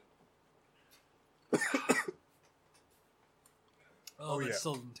that, but I didn't. Oh, that yeah.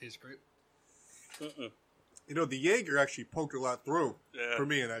 still doesn't taste great. Mm-mm. The Jaeger actually poked a lot through Yeah. for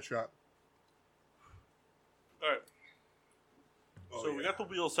me in that shot. All right. Oh, So we yeah. got the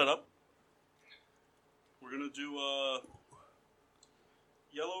wheel set up. We're gonna do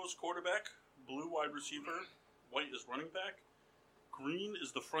yellow is quarterback, blue wide receiver, white is running back, green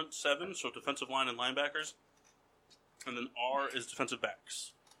is the front 7, so defensive line and linebackers, and then R is defensive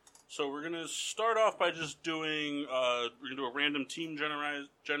backs. So we're gonna start off by just doing we're gonna do a random team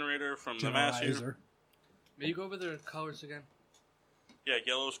generator from the mass here. Generalizer. May you go over the colors again? Yeah,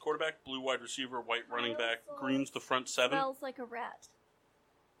 yellow is quarterback, blue wide receiver, white running back, green's the front 7. Smells like a rat.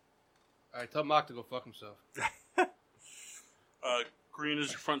 All right, tell Mock to go fuck himself. Green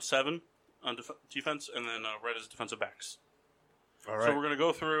is your front 7 on defense, and then red is defensive backs. All So right. we're going to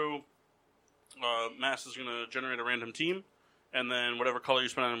go through. Mass is going to generate a random team, and then whatever color you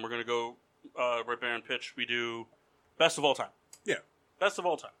spend on, we're going to go Red Baron pitch. We do best of all time. Yeah. Best of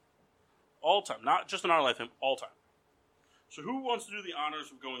all time. All time. Not just in our lifetime, all time. So who wants to do the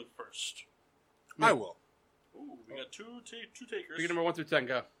honors of going first? I will. Ooh, we got two takers. Pick number 1 through 10,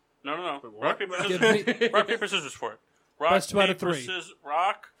 go. No. what? Rock, paper, Give scissors. me- Rock, paper, scissors for it. Rock, Best two out of paper, 3.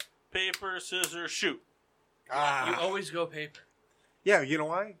 rock, paper, scissors, shoot. You Ah. always go paper. Yeah, you know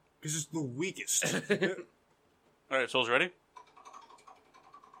why? Because it's the weakest. All right, Souls, ready?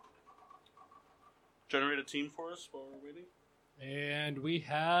 Generate a team for us while we're waiting. And we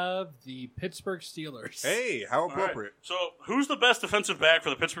have the Pittsburgh Steelers. Hey, how All right. appropriate. So, who's the best defensive back for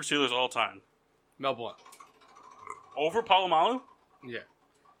the Pittsburgh Steelers of all time? Mel Blount. Over Palomalu? Yeah.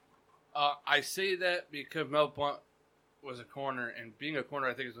 I say that because Mel Blount was a corner, and being a corner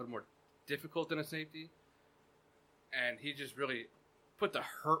I think is a little more difficult than a safety. And he just really put the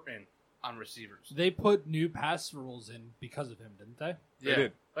hurt in on receivers. They put new pass rules in because of him, didn't they? Yeah.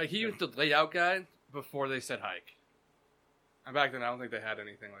 did. Like, he was the layout guy before they said hike. And back then, I don't think they had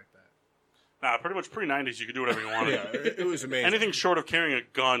anything like that. Nah, pretty much pre-90s, you could do whatever you wanted. Yeah, it was amazing. Anything short of carrying a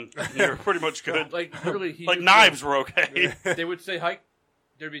gun, you're pretty much good. Like literally, Like knives were okay. They would say hike.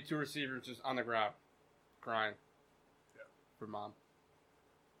 There'd be two receivers just on the ground, crying for mom.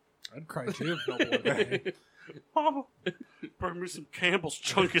 I'd cry too. If no one would. Mama, bring me some Campbell's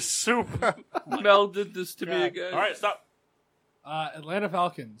Chunkus soup. Mel did this to me God. again. All right, stop. Atlanta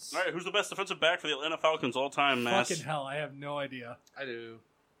Falcons. All right, who's the best defensive back for the Atlanta Falcons all time, Mass? Fucking hell, I have no idea. I do.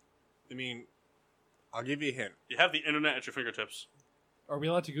 I mean, I'll give you a hint. You have the internet at your fingertips. Are we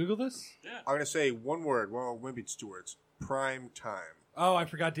allowed to Google this? Yeah. I'm gonna say one word. Well, maybe it's 2 words. Prime time. Oh, I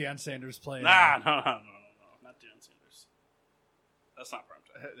forgot Deion Sanders played. Nah, no, not Deion Sanders. That's not prime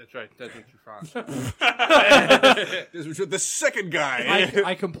time. That's right. That's what you're from. This was the second guy.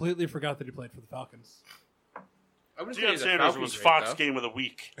 I completely forgot that he played for the Falcons. I wouldn't say Deion he's a Sanders Falcon was great, Fox though. Game of the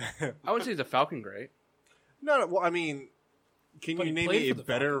Week. I wouldn't say he's a Falcon great. No, well, I mean, can But you he name played me a for the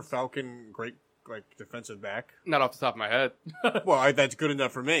better Falcon great defensive back? Not off the top of my head. Well, that's good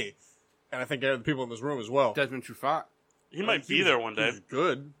enough for me, and I think the people in this room as well. Desmond Trufant. He might be there one He day. was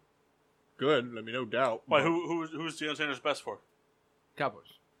good. Good. I mean, no doubt. Why? But- Who's Deion Sanders best for?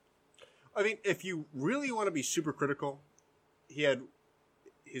 Cowboys. I mean, if you really want to be super critical, he had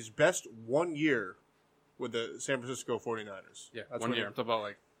his best 1 year with the San Francisco 49ers. Yeah, That's 1 when year. he- I'm talking about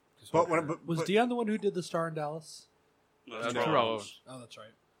like. his But whole when, career. Was but, Deion the one who did the star in Dallas? That's Terrell Terrell Owens. Oh, that's right.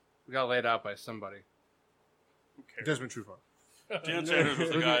 We got laid out by somebody. Who cares? Desmond Trufant. Deion Sanders was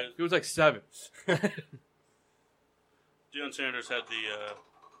the guy. He was like 7. Deion Sanders had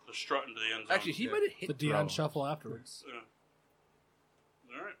the strut into the end zone. Actually, he might have hit The Deion shuffle afterwards. Yeah.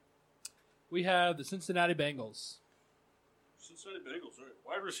 All right. We have the Cincinnati Bengals. Cincinnati Bengals. All right.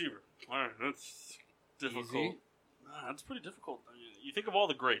 Wide receiver. All right. That's difficult. Easy. Nah, that's pretty difficult. I mean, you think of all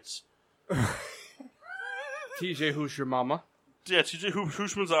the greats. TJ, who's your mama? Yeah, TJ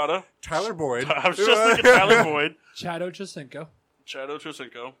Hushmanzada. Tyler Boyd. I was just thinking Tyler Boyd. Chad Ochocinco. Chad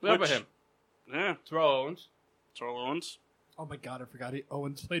Ochocinco. What about him? Yeah. Terrell Owens. Terrell Owens. Oh my god, I forgot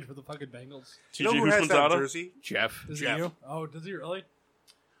Owens played for the fucking Bengals. You know TJ who has that Hushmanzada. jersey? Jeff. Does Jeff. he you? Oh, does he really?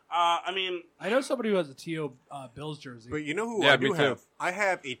 I mean, I know somebody who has a T.O. Bills jersey. But you know who Yeah, I me do too. have? I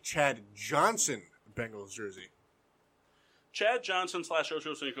have a Chad Johnson Bengals jersey. Chad Johnson /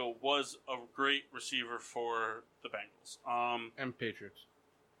 Ochocinco was a great receiver for the Bengals. And Patriots.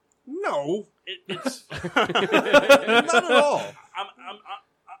 No, It's not at all.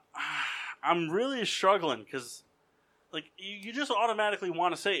 I'm really struggling because, like, you just automatically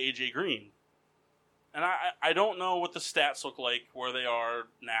want to say AJ Green, and I don't know what the stats look like, where they are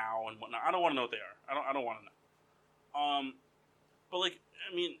now and whatnot. I don't want to know what they are. I don't want to know. But like,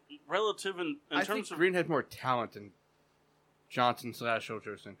 I mean, relative in I terms think of Green had more talent than Johnson /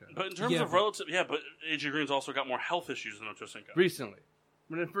 Ochocinco. but in terms Yeah, of but- relative, yeah. But AJ Green's also got more health issues than Ochocinco. Recently.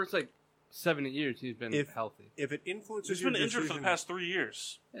 But in the first, 7 years, he's been If- healthy. If it influences He's your been injured for the decision- past 3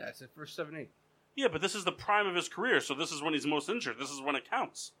 years. Yeah, I said first 7, 8. Yeah, but this is the prime of his career, so this is when he's most injured. This is when it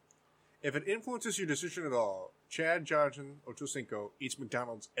counts. if it influences your decision at all, Chad Johnson Ochocinco eats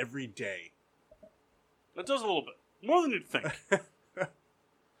McDonald's every day. That does a little bit more than you'd think.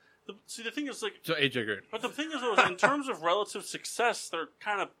 See, the thing is, like, So AJ Green. but the thing is, though, is in terms of relative success, they're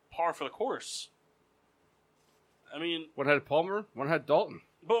kind of par for the course. I mean, One had Palmer, one had Dalton.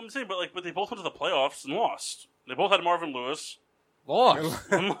 but I'm saying, but they both went to the playoffs and lost. They both had Marvin Lewis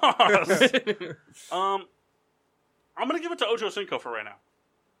Lost. and lost. I'm going to give it to Ochocinco for right now.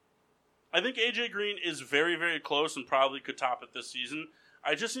 I think AJ Green is very, very close and probably could top it this season.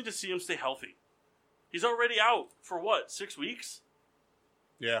 I just need to see him stay healthy. He's already out for what, 6 weeks?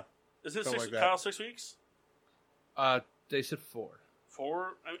 Yeah, Isn't it Something 6 like that. Kyle, 6 weeks? They said 4.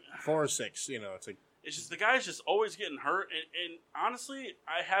 4? I mean, 4 or 6. You know, it's like it's just the guy's just always getting hurt, and honestly,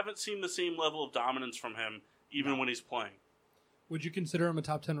 I haven't seen the same level of dominance from him even when he's playing. Would you consider him a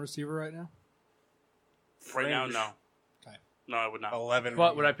top 10 receiver right now? Right now, fringe. no. Okay. No, I would not. 11.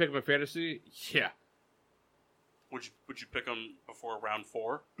 But would I pick him in fantasy? Yeah. Would you pick him before round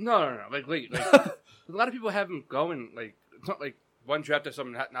 4? No. Like late. Like, a lot of people have him going. Like it's not like one drafted,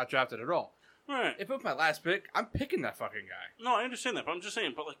 someone not drafted at all. Right. If it was my last pick, I'm picking that fucking guy. No, I understand that, but I'm just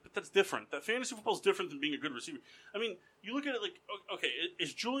saying, but that's different. That fantasy football is different than being a good receiver. I mean, you look at it like, okay,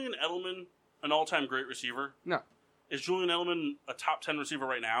 is Julian Edelman an all-time great receiver? No. Is Julian Edelman a top 10 receiver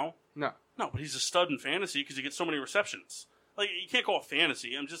right now? No. No, but he's a stud in fantasy because he gets so many receptions. Like, you can't call it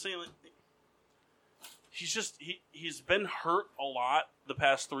fantasy. I'm just saying, like, he's been hurt a lot the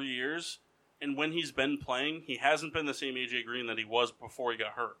past 3 years, and when he's been playing, he hasn't been the same AJ Green that he was before he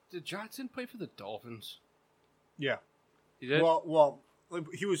got hurt. Did Johnson play for the Dolphins? Yeah. He did. Well,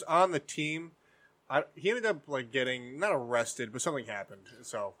 he was on the team. He ended up like getting not arrested, but something happened.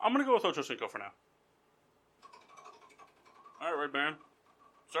 So I'm going to go with Ocho Cinco for now. All right, Red Baron.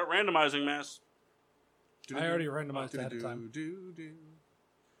 Start randomizing, Mass. I already randomized ahead of time.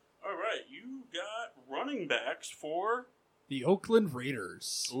 All right, you got running backs for... The Oakland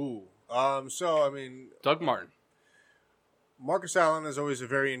Raiders. Ooh. So I mean, Doug Martin. Marcus Allen is always a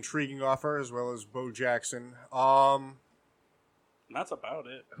very intriguing offer, as well as Bo Jackson. That's about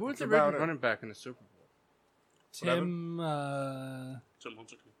it. Who was That's the about Raiders it. running back in the Super Bowl? Tim, Tim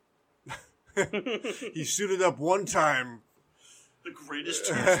Hunsaker. He suited up one time. The greatest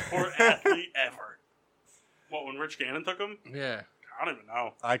sport athlete ever. What, when Rich Gannon took him? Yeah. I don't even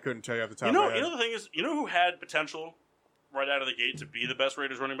know. I couldn't tell you off the top You know, of my head. the thing is, you know who had potential right out of the gate to be the best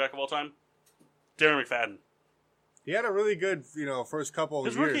Raiders running back of all time? Darren McFadden. He had a really good, first couple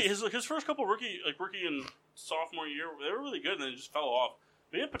His of years. rookie, his first couple rookie and sophomore year, they were really good, and then it just fell off.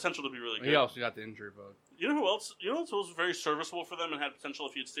 But he had potential to be really good. He also got the injury bug. You know who else? You know who else was very serviceable for them and had potential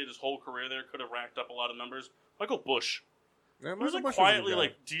if he had stayed his whole career there? Could have racked up a lot of numbers. Michael Bush. Yeah, He was Michael like Bush quietly a good guy.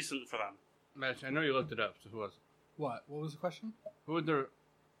 like decent for them. Match. I know you looked it up. So who was it? what? What was the question? Who was the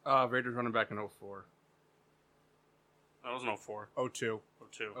Raiders running back in 04? That was an 04. 02.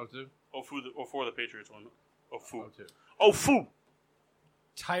 02. 02? 04 the Patriots won. 04. 02. 04.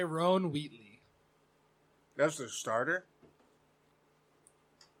 Tyrone Wheatley. That's the starter.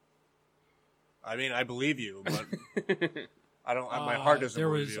 I mean, I believe you, but I don't. My heart doesn't There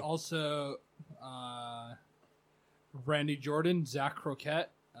believe was you. also Randy Jordan, Zach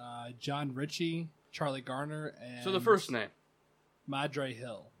Croquette, John Ritchie, Charlie Garner, and So the first name. Madre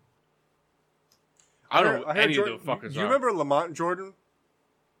Hill. I don't know heard any Jordan, of the fuckers Do you are. remember Lamont Jordan?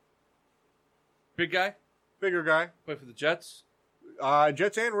 Big guy? Bigger guy. Played for the Jets?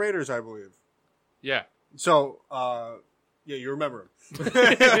 Jets and Raiders, I believe. Yeah. So, yeah, you remember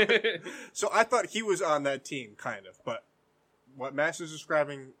him. So I thought he was on that team, kind of. But what Mass is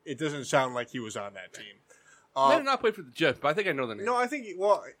describing, it doesn't sound like he was on that team. Might have not played for the Jets, but I think I know the name. No, I think,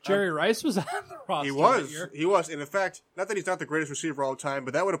 Jerry Rice was on the roster. he that was. year. He was. And in fact, not that he's not the greatest receiver of all time,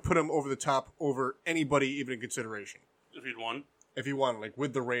 but that would have put him over the top over anybody even in consideration. If he'd won. If he won, like,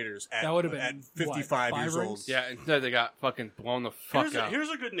 with the Raiders at, That would have been, at what, 55 5 years rings? old. Yeah, instead they got fucking blown the fuck out. Here's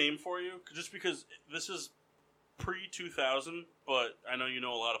a good name for you, just because this is pre-2000, but I know you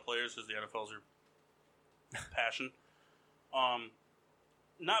know a lot of players because the NFL's your passion.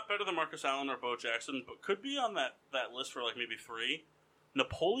 Not better than Marcus Allen or Bo Jackson, but could be on that list for like maybe 3.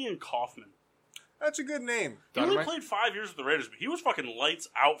 Napoleon Kaufman. That's a good name. He only Dynamite? played 5 years with the Raiders, but he was fucking lights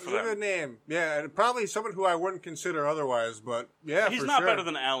out It's for a good them. name. Yeah, and probably someone who I wouldn't consider otherwise, but yeah, He's for not sure. better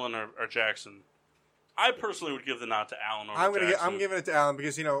than Allen or Jackson. I personally would give the nod to Allen over I'm Jackson. I'm giving it to Allen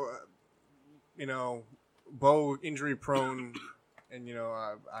because Bo injury prone, and I don't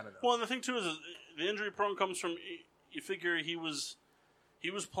know. Well, and the thing too is the injury prone comes from you figure he was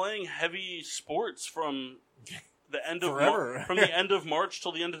playing heavy sports from the end of Forever. from the end of March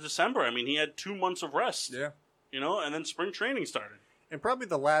till the end of December. I mean, he had 2 months of rest. Yeah, And then spring training started. and probably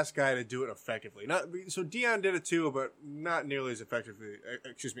the last guy to do it effectively. So Dion did it too, but not nearly as effectively.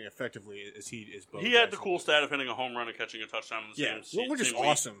 Effectively as he is. Bo He had the Jackson. cool stat of hitting a home run and catching a touchdown in the Yeah, same which is same week.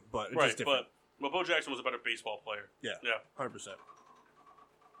 awesome, but it's Right, just different. but Bo Jackson was a better baseball player. Yeah, Yeah. 100%.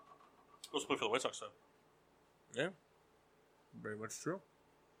 Goes to play for the White Sox, though. Yeah, very much true.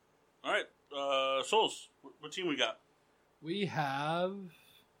 All right, Souls, what team we got? We have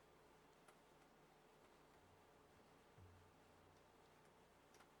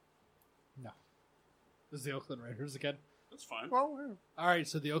no. This is the Oakland Raiders again. That's fine. Well, yeah. All right,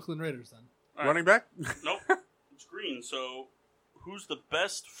 so the Oakland Raiders then. All right. Running back. Nope. It's green. So, who's the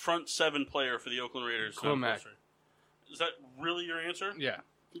best front 7 player for the Oakland Raiders? Khalil Mack. Is that really your answer? Yeah.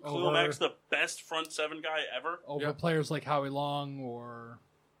 Khalil Over- Mack's the best front 7 guy ever? Over Yeah. players like Howie Long or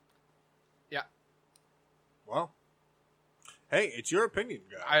Well, hey, it's your opinion,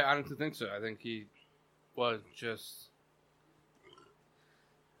 guy. I honestly think so. I think he was just...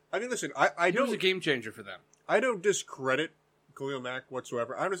 I mean, listen, I He was a don't game changer for them. I don't discredit Khalil Mack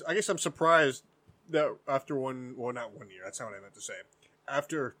whatsoever. I guess I'm surprised that after not 1 year. That's not what I meant to say.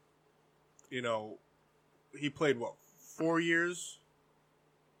 After, he played 4 years.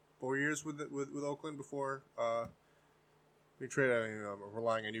 4 years with Oakland before we traded. I'm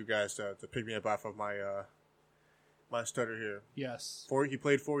relying on you guys to pick me up off of my my stutter here. yes. He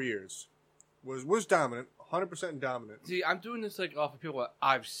played 4 years. Was dominant, 100% dominant. See, I'm doing this like off of people that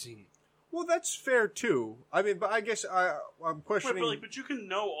I've seen. Well, that's fair too. I mean, but I guess I'm Right, questioning. but you can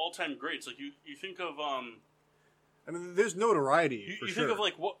know all-time greats. Like, you think of, I mean, there's notoriety for you sure. think of,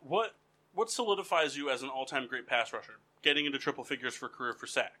 like, what solidifies you as an all-time great pass rusher? Getting into triple figures for career for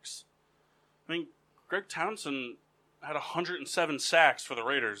sacks. I mean, Greg Townsend had 107 sacks for the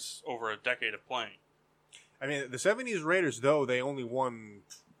Raiders over a decade of playing. I mean, the 70s Raiders, though, they only won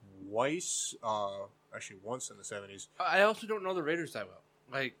twice. Actually, once in the 70s. I also don't know the Raiders that well.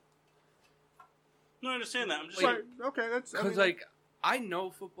 Like, No, I understand that. I'm just Right. saying. Okay, that's... because I know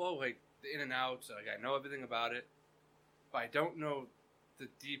football, like the in and outs. Like I know everything about it, but I don't know the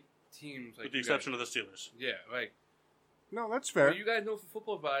deep teams. Like With the exception of the Steelers. yeah, like No, that's fair. well, you guys know for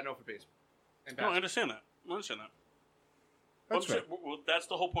football, but I know for baseball. And No, I basketball. understand that. I understand that. That's Well, fair. well, that's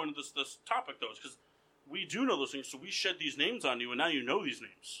the whole point of this topic, though, is because we do know those things, so we shed these names on you, and now you know these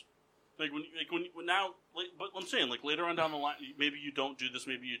names. When now, but I'm saying, like, later on down the line, maybe you don't do this,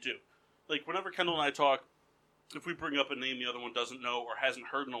 maybe you do. Like, whenever Kendall and I talk, if we bring up a name the other one doesn't know or hasn't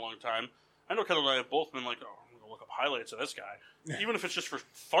heard in a long time, I know Kendall and I have both been like, oh, I'm going to look up highlights of this guy. Even if it's just for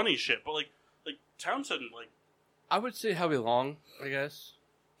funny shit. But, like Townsend, like... I would say Howie Long, I guess.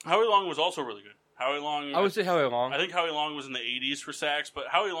 Howie Long was also really good. Howie Long... I would say Howie Long. I think Howie Long was in the 80s for sacks, but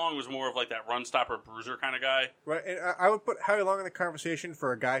Howie Long was more of like that run-stopper bruiser kind of guy. Right, and I would put Howie Long in the conversation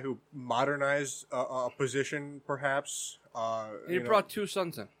for a guy who modernized a position, perhaps. He brought two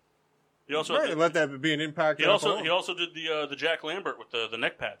sons in. He also Right, did, let that be an impact. he also did the Jack Lambert with the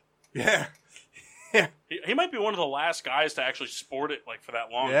neck pad. Yeah. He might be one of the last guys to actually sport it like for that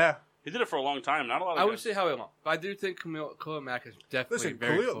long. Yeah. He did it for a long time. Not a lot of I guys. would say Howie Long, but I do think Khalil Mack is definitely Listen,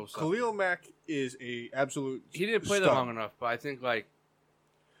 very close. Khalil Mack is a absolute He didn't play stud. that long enough, but I think like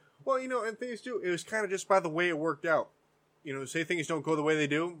Well, and things too, it was kind of just by the way it worked out. Say things don't go the way they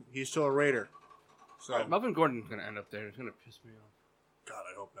do, he's still a Raider. So, Melvin Gordon's going to end up there. It's going to piss me off. God,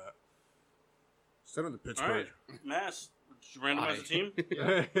 I hope not. Send him to All Pittsburgh. right, Mass, did you randomize a team?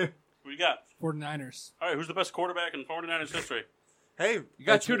 Hey, What you got? 49ers. All right, who's the best quarterback in 49ers history? You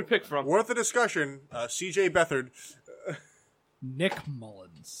got that's two to pick from. Worth a discussion. C.J. Beathard. Nick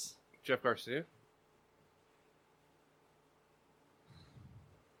Mullins. Jeff Garcia.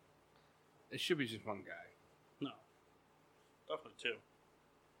 It should be just one guy. No, definitely two.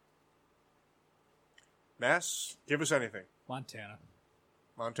 Mass, give us anything. Montana.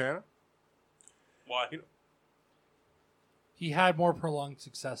 Montana? Why? He had more prolonged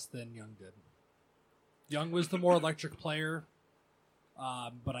success than Young did. Young was the more electric player,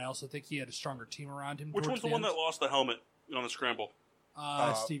 but I also think he had a stronger team around him. Which one's the one that lost the helmet on the scramble?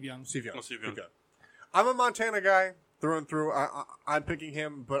 Steve Young. Steve Young. Oh, Steve Young. Good guy. I'm a Montana guy through and through. I'm picking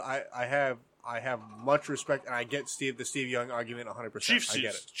him, but I have much respect, and I get the Steve Young argument 100%. I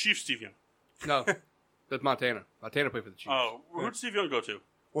get it. Chief Steve Young. No, that's Montana. Montana played for the Chiefs. Oh, who'd Steve Young go to?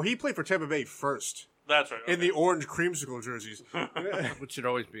 Well, he played for Tampa Bay first That's right. in okay. the orange creamsicle jerseys. Which should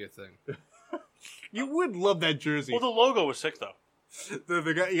always be a thing. You would love that jersey. Well, the logo was sick though.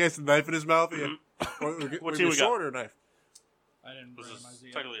 The guy, he has the knife in his mouth. Yeah. Or, What or team a we got? sword or a knife? I didn't This is randomize it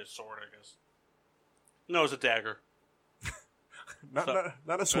yet. technically a sword, I guess. No, it's a dagger. Not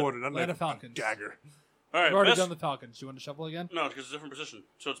a sword, not a Atlanta knife. Falcons. Dagger. All right, We've already best, done the Falcons. Do you want to shuffle again? no, because it's a different position.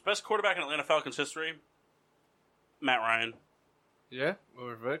 So it's best quarterback in Atlanta Falcons history. Matt Ryan. Yeah,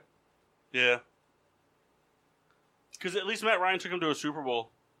 over Vic. Yeah. Because at least Matt Ryan took him to a Super Bowl.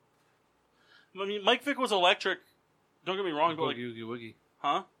 I mean, Mike Vick was electric. Don't get me wrong, but like, Boogie Oogie Woogie.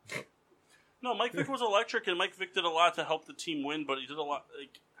 huh? No, Mike Vick was electric, and Mike Vick did a lot to help the team win. But he did a lot.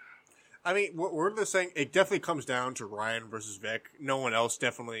 Like, I mean, what we're just saying, it definitely comes down to Ryan versus Vic. No one else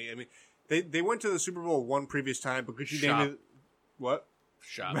definitely. I mean, they went to the Super Bowl one previous time, but could you Shop. name it? What?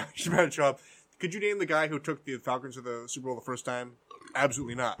 Shot. Bad job. Could you name the guy who took the Falcons to the Super Bowl the first time?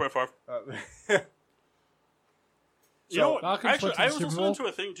 Absolutely not. Brett Favre. So, You know what? Falcons Actually, went to I the was Super listening Bowl? to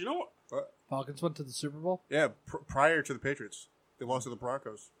a thing. Do you know what? Falcons went to the Super Bowl. yeah, prior to the Patriots, they lost to the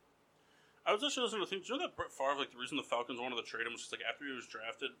Broncos. I was actually listening to a thing. Do you know that Brett Favre, like, the reason the Falcons wanted to trade him was just, like, after he was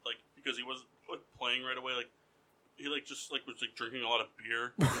drafted, like, because he wasn't, like, playing right away, like, he, like, just, like, was, like, drinking a lot of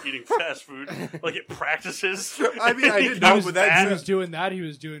beer, eating fast food, like, at practices. I mean, I didn't He know, was but that- fat. He was doing that. He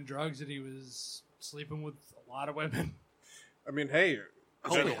was doing drugs, and he was sleeping with a lot of women. I mean, hey,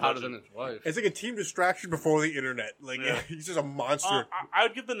 Hopefully He's a hotter than legend. his wife. it's like a team distraction before the internet. Like, Yeah. he's just a monster. I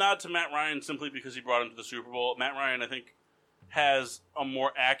would give the nod to Matt Ryan simply because he brought him to the Super Bowl. Matt Ryan, I think, has a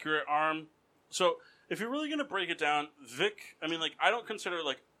more accurate arm. So, if you're really going to break it down, Vic, I mean, like, I don't consider,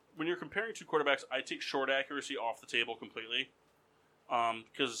 like, when you're comparing two quarterbacks, I take short accuracy off the table completely.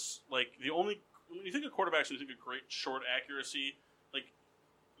 Because, like, when you think of quarterbacks and you think of great short accuracy, like,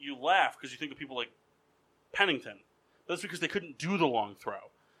 you laugh because you think of people like Pennington. That's because they couldn't do the long throw.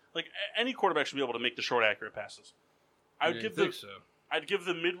 Like, any quarterback should be able to make the short, accurate passes. I'd give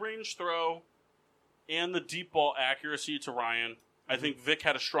the mid-range throw and the deep ball accuracy to Ryan. I think Vic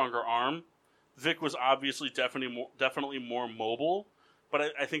had a stronger arm. Vic was obviously definitely more mobile,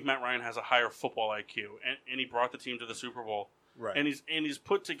 but I think Matt Ryan has a higher football IQ, and he brought the team to the Super Bowl. Right. And he's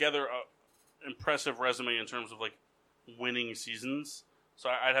put together a impressive resume in terms of like winning seasons. So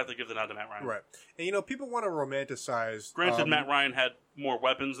I'd have to give the nod to Matt Ryan. Right. And people want to romanticize. Granted, Matt Ryan had more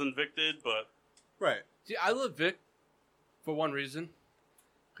weapons than Vic did, but Right. See, I love Vic for one reason.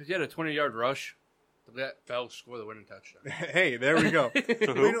 Because he had a 20-yard rush to let Bell score the winning touchdown. Hey, there we go.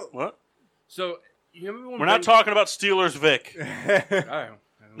 to who? What? So, you remember when We're not talking about Steelers Vic. All right.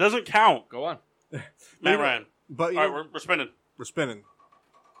 Doesn't count. Go on. Matt Ryan. But All right, we're spinning. we're spinning.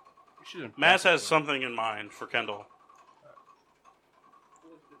 Mass has something in mind for Kendall.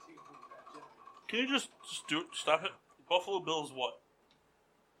 Can you just do it? Stop it. Buffalo Bills what?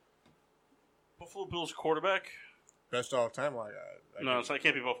 Buffalo Bills quarterback? Best all time. No, it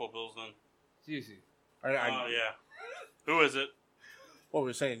can't be Buffalo Bills then. It's easy. Oh, yeah. Who is it? What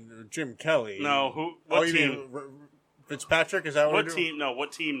we're saying, Jim Kelly. No, who? What you team? mean Fitzpatrick? Is that what What we're doing? team? No,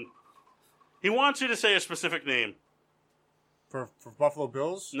 what team? He wants you to say a specific name. For Buffalo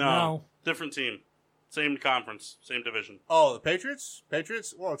Bills? No. Different team. Same conference. Same division. Oh, the Patriots?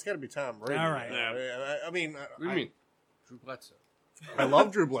 Patriots? Well, it's got to be Tom Brady. All right. Yeah. I mean, What do you mean? Drew Bledsoe. I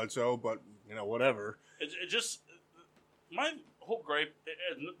love Drew Bledsoe, but, whatever. It just... My whole gripe...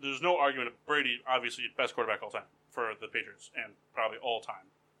 there's no argument. Brady, obviously, best quarterback all time for the Patriots, and probably all time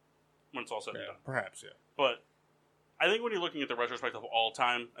when it's all said and done. Perhaps, yeah. But I think when you're looking at the retrospect of all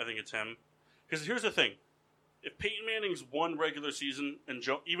time, I think it's him. Because here's the thing. If Peyton Manning's one regular season, and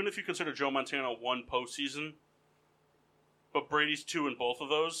even if you consider Joe Montana one postseason, but Brady's two in both of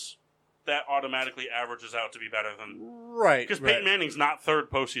those, that automatically averages out to be better than... Right. Because Peyton Manning's not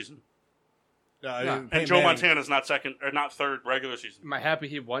third postseason. And Joe Montana's not second, or not third regular season. Am I happy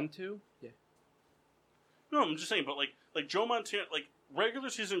he won two? Yeah. No, I'm just saying, but like Joe Montana, like regular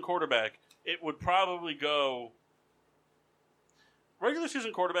season quarterback, it would probably go... Regular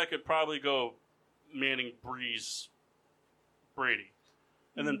season quarterback would probably go Manning, Breeze, Brady.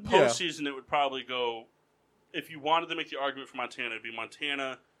 And then postseason, it would probably go... If you wanted to make the argument for Montana, it'd be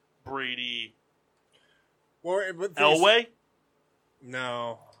Montana, Brady... Elway?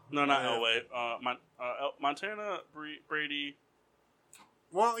 No. No, not Elway. Montana, Brady...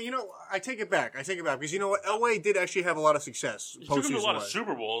 Well, I take it back. Because you know what? Elway did actually have a lot of success. He took him to a lot of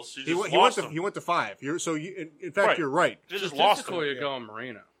Super Bowls. He went to 5. In fact, you're right. He just lost him. You're going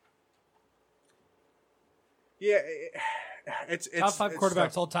Marino. Yeah, it's Top 5 quarterbacks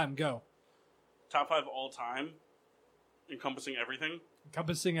tough. all time. Go. Top 5 all time, encompassing everything.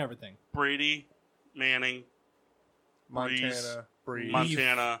 Encompassing everything. Brady, Manning, Breeze.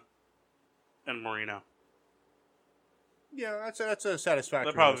 Montana, and Marino. Yeah, that's a satisfactory.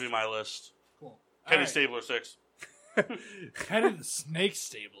 That'd probably be my list. Cool. Kenny Stabler 6. Kind of the Snake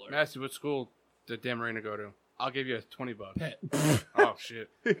Stabler. Massey, what school did Dan Marino go to? I'll give you $20. Pitt. Oh, shit.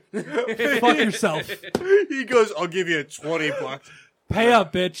 Fuck yourself. He goes, I'll give you $20. Pay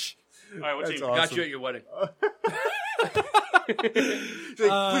up, bitch. All right, what That's team? awesome. Got you at your wedding. He's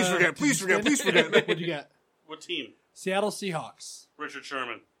like, please forget. What'd you get? What team? Seattle Seahawks. Richard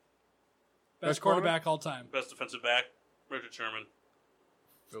Sherman. Best quarterback all time. Best defensive back, Richard Sherman.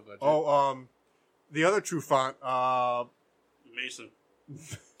 The other Trufant, Mason.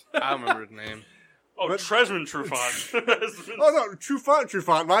 I don't remember his name. Oh, Tresman Trufant. no,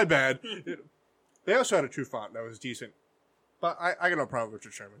 Trufant, my bad. They also had a Trufant that was decent. But I got no problem with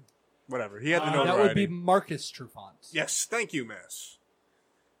Richard Sherman. Whatever. He had the notoriety. That would be Marcus Trufant. Yes, thank you, Mass.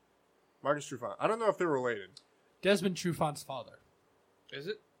 Marcus Trufant. I don't know if they're related. Desmond Trufant's father. Is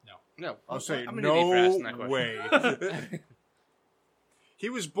it? No. No. I'll say I'm an idiot for asking that no question. way. He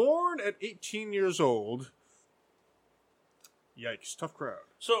was born at 18 years old. Yikes, tough crowd.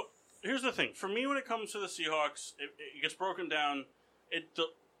 So, here's the thing. For me, when it comes to the Seahawks, it gets broken down.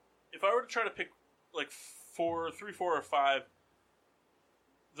 If I were to try to pick like 3, 4, or 5,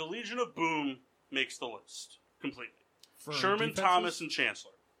 the Legion of Boom makes the list completely. For Sherman, defenses? Thomas, and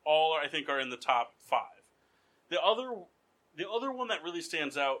Chancellor all I think are in the top 5. The other one that really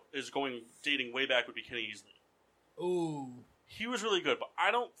stands out is dating way back would be Kenny Easley. Ooh, He was really good, but I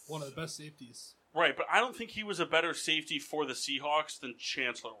don't. one of the best safeties. Right, but I don't think he was a better safety for the Seahawks than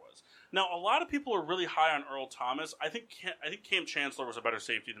Chancellor was. Now, a lot of people are really high on Earl Thomas. I think Cam Chancellor was a better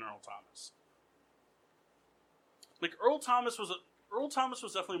safety than Earl Thomas. Like Earl Thomas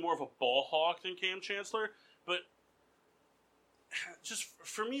was definitely more of a ball hawk than Cam Chancellor, but just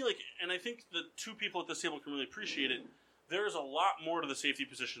for me, and I think the two people at this table can really appreciate it. There is a lot more to the safety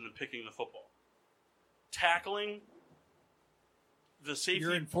position than picking the football. Tackling, the safety.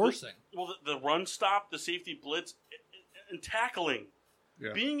 You're enforcing. The run stop, the safety blitz, and tackling.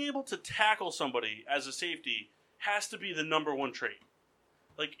 Yeah. Being able to tackle somebody as a safety has to be the number one trait.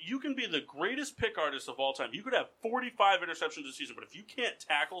 Like, you can be the greatest pick artist of all time. You could have 45 interceptions this season, but if you can't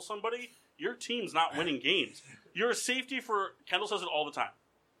tackle somebody, your team's not winning games. You're a safety for, Kendall says it all the time.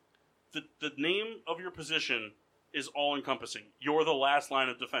 The name of your position is all-encompassing. You're the last line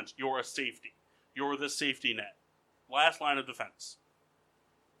of defense. You're a safety. You're the safety net. Last line of defense.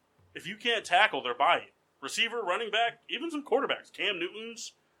 If you can't tackle, they're by you. Receiver, running back, even some quarterbacks, Cam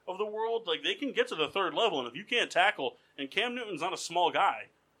Newton's of the world, like, they can get to the third level, and if you can't tackle, and Cam Newton's not a small guy.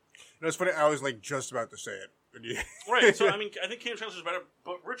 You know, it's funny, I was like just about to say it. Right, so I mean, I think Cam Chancellor's better,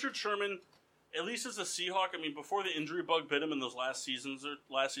 but Richard Sherman, at least as a Seahawk, I mean, before the injury bug bit him in those last season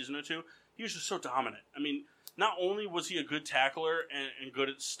or two, he was just so dominant. I mean, not only was he a good tackler and good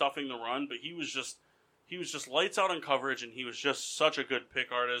at stuffing the run, but he was just lights out on coverage, and he was just such a good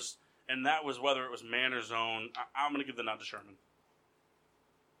pick artist, and that was whether it was man or zone. I'm going to give the nod to Sherman.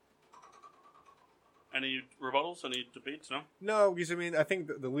 Any rebuttals? Any debates? No? No, because I mean, I think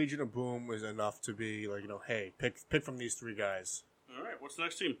the Legion of Boom was enough to be like, hey, pick from these three guys. All right, what's the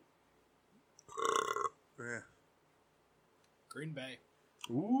next team? Yeah. Green Bay.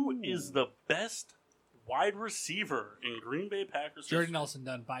 Who is the best wide receiver in Green Bay Packers? Jordy Nelson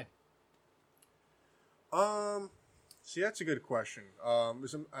done. Bye. See, that's a good question. I'm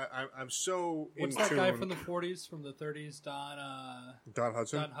so What's in that tune. guy from the 40s, from the 30s? Don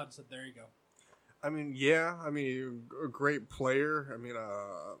Hudson? Don Hudson. There you go. I mean, yeah. I mean, a great player. I mean,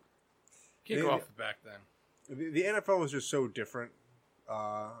 Can't go off the back then. the NFL was just so different.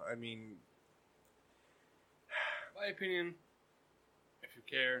 I mean, My opinion, if you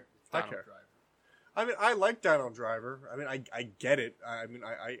care, it's I Donald care. Driver. I mean, I like Donald Driver. I mean, I get it. I mean,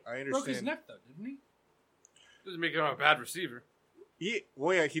 I understand. Broke his neck, though, didn't he? Doesn't make him a bad receiver. He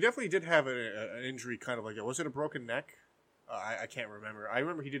definitely did have an injury, kind of like that. Was it a broken neck? I can't remember. I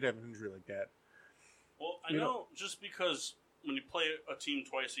remember he did have an injury like that. Well, I know just because when you play a team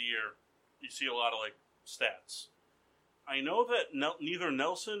twice a year, you see a lot of, like, stats. I know that neither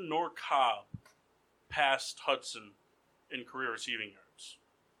Nelson nor Cobb passed Hudson in career receiving yards.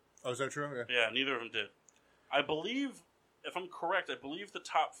 Oh, is that true? Yeah. Yeah, neither of them did. I believe, if I'm correct, I believe the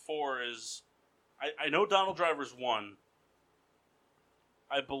top four is... I know Donald Driver's one.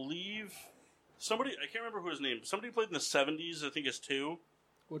 I believe... Somebody... I can't remember who his name... Somebody played in the 70s, I think is two.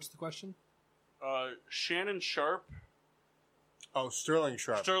 What's the question? Shannon Sharp. Oh, Sterling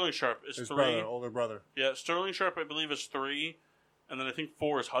Sharp. Sterling Sharp is His three. brother, older brother. Yeah, Sterling Sharp, I believe, is three. And then I think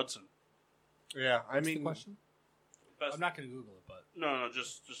four is Hudson. Yeah, What's the question? Best, I'm not going to Google it, but... No,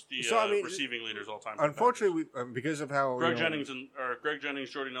 just the So, I mean, receiving leaders all time. Unfortunately, because of how Greg Jennings,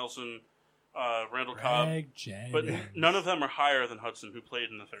 Jordy Nelson, Randall Cobb. Greg Jennings. But none of them are higher than Hudson, who played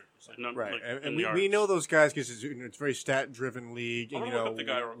in the 30s. Like none, right, like, and in we yards. know those guys because it's a very stat-driven league, I'm and gonna look up the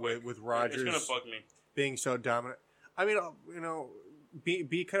guy real quick. with Rodgers It's going to bug me. being so dominant. I mean,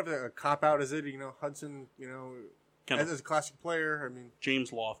 be kind of a cop out as it, Hudson, Kendall. as a classic player. I mean,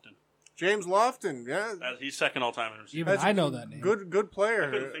 James Lofton. James Lofton, yeah, He's second all time in receiving. Even That's I know that name. good player. I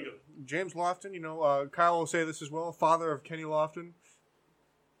couldn't think of it. James Lofton, Kyle will say this as well, father of Kenny Lofton.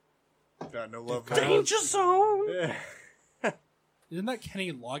 Got no love. Danger zone. Yeah. Isn't that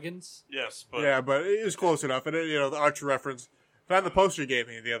Kenny Loggins? Yes, but Yeah, but it was close enough. And, the Archer reference. Found the poster you gave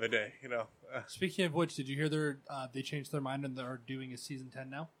me the other day, Speaking of which, did you hear they changed their mind and they're doing a season 10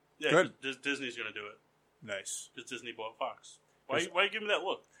 now? yeah, Good. 'cause Disney's going to do it Nice. because Disney bought Fox. Why you give me that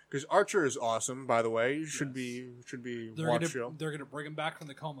look? Because Archer is awesome, by the way. Should be They're watch gonna show. they're gonna bring him back from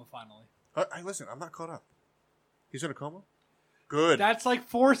the coma finally. Hey, listen, I'm not caught up. He's in a coma? Good. That's like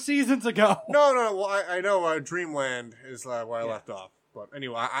 4 seasons ago. No. Well, I know Dreamland is where I left off. But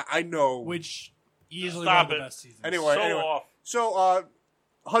anyway, I know. Which easily Stop one of the it. best seasons. Anyway, so off. So,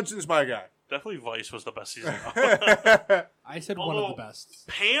 Hudson's my guy. Definitely Vice was the best season. I said one of the best.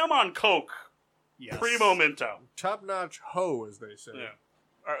 Pam on Coke. Yes. Primo Minto. Top notch hoe, as they say. Yeah.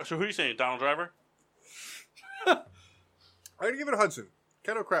 All right, so who are you saying? Donald Driver? I'm going to give it to Hudson.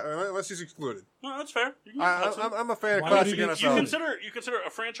 Kind of crap, unless he's excluded. No, that's fair. You can give Hudson. I'm a fan of Why classic would he be NFL. You consider a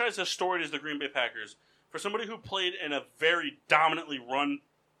franchise as storied as the Green Bay Packers, for somebody who played in a very dominantly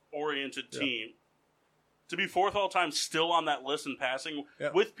run-oriented team, to be fourth all time still on that list in passing,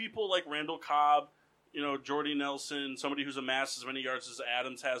 with people like Randall Cobb, Jordy Nelson, somebody who's amassed as many yards as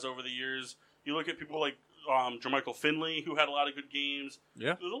Adams has over the years. You look at people like Jermichael Finley, who had a lot of good games.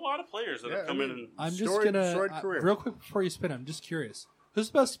 Yeah. There's a lot of players that have come in and... I'm just Storied gonna career. real quick before you spin. I'm just curious. Who's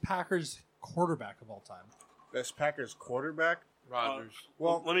the best Packers quarterback of all time? Best Packers quarterback? Rodgers.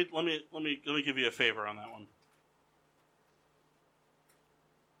 Well, let me give you a favor on that one.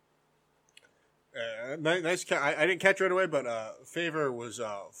 Nice. I didn't catch right away, but favor was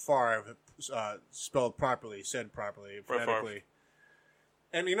Favre, spelled properly, said properly, Brett phonetically.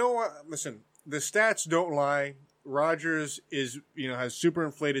 And you know what? Listen, the stats don't lie. Rodgers has super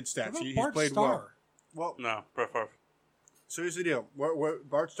inflated What stats. about He's Bart played Starr? well. Well, No, Brett Favre. so here's the deal.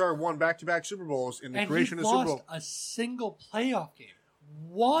 Bart Starr won back-to-back Super Bowls in the And creation he of the Super lost Bowl. a single playoff game.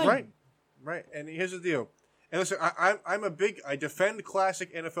 One. Right. And here's the deal. And listen, I defend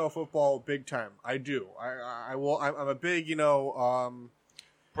classic NFL football big time. I do. I'm a big,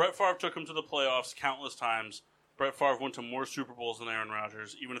 Brett Favre took him to the playoffs countless times. Brett Favre went to more Super Bowls than Aaron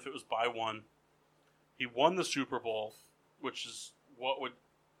Rodgers, even if it was by one. He won the Super Bowl, which is what would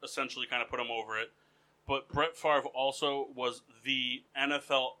essentially kind of put him over it. But Brett Favre also was the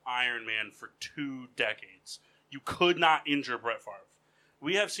NFL Iron Man for 2 decades. You could not injure Brett Favre.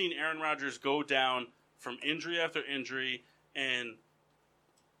 We have seen Aaron Rodgers go down from injury after injury, and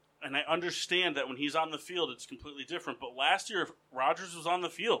I understand that when he's on the field, it's completely different. But last year, Rodgers was on the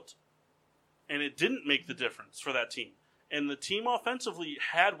field, and it didn't make the difference for that team. And the team offensively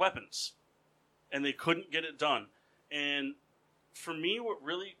had weapons, and they couldn't get it done. And for me, what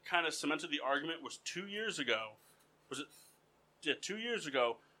really kind of cemented the argument was 2 years ago. Was it? Yeah, 2 years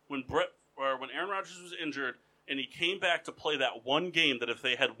ago when Aaron Rodgers was injured, and he came back to play that one game that if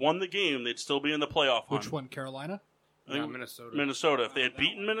they had won the game, they'd still be in the playoff hunt. Which one, Carolina? I think Minnesota. Minnesota. If they had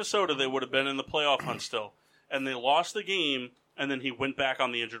beaten Minnesota, they would have been in the playoff hunt still. And they lost the game, and then he went back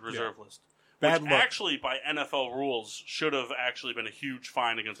on the injured reserve list. Bad Which luck. actually, by NFL rules, should have actually been a huge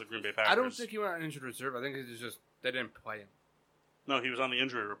fine against the Green Bay Packers. I don't think he went on injured reserve. I think it's just they didn't play him. No, he was on the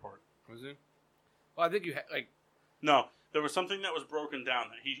injury report. Was he? Well, I think you No, there was something that was broken down.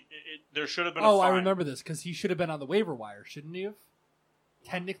 That there should have been Oh, a I fine. remember this because he should have been on the waiver wire, shouldn't he have?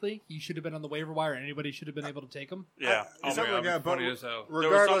 Technically, he should have been on the waiver wire. Anybody should have been able to take him. Yeah. It's something like that, but funny as hell. There was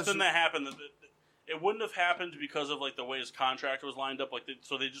regardless, something that happened that it wouldn't have happened because of like the way his contract was lined up.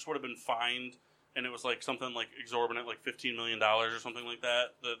 So they just would have been fined, and it was like something like exorbitant, like $15 million or something like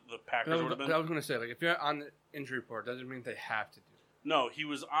that. The Packers would have been. I was going to say, if you're on the injury report, doesn't mean they have to do it. No, he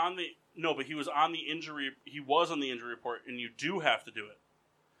was on the injury. He was on the injury report, and you do have to do it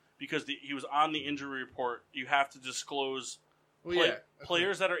because he was on the injury report. You have to disclose. Well,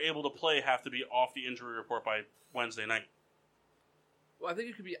 Players that are able to play have to be off the injury report by Wednesday night. Well, I think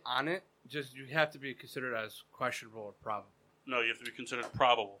you could be on it. Just you have to be considered as questionable or probable. No, you have to be considered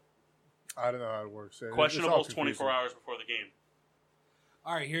probable. I don't know how it works. Questionable is 24 hours before the game.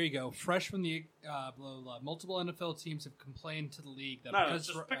 All right, here you go. Fresh from the blah, blah, blah. Multiple NFL teams have complained to the league that No, because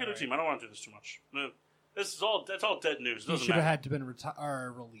just pick a new team. I don't want to do this too much. No, that's all dead news. It he doesn't should have matter. had to been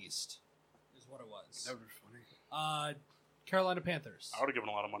released. Is what it was. That would be funny. Carolina Panthers. I would have given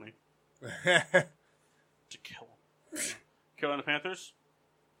a lot of money to kill him. Carolina Panthers?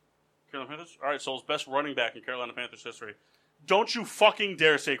 Carolina Panthers? All right, so his best running back in Carolina Panthers history. Don't you fucking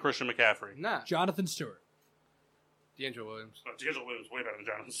dare say Christian McCaffrey. Nah, Jonathan Stewart. D'Angelo Williams. D'Angelo Williams way better than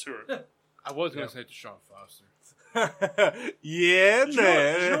Jonathan Stewart. I was going to say Deshaun Foster. Yeah, Did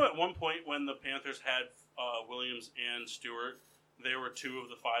man. you know at one point when the Panthers had Williams and Stewart, they were 2 of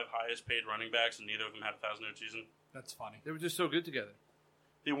the 5 highest paid running backs, and neither of them had a 1,000-yard season? That's funny. They were just so good together.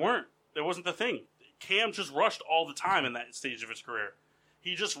 They weren't. That wasn't the thing. Cam just rushed all the time in that stage of his career.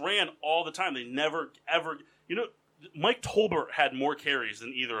 He just ran all the time. They never, ever... Mike Tolbert had more carries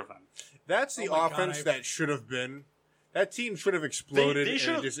than either of them. That's the Oh my God, offense that should have been. That team should have exploded, They and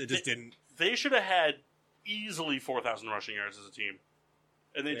should've- it just didn't. They should have had easily 4,000 rushing yards as a team.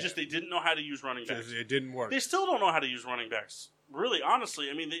 And they didn't know how to use running backs. It didn't work. They still don't know how to use running backs. Really, honestly.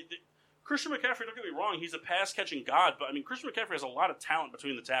 I mean, Christian McCaffrey, don't get me wrong, he's a pass-catching god, but I mean, Christian McCaffrey has a lot of talent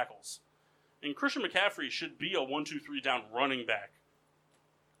between the tackles. And Christian McCaffrey should be a 1-2-3 down running back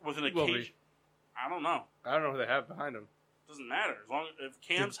with an He will be. occasion. I don't know. I don't know who they have behind him. Doesn't matter as long if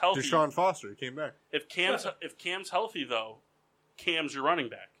Cam's healthy. Deshaun Foster, he came back. If Cam's healthy though, Cam's your running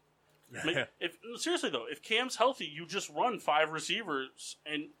back. I mean, seriously though, if Cam's healthy, you just run 5 receivers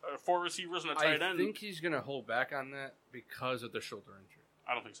and 4 receivers and a tight I end. think he's going to hold back on that because of the shoulder injury.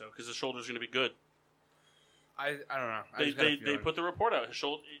 I don't think so because his shoulder's going to be good. I don't know. I just got a They feeling. put the report out. His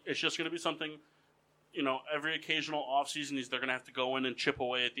shoulder, it's just going to be something. Every occasional offseason, they're going to have to go in and chip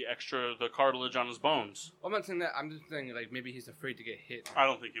away at the cartilage on his bones. Well, I'm not saying that. I'm just saying maybe he's afraid to get hit. I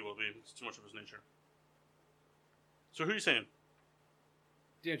don't think he will be. It's too much of his nature. So who are you saying?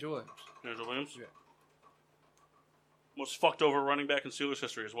 D'Angelo Williams. D'Angelo Williams? Yeah. Most fucked over running back in Steelers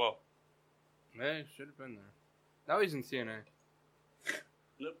history as well. Yeah, he should have been there. Now he's in CNA.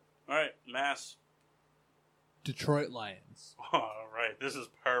 Nope. All right, Mass. Detroit Lions. All right, this is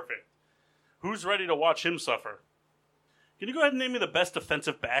perfect. Who's ready to watch him suffer? Can you go ahead and name me the best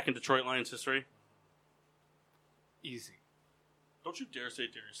defensive back in Detroit Lions history? Easy. Don't you dare say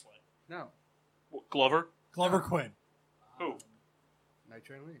Darius Slay. No. What, Glover? Glover Quinn. Who? Night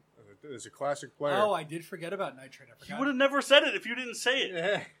Train Lee. Is a classic player. Oh, I did forget about Night Train. I You forgot. would have never said it if you didn't say it.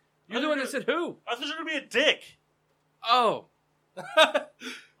 Yeah. You're the one that said who? I thought you were going to be a dick. Oh.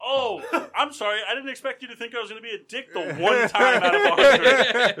 Oh, I'm sorry. I didn't expect you to think I was going to be a dick the one time out of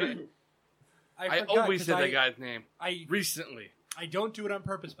 100. I forgot always 'cause said that guy's name. I Recently. I don't do it on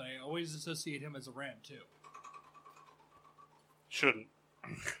purpose, but I always associate him as a Ram too. Shouldn't. All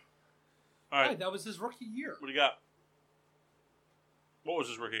Right, right. that was his rookie year, What do you got? What was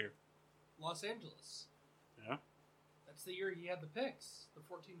his rookie year? Los Angeles. Yeah. That's the year he had the picks, the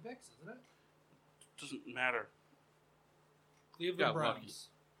 14 picks, isn't it? Doesn't matter. Cleveland Got Browns.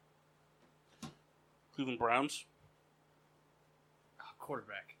 Cleveland Browns.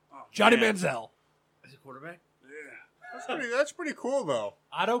 Quarterback. Oh, Johnny man. Manziel. Is it quarterback? Yeah. That's pretty cool, though.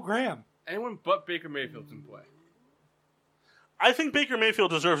 Otto Graham. Anyone but Baker Mayfield's in play. I think Baker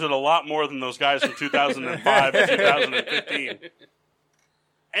Mayfield deserves it a lot more than those guys from 2005 and 2015.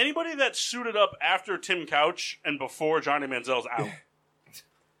 Anybody that suited up after Tim Couch and before Johnny Manziel's out.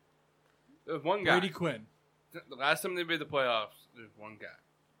 There was one guy. Brady Quinn. The last time they made the playoffs, there's one guy.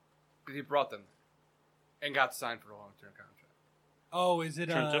 Because he brought them there. And got signed for a long-term contract. Oh, is it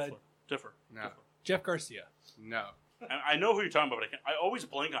Trent Differ. No. Jeff Garcia? No. I know who you're talking about, but I always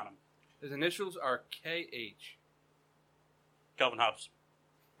blank on him. His initials are KH. Calvin Hobbs.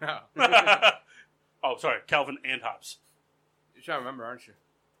 No. Oh, sorry. Calvin and Hobbs. You're trying to remember, aren't you?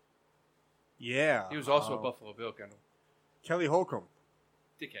 Yeah. He was also a Buffalo Bill, Kendall. Kelly Holcomb.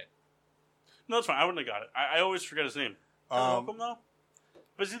 Dickhead. No, that's fine. I wouldn't have got it. I always forget his name. Welcome, though.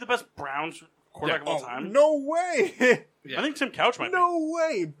 But is he the best Browns quarterback of all time? No way. Yeah. I think Tim Couch might No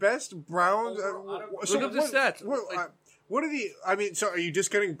way. Best Browns. Look up the stats. What are the? I mean, so are you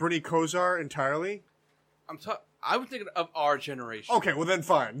just getting Bernie Kosar entirely? I was thinking of our generation. Okay, well then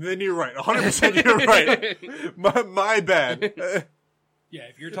fine. Then you're right. 100% you're right. My bad. Yeah,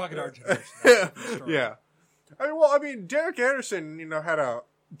 if you're talking our generation. That's a different story. Yeah. I mean, Derek Anderson, had a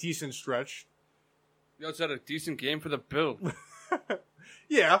decent stretch. You also had a decent game for the Bills.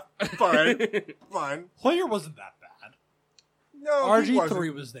 Yeah, fine. Fine. Hoyer wasn't that bad. No, he wasn't.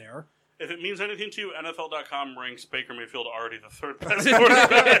 RG3 was there. If it means anything to you, NFL.com ranks Baker Mayfield already the third best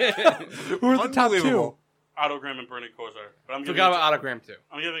quarterback. Who are the top Unbelievable. two? Otto Graham and Bernie Kosar. But I'm giving, Forgot about Autogram, too.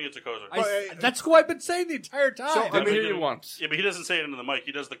 I'm giving it to Kosar. That's who I've been saying the entire time. So, I I mean, hear you once. Yeah, but he doesn't say it into the mic.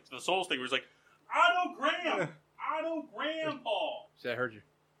 He does the Souls thing where he's like, Otto Graham! Otto Graham, Paul! See, I heard you.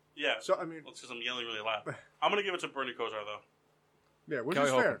 Yeah. So, I mean, Well, it's because I'm yelling really loud. I'm going to give it to Bernie Kosar, though. yeah, which Kelly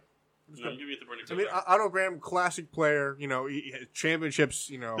is Holcomb. fair. No, I'm giving it to Bernie Kosar. I mean, Otto Graham, classic player, he had championships,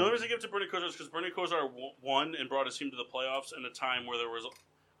 The only reason I give it to Bernie Kosar is because Bernie Kosar won and brought his team to the playoffs in a time where there was a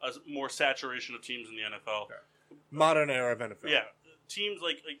more saturation of teams in the NFL. Okay. Modern era of NFL. Yeah, teams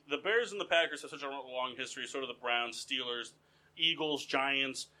like the Bears and the Packers have such a long history. So do the Browns, Steelers, Eagles,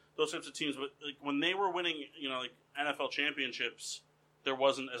 Giants, those types of teams. But when they were winning, NFL championships, there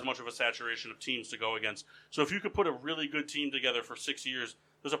wasn't as much of a saturation of teams to go against. So if you could put a really good team together for 6 years,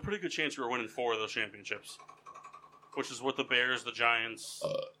 there's a pretty good chance you were winning 4 of those championships, which is what the Bears, the Giants,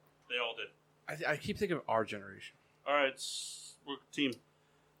 they all did. I keep thinking of our generation. All right, we're team.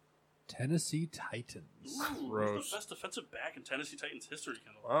 Tennessee Titans. Ooh, Gross. who's the best defensive back in Tennessee Titans history,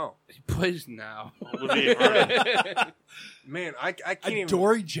 Kendall? Wow. He plays now. Olivier Vernon. Man, I can't even.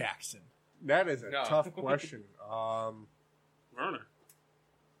 Dory Jackson. That is a No. tough question. Werner.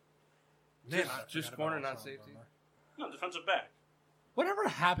 Man, Just corner, not safety. No, defensive back. Whatever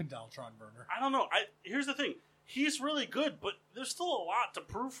happened to Altron Werner? I don't know. Here's the thing. He's really good, but there's still a lot to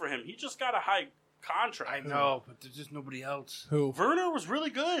prove for him. He just got a high contract. I know, but there's just nobody else. Who? Werner was really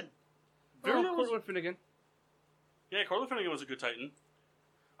good. Werner was, Cortland Finnegan. yeah, Cortland Finnegan was a good Titan.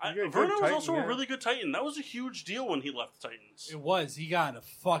 He's a good Werner was Titan, also yeah. a really good Titan. That was a huge deal when he left the Titans. It was. He got a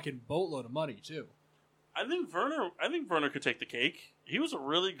fucking boatload of money, too. I think Werner could take the cake. He was a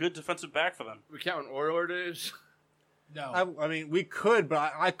really good defensive back for them. We counting Oiler days. No. I mean, we could,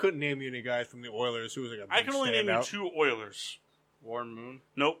 but I couldn't name you any guys from the Oilers who was like a big I can only name you standout. 2 Oilers. Warren Moon.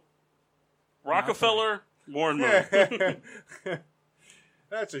 Nope. Rockefeller, Warren Moon.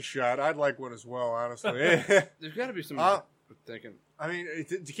 That's a shot. I'd like one as well, honestly. There's got to be some thinking. I mean,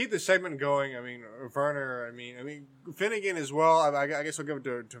 to keep the segment going, I mean, Werner, I mean, Finnegan as well. I guess I'll give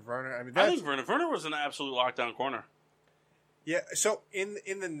it to Werner. I mean, I that's, think Werner was an absolute lockdown corner. yeah. So in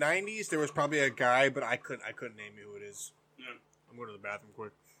the '90s, there was probably a guy, but I couldn't name you who it is. Yeah. I'm going to the bathroom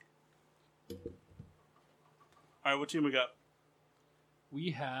quick. All right, what team we got?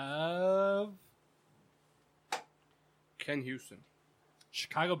 We have Ken Houston.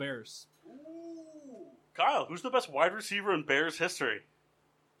 Chicago Bears. Kyle, who's the best wide receiver in Bears history?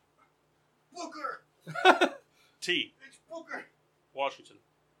 Booker. T. It's Booker. Washington.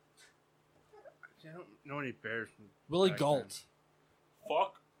 I don't know any Bears from Willie back Gault.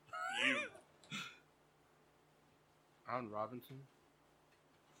 Fuck you. then. Allen Robinson.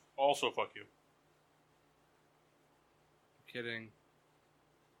 Also, fuck you. Kidding.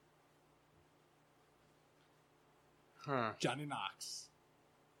 Huh. Johnny Knox.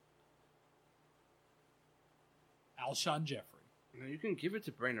 Alshon Jeffrey. No, you can give it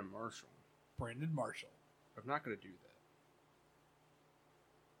to Brandon Marshall. Brandon Marshall. I'm not going to do that.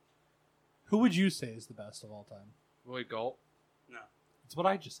 Who would you say is the best of all time? Willie Gault. No. It's what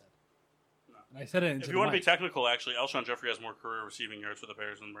I just said. No. And I said it into If the you want to be mic. technical, actually, Alshon Jeffrey has more career receiving yards for the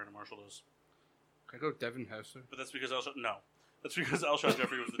Bears than Brandon Marshall does. Can I go Devin Hester? But that's because That's because Alshon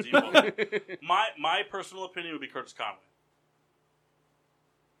Jeffrey was the team owner. My personal opinion would be Curtis Conway.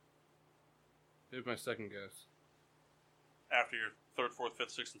 Here's my second guess. After your third, fourth,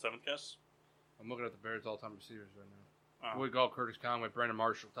 fifth, sixth, and seventh guess. I'm looking at the Bears all-time receivers right now. Oh. Willie Gault, Curtis Conway, Brandon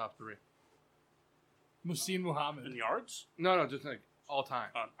Marshall, top three. Muhsin Muhammad. In yards? No, just like all-time.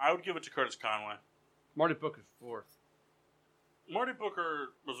 I would give it to Curtis Conway. Marty Booker's fourth. Marty Booker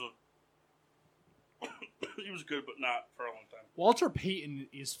was he was good, but not for a long time. Walter Payton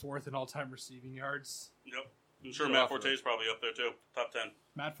is fourth in all-time receiving yards. Yep. I'm sure Good Matt offer. Forte is probably up there too. Top 10.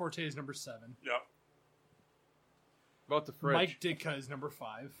 Matt Forte is number 7. Yep. About the fridge. Mike Ditka is number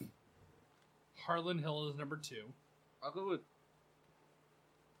 5. Harlan Hill is number 2. I'll go with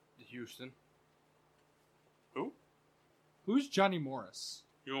Houston. Who? Who's Johnny Morris?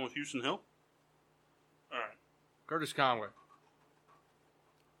 You going with Houston Hill? All right. Curtis Conway.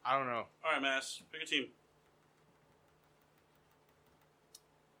 I don't know. All right, Mass. Pick a team.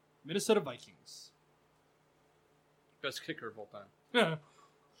 Minnesota Vikings. Best kicker of all time.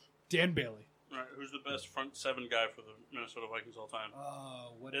 Dan Bailey. All right. Who's the best front seven guy for the Minnesota Vikings all time?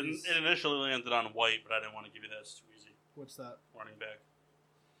 What It, is? it initially landed on White, but I didn't want to give you that. It's too easy. What's that? Running back.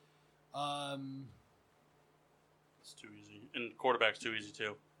 It's too easy. And quarterback's too easy,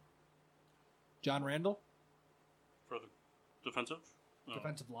 too. John Randall, For the defensive? No.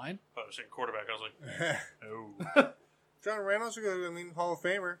 defensive line. I was saying quarterback. I was like, oh. John Randall's a good, Hall of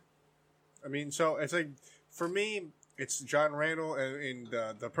Famer. I mean, so it's like, for me, it's John Randall and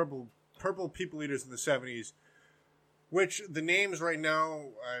the Purple People Eaters in the 70s, which the names right now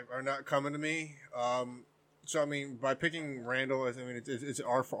are not coming to me. So, I mean, by picking Randall, I mean, it's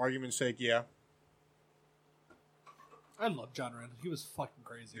for argument's sake, yeah. I love John Randall. He was fucking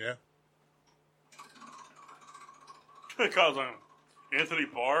crazy. Yeah. Calls on Anthony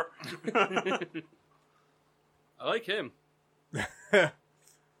Barr. I like him.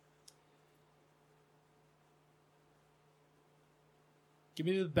 Give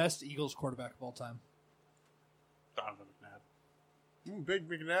me the best Eagles quarterback of all time. Donovan McNabb. Big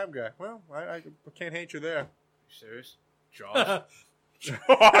McNabb guy. Well, I can't hate you there. You serious? Jaws.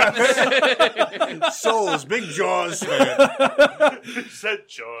 Souls, big Jaws fan. He said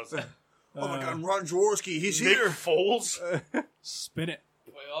Jaws. Oh my God, Ron Jaworski, he's Nick here. Foles? Spin it.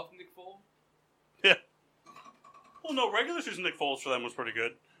 Playoff Nick Foles? Yeah. Well, no, regular season Nick Foles for them was pretty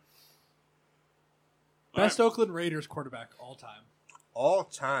good. Best All Oakland Raiders quarterback all time. All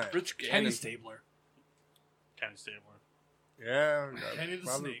time. Rich Kenny Gannon. Stabler. Kenny Stabler. Yeah. Kenny the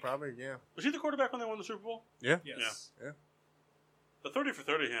probably, Snake. probably, yeah. Was he the quarterback when they won the Super Bowl? Yeah. Yes. The 30 for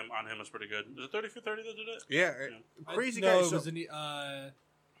 30 on him was pretty good. Was it 30 for 30 that did it? Yeah. Yeah. Crazy no, guy. it So, was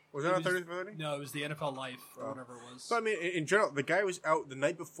was that on 30 for 30? No, it was the NFL Life or Oh. whatever it was. So, I mean, in general, the guy was out the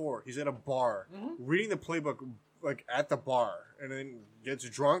night before. He's at a bar, reading the playbook, like, at the bar, and then gets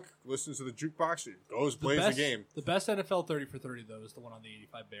drunk, listens to the jukebox, and goes, plays best, the game. The best NFL 30 for 30 though is the one on the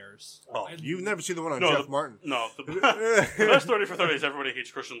 85 Bears. Oh, you've never seen the one on No, Jeff Martin. No, the best 30 for 30 is everybody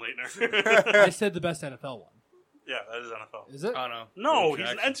hates Christian Leitner. I said the best NFL one. Yeah, that is NFL. Is it? Oh, no. No, Will he's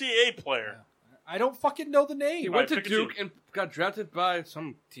an Jackson. NCAA player. I don't fucking know the He name. went to pick a Duke team. and got drafted by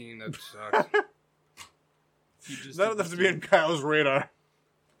some team that sucked. He just None did of them this to be on Kyle's radar.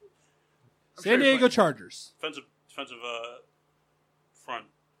 San Diego Chargers. Defensive front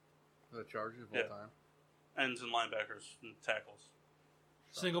The Chargers of Yeah. all time. ends and linebackers and tackles.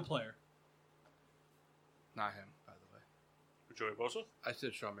 Single player. Not him, by the way. Joey Bosa? I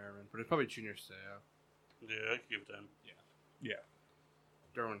said Sean Merriman, but it's probably Junior Seau. Yeah, I could give it to him. Yeah.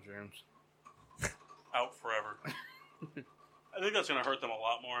 Derwin James. Out forever. I think that's going to hurt them a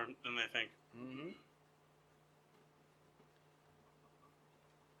lot more than they think. Mm-hmm.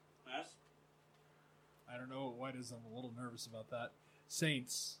 Mass? I don't know what it is. I'm a little nervous about that.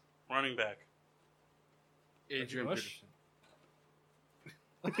 Saints. Running back. Adrian Bush?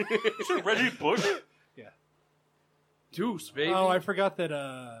 Peterson. You said Reggie Bush? Deuce, baby. Oh, I forgot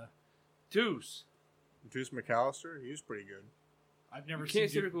that. Deuce. Deuce McAllister, he was pretty good. I've never You seen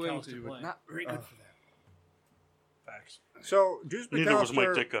can't say Duke Rick Williams McAllister was play. not very good for them. Facts. So, Deuce Neither was Mike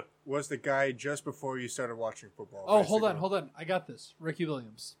McAllister Ditka. was the guy just before you started watching football. Oh, hold basically. on. I got this. Ricky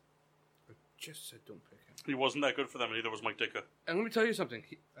Williams. Just said don't pick him. He wasn't that good for them, and neither was Mike Ditka. And let me tell you something.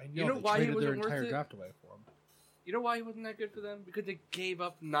 I know, You know they why he traded their wasn't worth entire it? draft away for him. You know why he wasn't that good for them? Because they gave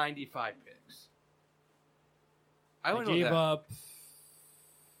up 95 picks. I They only know gave that. up.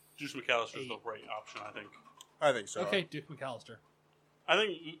 Juice McAllister's the right option, I think. I think so. Okay, Duke McAllister. I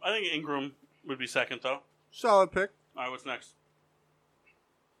think Ingram would be second, though. Solid pick. All right, what's next?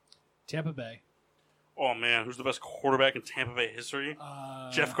 Tampa Bay. Oh, man, who's the best quarterback in Tampa Bay history?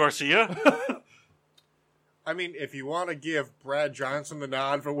 Uh, Jeff Garcia? I mean, if you want to give Brad Johnson the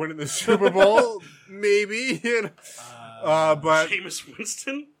nod for winning the Super Bowl, maybe. You know. But Jameis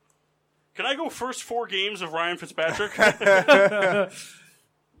Winston? Can I go first 4 games of Ryan Fitzpatrick? yeah,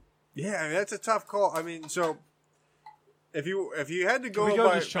 I mean, that's a tough call. I mean, so if you had to Can go we go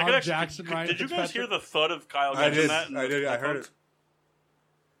by, to Sean I could Jackson, Ryan did you guys hear Fitzpatrick? the thud of Kyle I catching did. that? I heard it.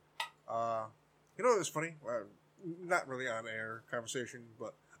 You know, it was funny. Not really on air conversation,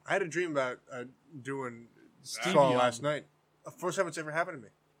 but I had a dream about doing Steve Saul Young. last night. First time it's ever happened to me.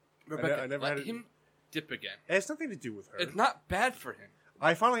 Rebecca, I never let had it. him dip again. It has nothing to do with her. It's not bad for him.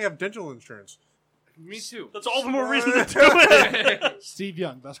 I finally have dental insurance. Me too. That's all the more reason to do it. Steve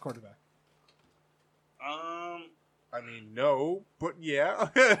Young, best quarterback. I mean, no, but yeah.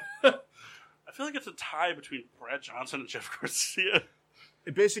 I feel like it's a tie between Brad Johnson and Jeff Garcia.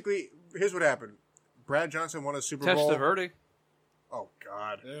 Basically, here's what happened. Brad Johnson won a Super Test Bowl. the verdict. Oh,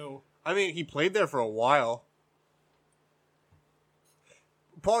 God. Ew. I mean, he played there for a while.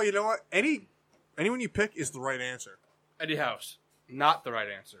 Paul, you know what? Anyone you pick is the right answer. Eddie House. Not the right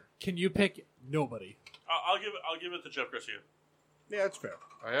answer. Can you pick nobody? I'll give it to Jeff Garcia. Yeah, that's fair.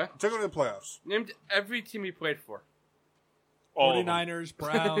 Oh, yeah? Took him to the playoffs. Named every team he played for. All of them. 49ers,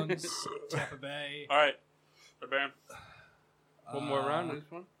 Browns, Tampa Bay. All right. Baron. One more round of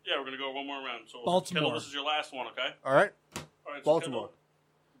this one? Yeah, we're going to go one more round. So, Baltimore. Kendall, this is your last one, okay? All right. All right, Baltimore. Kendall,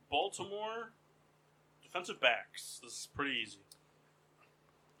 Baltimore defensive backs. This is pretty easy.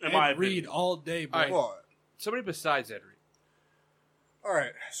 In my Ed Reed opinion. all day, bro. All right. Well, Somebody besides Ed Reed. all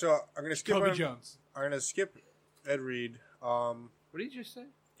right. So I'm gonna skip. Kobe Jones. I'm gonna skip Ed Reed. What did you just say?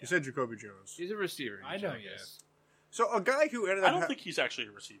 You said Jacoby Jones. He's a receiver. I know I he guess. is. So a guy who ended up. I don't think he's actually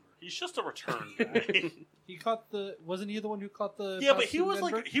a receiver. He's just a return guy. He caught the. Wasn't he the one who caught the? Yeah, but pass he to was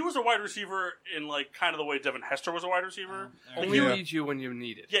Denver? like he was a wide receiver in like kind of the way Devin Hester was a wide receiver. Oh, Only Yeah. need you when you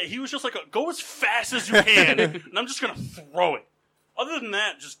need it. Yeah, he was just like go as fast as you can, and I'm just gonna throw it. Other than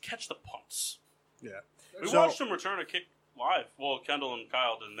that, just catch the punts. Yeah. We So- watched him return a kick live. Well, Kendall and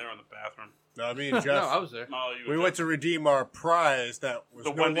Kyle didn't. They were in the bathroom. No, me and No, Jeff. I was there. No, you we went to redeem our prize that was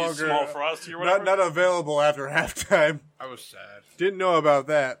the no Wendy's longer small frosty or whatever not available after halftime. I was sad. Didn't know about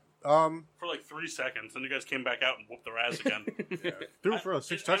that. for like 3 seconds. Then you guys came back out and whooped their ass again. Threw for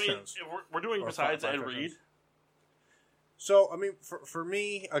 6 I mean, touchdowns. if we're doing Or besides five Ed touchdowns. Reed. So, I mean, for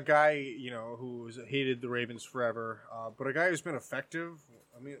me, a guy, you know, who's hated the Ravens forever, but a guy who's been effective,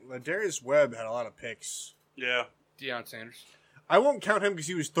 I mean, Ladarius Webb had a lot of picks. Yeah. Deion Sanders. I won't count him because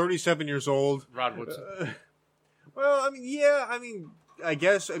he was 37 years old. Rod Woodson. Well, I mean, yeah, I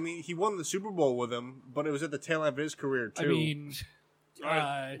guess, he won the Super Bowl with him, but it was at the tail end of his career, too. I mean, All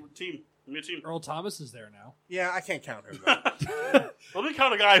right. Team. Give me a team. Earl Thomas is there now. Yeah, I can't count him, though. Let me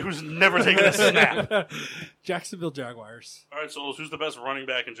count a guy who's never taken a snap. Jacksonville Jaguars. All right, so who's the best running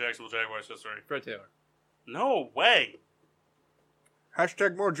back in Jacksonville Jaguars history? Fred Taylor. No way.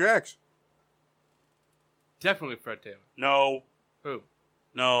 Hashtag more Jacks. Definitely Fred Taylor. No. Who?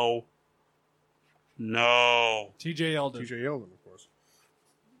 No. No. TJ Yeldon. TJ Yeldon, of course.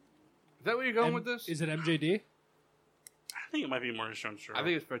 Is that where you're going with this? Is it MJD? I think it might be Maurice Jones-Drew. I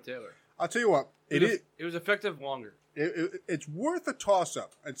think it's Fred Taylor. I'll tell you what, It was effective longer. it's worth a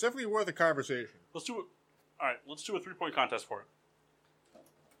toss-up. It's definitely worth a conversation. Let's do it. All right, let's do a 3-point contest for it.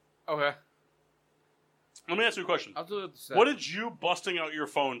 Okay. Let me ask you a question. I'll do it. What did you busting out your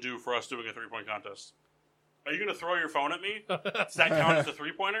phone do for us doing a 3-point contest? Are you going to throw your phone at me? Does that count as a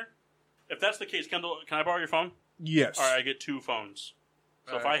 3-pointer? If that's the case, Kendall, can I borrow your phone? Yes. All right, I get 2 phones.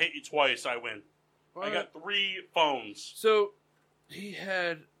 So if I hit you twice, I win. I got 3 phones. So he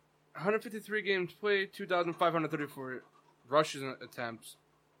had 153 games played, 2,534 rushes and attempts,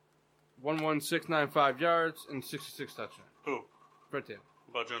 11695 yards, and 66 touchdowns. Who? Fred Taylor.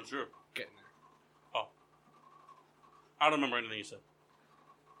 About Jones-Drew? Getting there. Oh. I don't remember anything you said.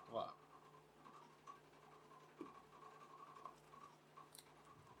 Wow.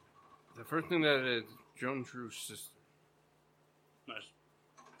 The first thing that is Jones Drew's sister. Nice.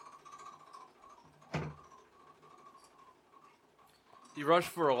 He rushed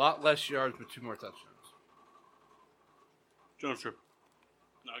for a lot less yards with 2 more touchdowns. Jones true.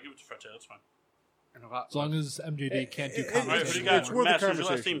 No, I'll give it to Frette. That's fine. And a lot As long as MJD can't do it- All right, who do you got? It's worth the Mass, who's your last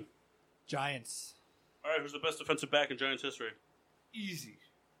conversation. team? Giants. All right, who's the best defensive back in Giants history? easy.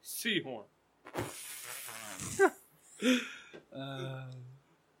 Seahorn. Oh,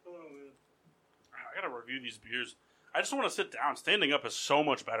 man. I gotta review these beers. I just want to sit down. Standing up is so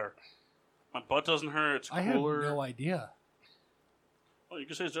much better. My butt doesn't hurt. It's I have cooler. no idea. Oh, you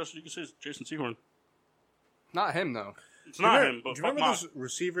can say it's Justin. You can say it's Jason Seahorn. Not him, though. It's not Do you him, but fuck remember mine. those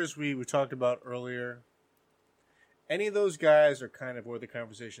receivers we talked about earlier? Any of those guys are kind of worth the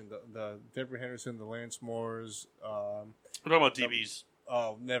conversation. The Deborah Henderson, the Lance Moores. We're talking about DBs.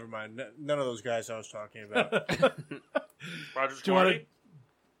 Oh, never mind. None of those guys I was talking about. Rogers Do you wanna- Quantity?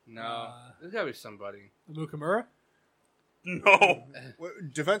 No. There's got to be somebody. Mukamura? No.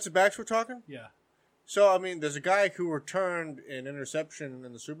 What, defensive backs we're talking? Yeah. So, I mean, there's a guy who returned an interception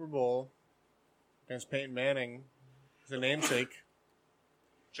in the Super Bowl against Peyton Manning. The namesake.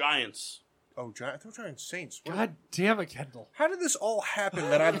 Giants. Oh, I thought we were talking Saints. What- God damn it, Kendall. How did this all happen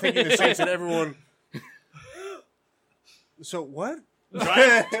that I'm thinking the Saints and everyone... So, what?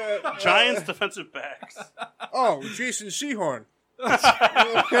 Giants defensive backs. Oh, Jason Seahorn.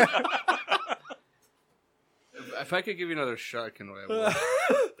 If I could give you another shot, I can. I would.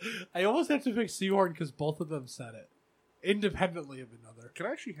 I almost have to pick Seahorn because both of them said it. Independently of another. Can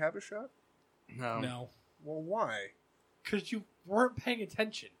I actually have a shot? No. No. Well, why? Because you weren't paying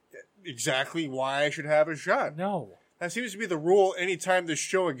attention. Exactly why I should have a shot. No. That seems to be the rule anytime this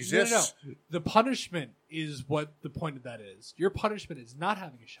show exists. No. The punishment is what the point of that is. Your punishment is not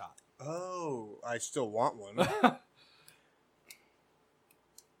having a shot. Oh, I still want one.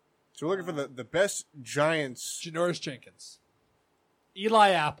 So we're looking for the best Giants. Janoris Jenkins. Eli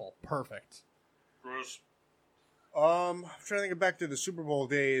Apple. Perfect. Bruce. I'm trying to think back to the Super Bowl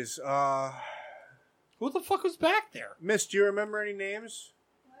days. Who the fuck was back there? Miss, do you remember any names?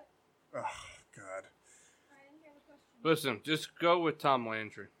 What? Oh, God. I didn't hear the question. Listen, just go with Tom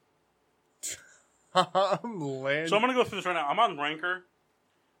Landry. Land. So I'm going to go through this right now. I'm on Ranker.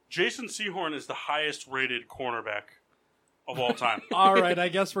 Jason Seahorn is the highest rated cornerback of all time. All right, I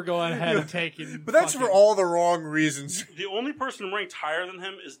guess we're going ahead and taking. But that's for fucking- all the wrong reasons. The only person ranked higher than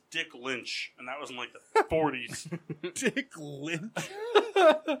him is Dick Lynch, and that was in like the 40s. Dick Lynch.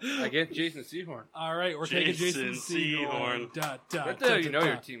 Against Jason Seahorn. All right, we're taking Jason Jason Seahorn. Seahorn. Da, da, Right da, there, da, you know da.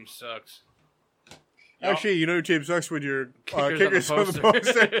 your team sucks. Actually, you know your team sucks when your Kickers kickers on the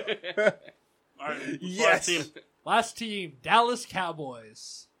poster. All right, Yes. last team, Last team, Dallas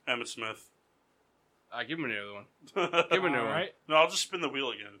Cowboys. Emmett Smith. Give him another one. no, Give him a new All one. right, I'll just spin the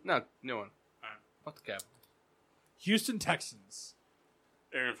wheel again. No, new one. Alright. Fuck the cap. Houston Texans.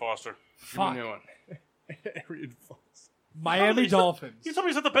 Aaron Foster. Give me Fuck. a new one. Arian Foss. Miami Dolphins. You told me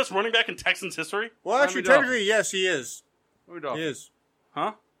he's not the best running back in Texans history? Well, actually, Miami technically, yes, he is. Who are we He Dolphins? is.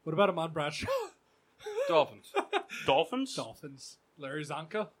 Huh? What about Amon Bradshaw? Dolphins. Dolphins? Dolphins. Larry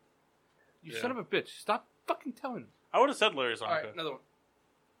Zonka. You Yeah. son of a bitch. Stop fucking telling me. I would have said Larry Zonka. Alright, another one.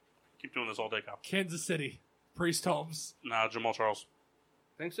 Keep doing this all day, Kyle. Kansas City. Priest Holmes. Nah, Jamal Charles.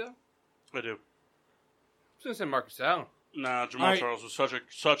 Think so? I I do. was gonna say Marcus Allen. Nah, Jamal Alright. Charles was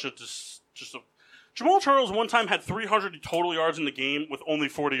just a. Jamal Charles one time had 300 total yards in the game with only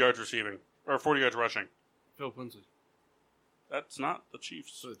 40 yards receiving or 40 yards rushing. Phil Lindsay. That's not the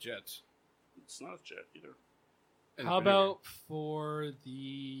Chiefs. So the Jets. It's not a Jet either. And How the Vinegar. about for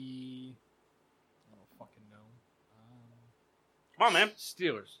the... I don't fucking know. Come on, man.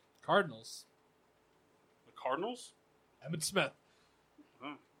 Steelers? Cardinals. The Cardinals? Emmitt Smith.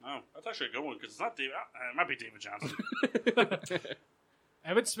 Oh, no, that's actually a good one because it's not David. It might be David Johnson.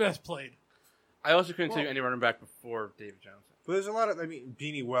 Emmitt Smith played. I also couldn't tell you any running back before David Johnson. But there's a lot of,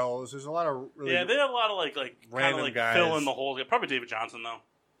 Beanie Wells. There's a lot of really. Yeah, they had a lot of like kind of Random like guys. fill in the holes. Yeah, probably David Johnson though.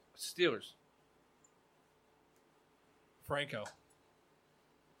 Steelers? Franco.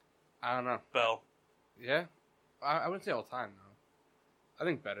 I don't know. Bell. Yeah? I wouldn't say all time, though. I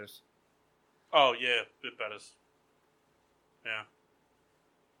think Bettis. Oh yeah, bit Bettis. Yeah.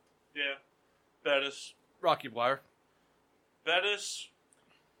 Yeah, Bettis. Rocky Blyer. Bettis.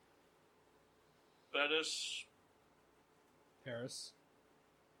 Bettis. Harris.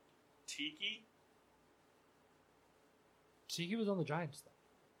 Tiki. Tiki was on the Giants, though.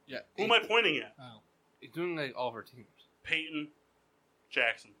 Yeah. Who am I pointing at? Oh. He's doing like all of our teams. Peyton.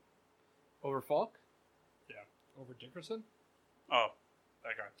 Jackson. Over Falk? Over Dickerson? Oh,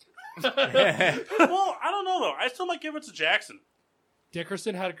 that guy. Well, I don't know though. I still might give it to Jackson.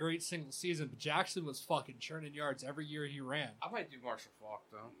 Dickerson had a great single season, but Jackson was fucking churning yards every year he ran. I might do Marshall Falk,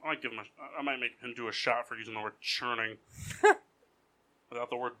 though. I might give him. I might make him do a shot for using the word churning. without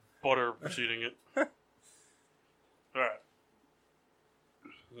the word butter preceding it. All right.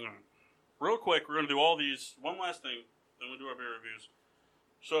 Real quick, we're going to do all these. One last thing, then we'll do our beer reviews.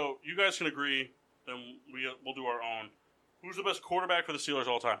 So you guys can agree, then we'll do our own. Who's the best quarterback for the Steelers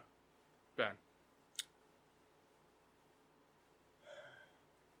all time? Ben.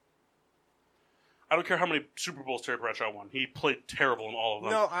 I don't care how many Super Bowls Terry Bradshaw won. He played terrible in all of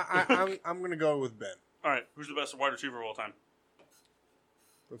them. No, I'm going to go with Ben. All right, who's the best wide receiver of all time?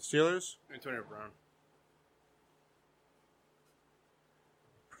 The Steelers, Antonio Brown.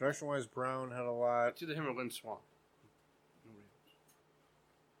 production-wise, Brown had a lot. It's either him or Lynn Swan.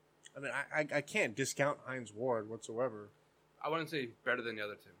 I mean, I can't discount Hines Ward whatsoever. I wouldn't say better than the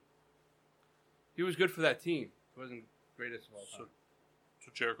other two. He was good for that team. He wasn't greatest of all time.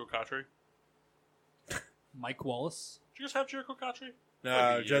 So Jericho Cotchery? Mike Wallace. Did you guys have Jericho Cotchery?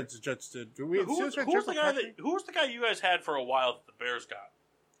 No, Jets did. Who was the guy you guys had for a while that the Bears got?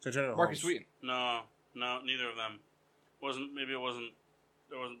 Marcus Wheaton. No, neither of them. It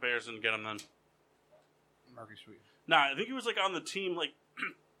wasn't Bears didn't get him then. Marcus Wheaton. Nah, I think he was like on the team like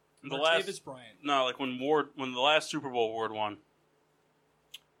the Martavis last. Bryant. No, like when the last Super Bowl Ward won.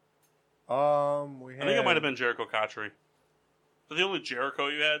 I I think it might have been Jericho Cotchery. Is that the only Jericho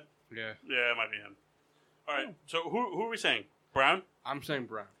you had? Yeah. Yeah, it might be him. All right, so who are we saying? Brown? I'm saying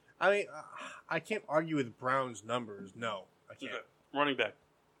Brown. I mean, I can't argue with Brown's numbers. No, I can't. Okay. Running back.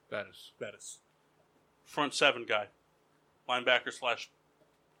 Bettis. Bettis. Front seven guy. Linebacker /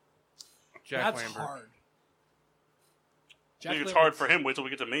 Jack That's Lambert. hard. I think it's hard for him. Wait till we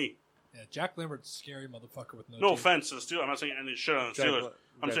get to me. Yeah, Jack Lambert's a scary motherfucker with no No teeth. offense to the Steelers. I'm not saying any shit on the Jack Steelers. Le-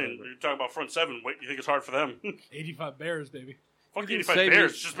 I'm Jack saying Lambert. you're talking about front seven. Wait, you think it's hard for them? 85 Bears, baby. Fuck You can 85 say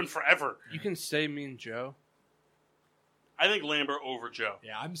Bears. me- It's just been forever. You can say me and Joe. I think Lambert over Joe.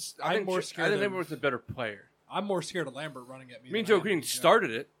 Yeah, I'm I think more I scared. think Lambert was a better player. I'm more scared of Lambert running at me. Me and than I Joe am Green of Joe.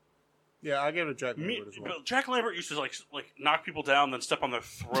 started it. Yeah, I give it a Jack Lambert as well. But Jack Lambert used to like knock people down, then step on their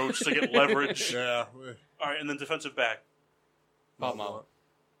throats to get leverage. Yeah. All right, and then defensive back. Bob Marley.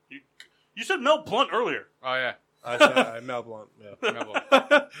 You said Mel Blunt earlier. Oh yeah. I said Mel Blunt. Yeah. Mel Blunt. All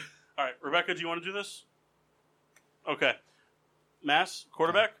right, Rebecca, do you want to do this? Okay. Mass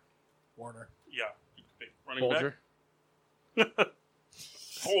quarterback. Warner. Yeah. Running Bolger. back.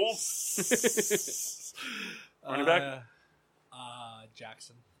 Foles. Running back.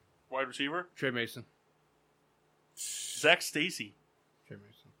 Jackson. Wide receiver. Trey Mason. Zach Stacy. Trey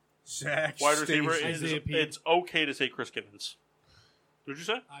Mason. Zach Wide receiver. Stacy. Is, Isaiah Pete. it's okay to say Chris Gibbons. What did you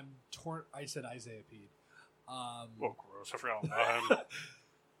say? I'm torn. I said Isaiah Pete. Oh, gross. I forgot about him.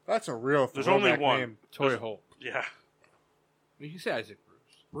 That's a real There's only throwback one. name. Torrey Holt. Yeah. You can say Isaac Bruce.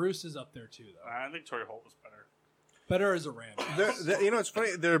 Bruce is up there too, though. I think Torrey Holt was better. Better as a Ram. You know, it's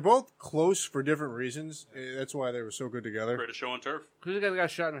funny. They're both close for different reasons. That's why they were so good together. Greatest show on turf. Who's the guy that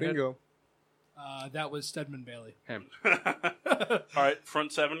got shot in the head? Bingo. That was Stedman Bailey. Him. All right,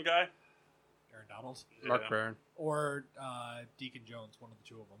 front seven guy. Aaron Donald. Mark Yeah. Barron. Or Deacon Jones, one of the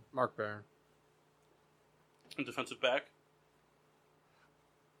two of them. Mark Barron. And defensive back.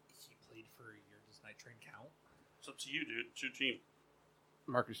 He played for a year. Does Night Train count? It's up to you, dude. It's your team.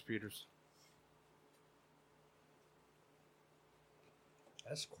 Marcus Peters.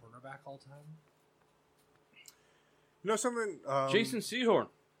 Best cornerback all time? You know something? Jason Sehorn.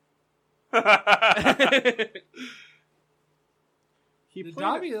 He Did played.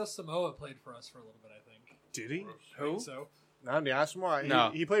 Dami Samoa played for us for a little bit, I think. Did he? Who? So Not the Asmar.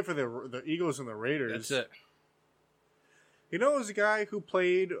 No. He played for the Eagles and the Raiders. That's it. You know, it was a guy who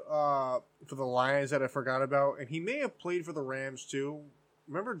played for the Lions that I forgot about, and he may have played for the Rams too.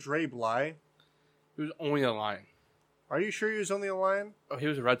 Remember Dre Bly? He was only a Lion. Are you sure he was only a Lion? Oh, he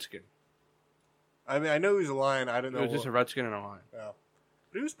was a Redskin. I mean, I know he was a Lion. I don't He know. was just a Redskin and a Lion. Yeah.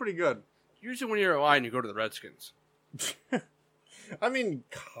 But he was pretty good. Usually when you're a Lion, you go to the Redskins. I mean,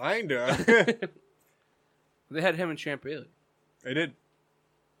 kinda. They had him and Champ Bailey. They did.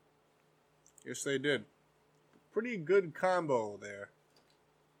 Yes, they did. Pretty good combo there.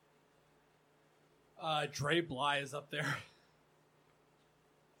 Dre Bly is up there.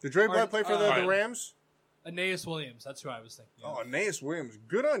 Did Dre Bly Alright, play for the alright. Rams? Aeneas Williams, that's who I was thinking. Oh, of. Aeneas Williams.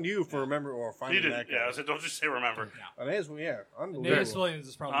 Good on you for remembering or He finding didn't. that guy. Yeah, I said, don't just say remember. Aeneas, yeah, Aeneas unbelievable. Williams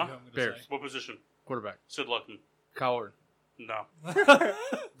is probably Huh? who I'm going to Bears. say. What position? Quarterback. Sid Luckman. Coward. No. Sid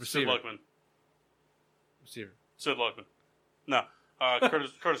Receiver. Luckman. Receiver. Sid Luckman. No.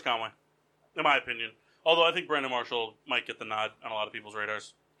 Curtis Conway. In my opinion. Although I think Brandon Marshall might get the nod on a lot of people's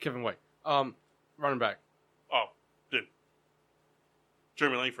radars. Kevin White. Running back. Oh, dude.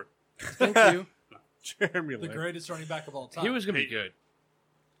 Jeremy Langford. Thank you. Jeremy The Lin. greatest running back of all time. He was going to be Peyton.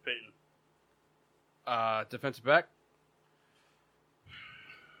 good. Peyton. Defensive back.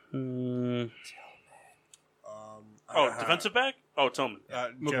 Defensive back? Oh, Tillman.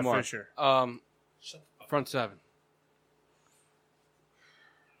 Jeff Mukmar. Fisher. Front seven.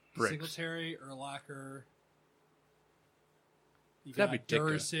 Briggs. Singletary, Urlacher. You That'd got be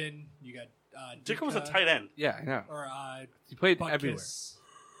Ditka. Durson. You got Ditka was a tight end. Yeah, I know. Or He played Butkus. everywhere.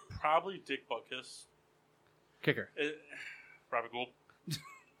 Probably Dick Butkus. Kicker. Robbie Gould.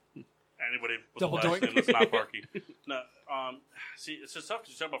 Anybody with Double the last doink. name that's not Parkey. No, see, it's just tough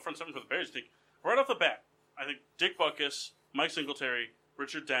because you talk about front seven for the Bears. You think right off the bat, I think Dick Butkus, Mike Singletary,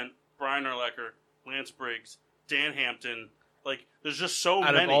 Richard Dent, Brian Urlacher, Lance Briggs, Dan Hampton. Like, there's just so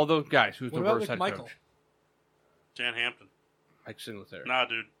Out many. of all those guys, who's What the about worst head McMichael? coach? Dan Hampton. Mike Singletary. Nah,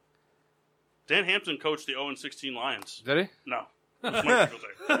 dude. Dan Hampton coached the 0-16 Lions. Did he? No. It was Mike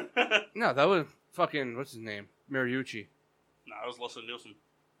Singletary. No, that was fucking, what's his name? Mariucci. Nah, it was Leslie Nielsen.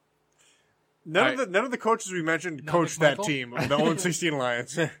 None of the coaches we mentioned Not coached that McMichael? team, the 0-16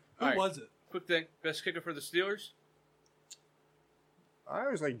 Lions. Who Alright. was it? Quick thing. Best kicker for the Steelers? I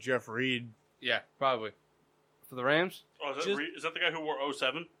always like Jeff Reed. Yeah, probably. For the Rams? Oh, Just- is that the guy who wore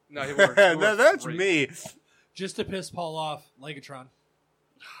 07? No, he wore That's three. me. Just to piss Paul off, Legatron.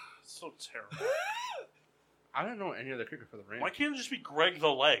 It's so terrible. I don't know any other kicker for the Rams. Why can't it just be Greg the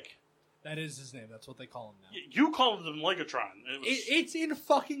Leg? That is his name. That's what they call him now. You called him Legatron. It's in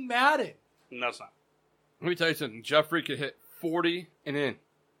fucking Madden. No, it's not. Let me tell you something. Jeffrey could hit 40 and in.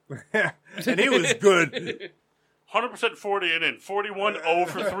 And he was good. 100% 40 and in. 41 0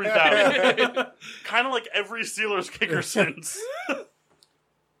 for 3,000. Kind of like every Steelers kicker since.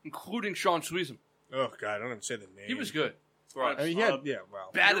 Including Sean Sweezum. Oh, God, I don't even say the name. He was good. Right. I mean, he had, wow.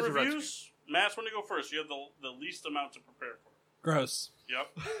 Bad Your as a Redskin. reviews? Matt's when you go first. You have the least amount to prepare for. Gross.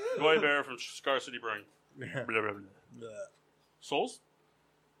 Yep. Goy Bear from Scar City Brewing. Blah, blah, blah. Souls?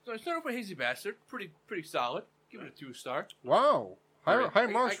 So I started off with Hazy Bastard. Pretty solid. Give it a 2-star. Wow. Alright. High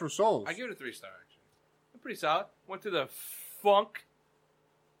marks for Souls. I give it a 3-star, actually. Pretty solid. Went to the Funk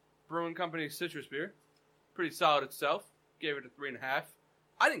Brewing Company Citrus Beer. Pretty solid itself. Gave it a 3.5.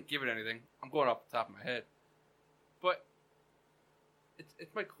 I didn't give it anything. I'm going off the top of my head. But it's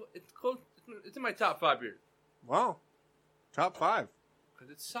close. It's in my top 5 beers. Wow. Top 5.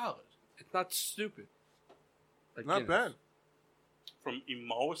 Because it's solid. It's not stupid. Like Not Guinness. bad. From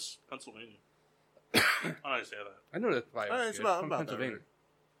Emmaus, Pennsylvania. I don't know how to say that. I know that's why It's good. about From that, Pennsylvania.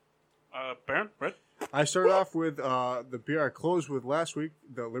 Baron? Red? I started off with the beer I closed with last week,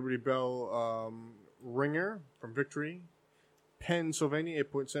 the Liberty Bell Ringer from Victory, Pennsylvania,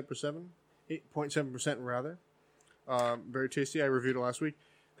 8.7% rather. Very tasty. I reviewed it last week.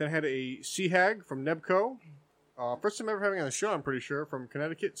 Then I had a Sea Hag from Nebco. First time ever having it on the show, I'm pretty sure, from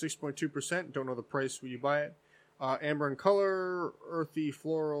Connecticut, 6.2%. Don't know the price when you buy it. Amber in color, earthy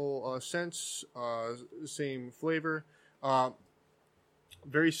floral scents, same flavor.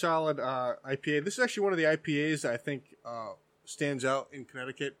 Very solid IPA. This is actually one of the IPAs that I think stands out in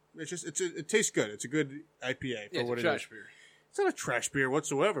Connecticut. It tastes good. It's a good IPA for Yeah, what it's it a is. trash beer. It's not a trash beer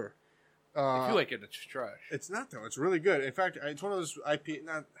whatsoever. If you like it, it's trash. It's not though. It's really good. In fact, it's one of those IPA.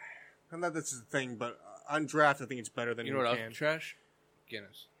 Not that's the thing, but on draft, I think it's better than You know what in else can. is trash?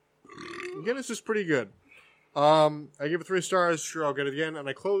 Guinness. Guinness is pretty good. I give it 3 stars. Sure, I'll get it again. And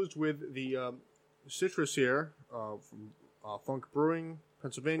I closed with the citrus here from Funk Brewing,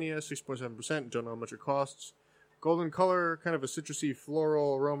 Pennsylvania, 6.7%. Don't know how much it costs. Golden color, kind of a citrusy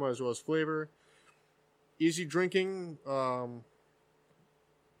floral aroma as well as flavor. Easy drinking.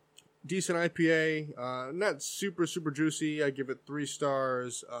 Decent IPA. Not super juicy. I give it 3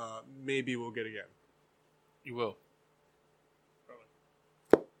 stars. Maybe we'll get again. You will.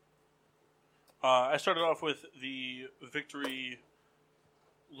 I started off with the Victory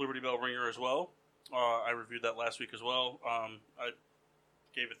Liberty Bell Ringer as well. I reviewed that last week as well. I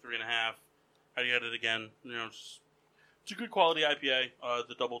gave it 3.5. I get it again. You know, it's a good quality IPA.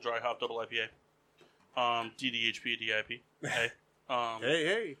 The double dry hop double IPA. DDHP DIP. Hey.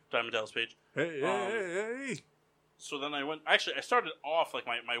 Hey. Diamond Dallas Page. Hey. So then I went. Actually, I started off like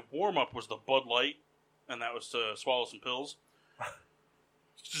my warm up was the Bud Light, and that was to swallow some pills.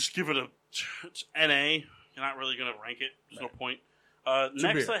 Just give it a it's NA. You're not really going to rank it. There's no point.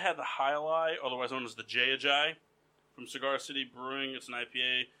 Next, beer. I had the Highlight, otherwise known as the Jayajai, from Cigar City Brewing. It's an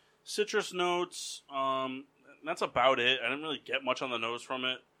IPA. Citrus notes. That's about it. I didn't really get much on the nose from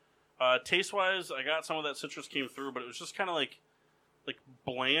it. Taste-wise, I got some of that citrus came through, but it was just kind of like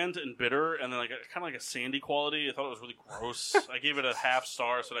bland and bitter, and then like kind of like a sandy quality. I thought it was really gross. I gave it a 0.5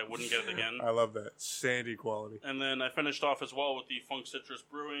 star, so that I wouldn't get it again. I love that. Sandy quality. And then I finished off as well with the Funk Citrus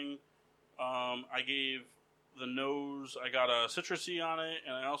Brewing. I gave the nose, I got a citrusy on it,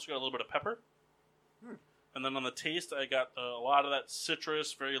 and I also got a little bit of pepper. And then on the taste, I got a lot of that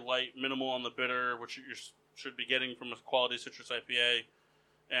citrus, very light, minimal on the bitter, which you should be getting from a quality citrus IPA.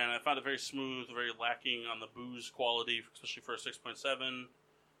 And I found it very smooth, very lacking on the booze quality, especially for a 6.7.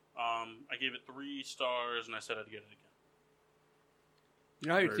 I gave it 3 stars, and I said I'd get it again. You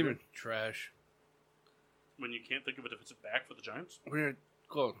know how your Very team good. is trash? When you can't think of it if it's back for the Giants? When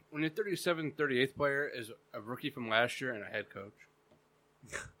your 37th, 38th player is a rookie from last year and a head coach.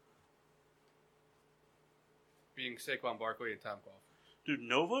 Being Saquon Barkley and Tom Coughlin. Dude,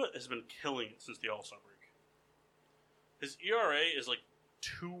 Nova has been killing it since the All-Star break. His ERA is like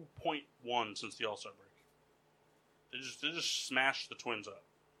 2.1 since the All-Star break. They just smashed the Twins up.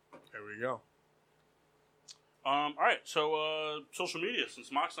 There we go. All right, so social media.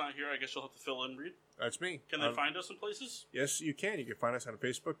 Since Mock's not here, I guess you'll have to fill in, Reed. That's me. Can they find us in places? Yes, you can. You can find us on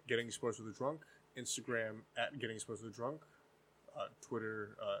Facebook, Getting Sports with the Drunk, Instagram at Getting Sports with the Drunk,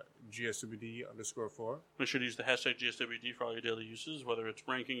 Twitter, GSWD_4. Make sure to use the hashtag GSWD for all your daily uses, whether it's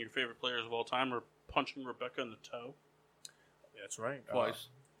ranking your favorite players of all time or punching Rebecca in the toe. That's right. Twice.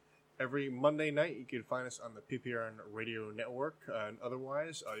 Every Monday night, you can find us on the PPRN Radio Network, and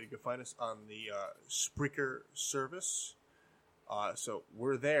otherwise, you can find us on the Spreaker service. So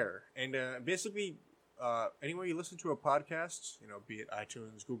we're there, and basically, anywhere you listen to a podcast, be it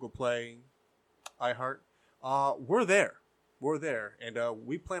iTunes, Google Play, iHeart, we're there. We're there, and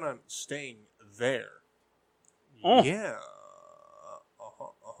we plan on staying there. Oh. Yeah.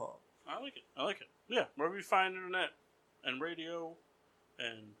 I like it. Yeah, wherever you find internet and radio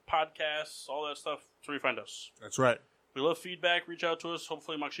and podcasts, all that stuff, that's where you find us. That's right. We love feedback. Reach out to us.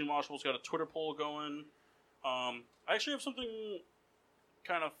 Hopefully, Maxine Washable's got a Twitter poll going. I actually have something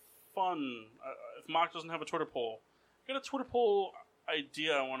kind of fun. If Mock doesn't have a Twitter poll, I got a Twitter poll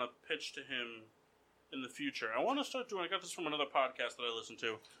idea I want to pitch to him in the future. I want to start doing. I got this from another podcast that I listen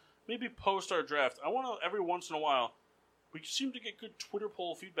to. Maybe post our draft. I want to every once in a while. We seem to get good Twitter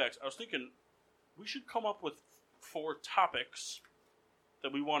poll feedbacks. I was thinking we should come up with 4 topics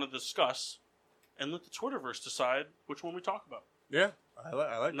that we want to discuss, and let the Twitterverse decide which one we talk about. Yeah, I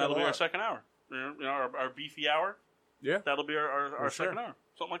like And that that'll a be our lot. second hour. Our beefy hour. Yeah. That'll be our For sure. second hour.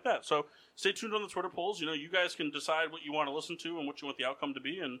 Something like that. So stay tuned on the Twitter polls. You guys can decide what you want to listen to and what you want the outcome to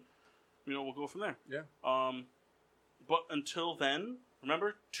be, and we'll go from there. Yeah. But until then,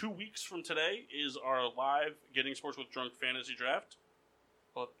 remember, 2 weeks from today is our live Getting Sports with Drunk fantasy draft.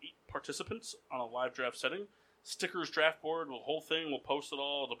 We'll have 8 participants on a live draft setting. Stickers, draft board, the whole thing. We'll post it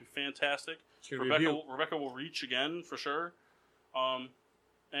all. It'll be fantastic. It's gonna be a view. Rebecca will reach again for sure. And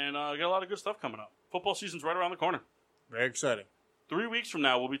got a lot of good stuff coming up. Football season's right around the corner. Very exciting. 3 weeks from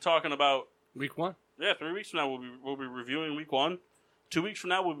now, we'll be talking about. Week 1. Yeah, 3 weeks from now, we'll be reviewing week 1. 2 weeks from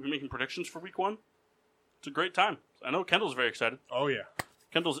now, we'll be making predictions for week 1. It's a great time. I know Kendall's very excited. Oh, yeah.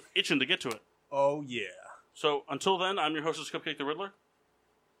 Kendall's itching to get to it. Oh, yeah. So until then, I'm your hostess, Cupcake the Riddler.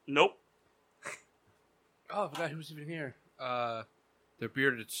 Nope. Oh, I forgot who was even here. Their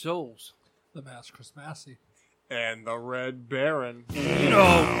bearded souls. The Masked Chris Massey. And the Red Baron.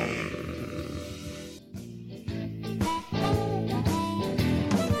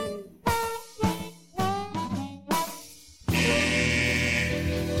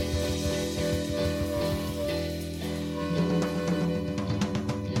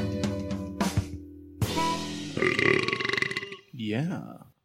 Yeah.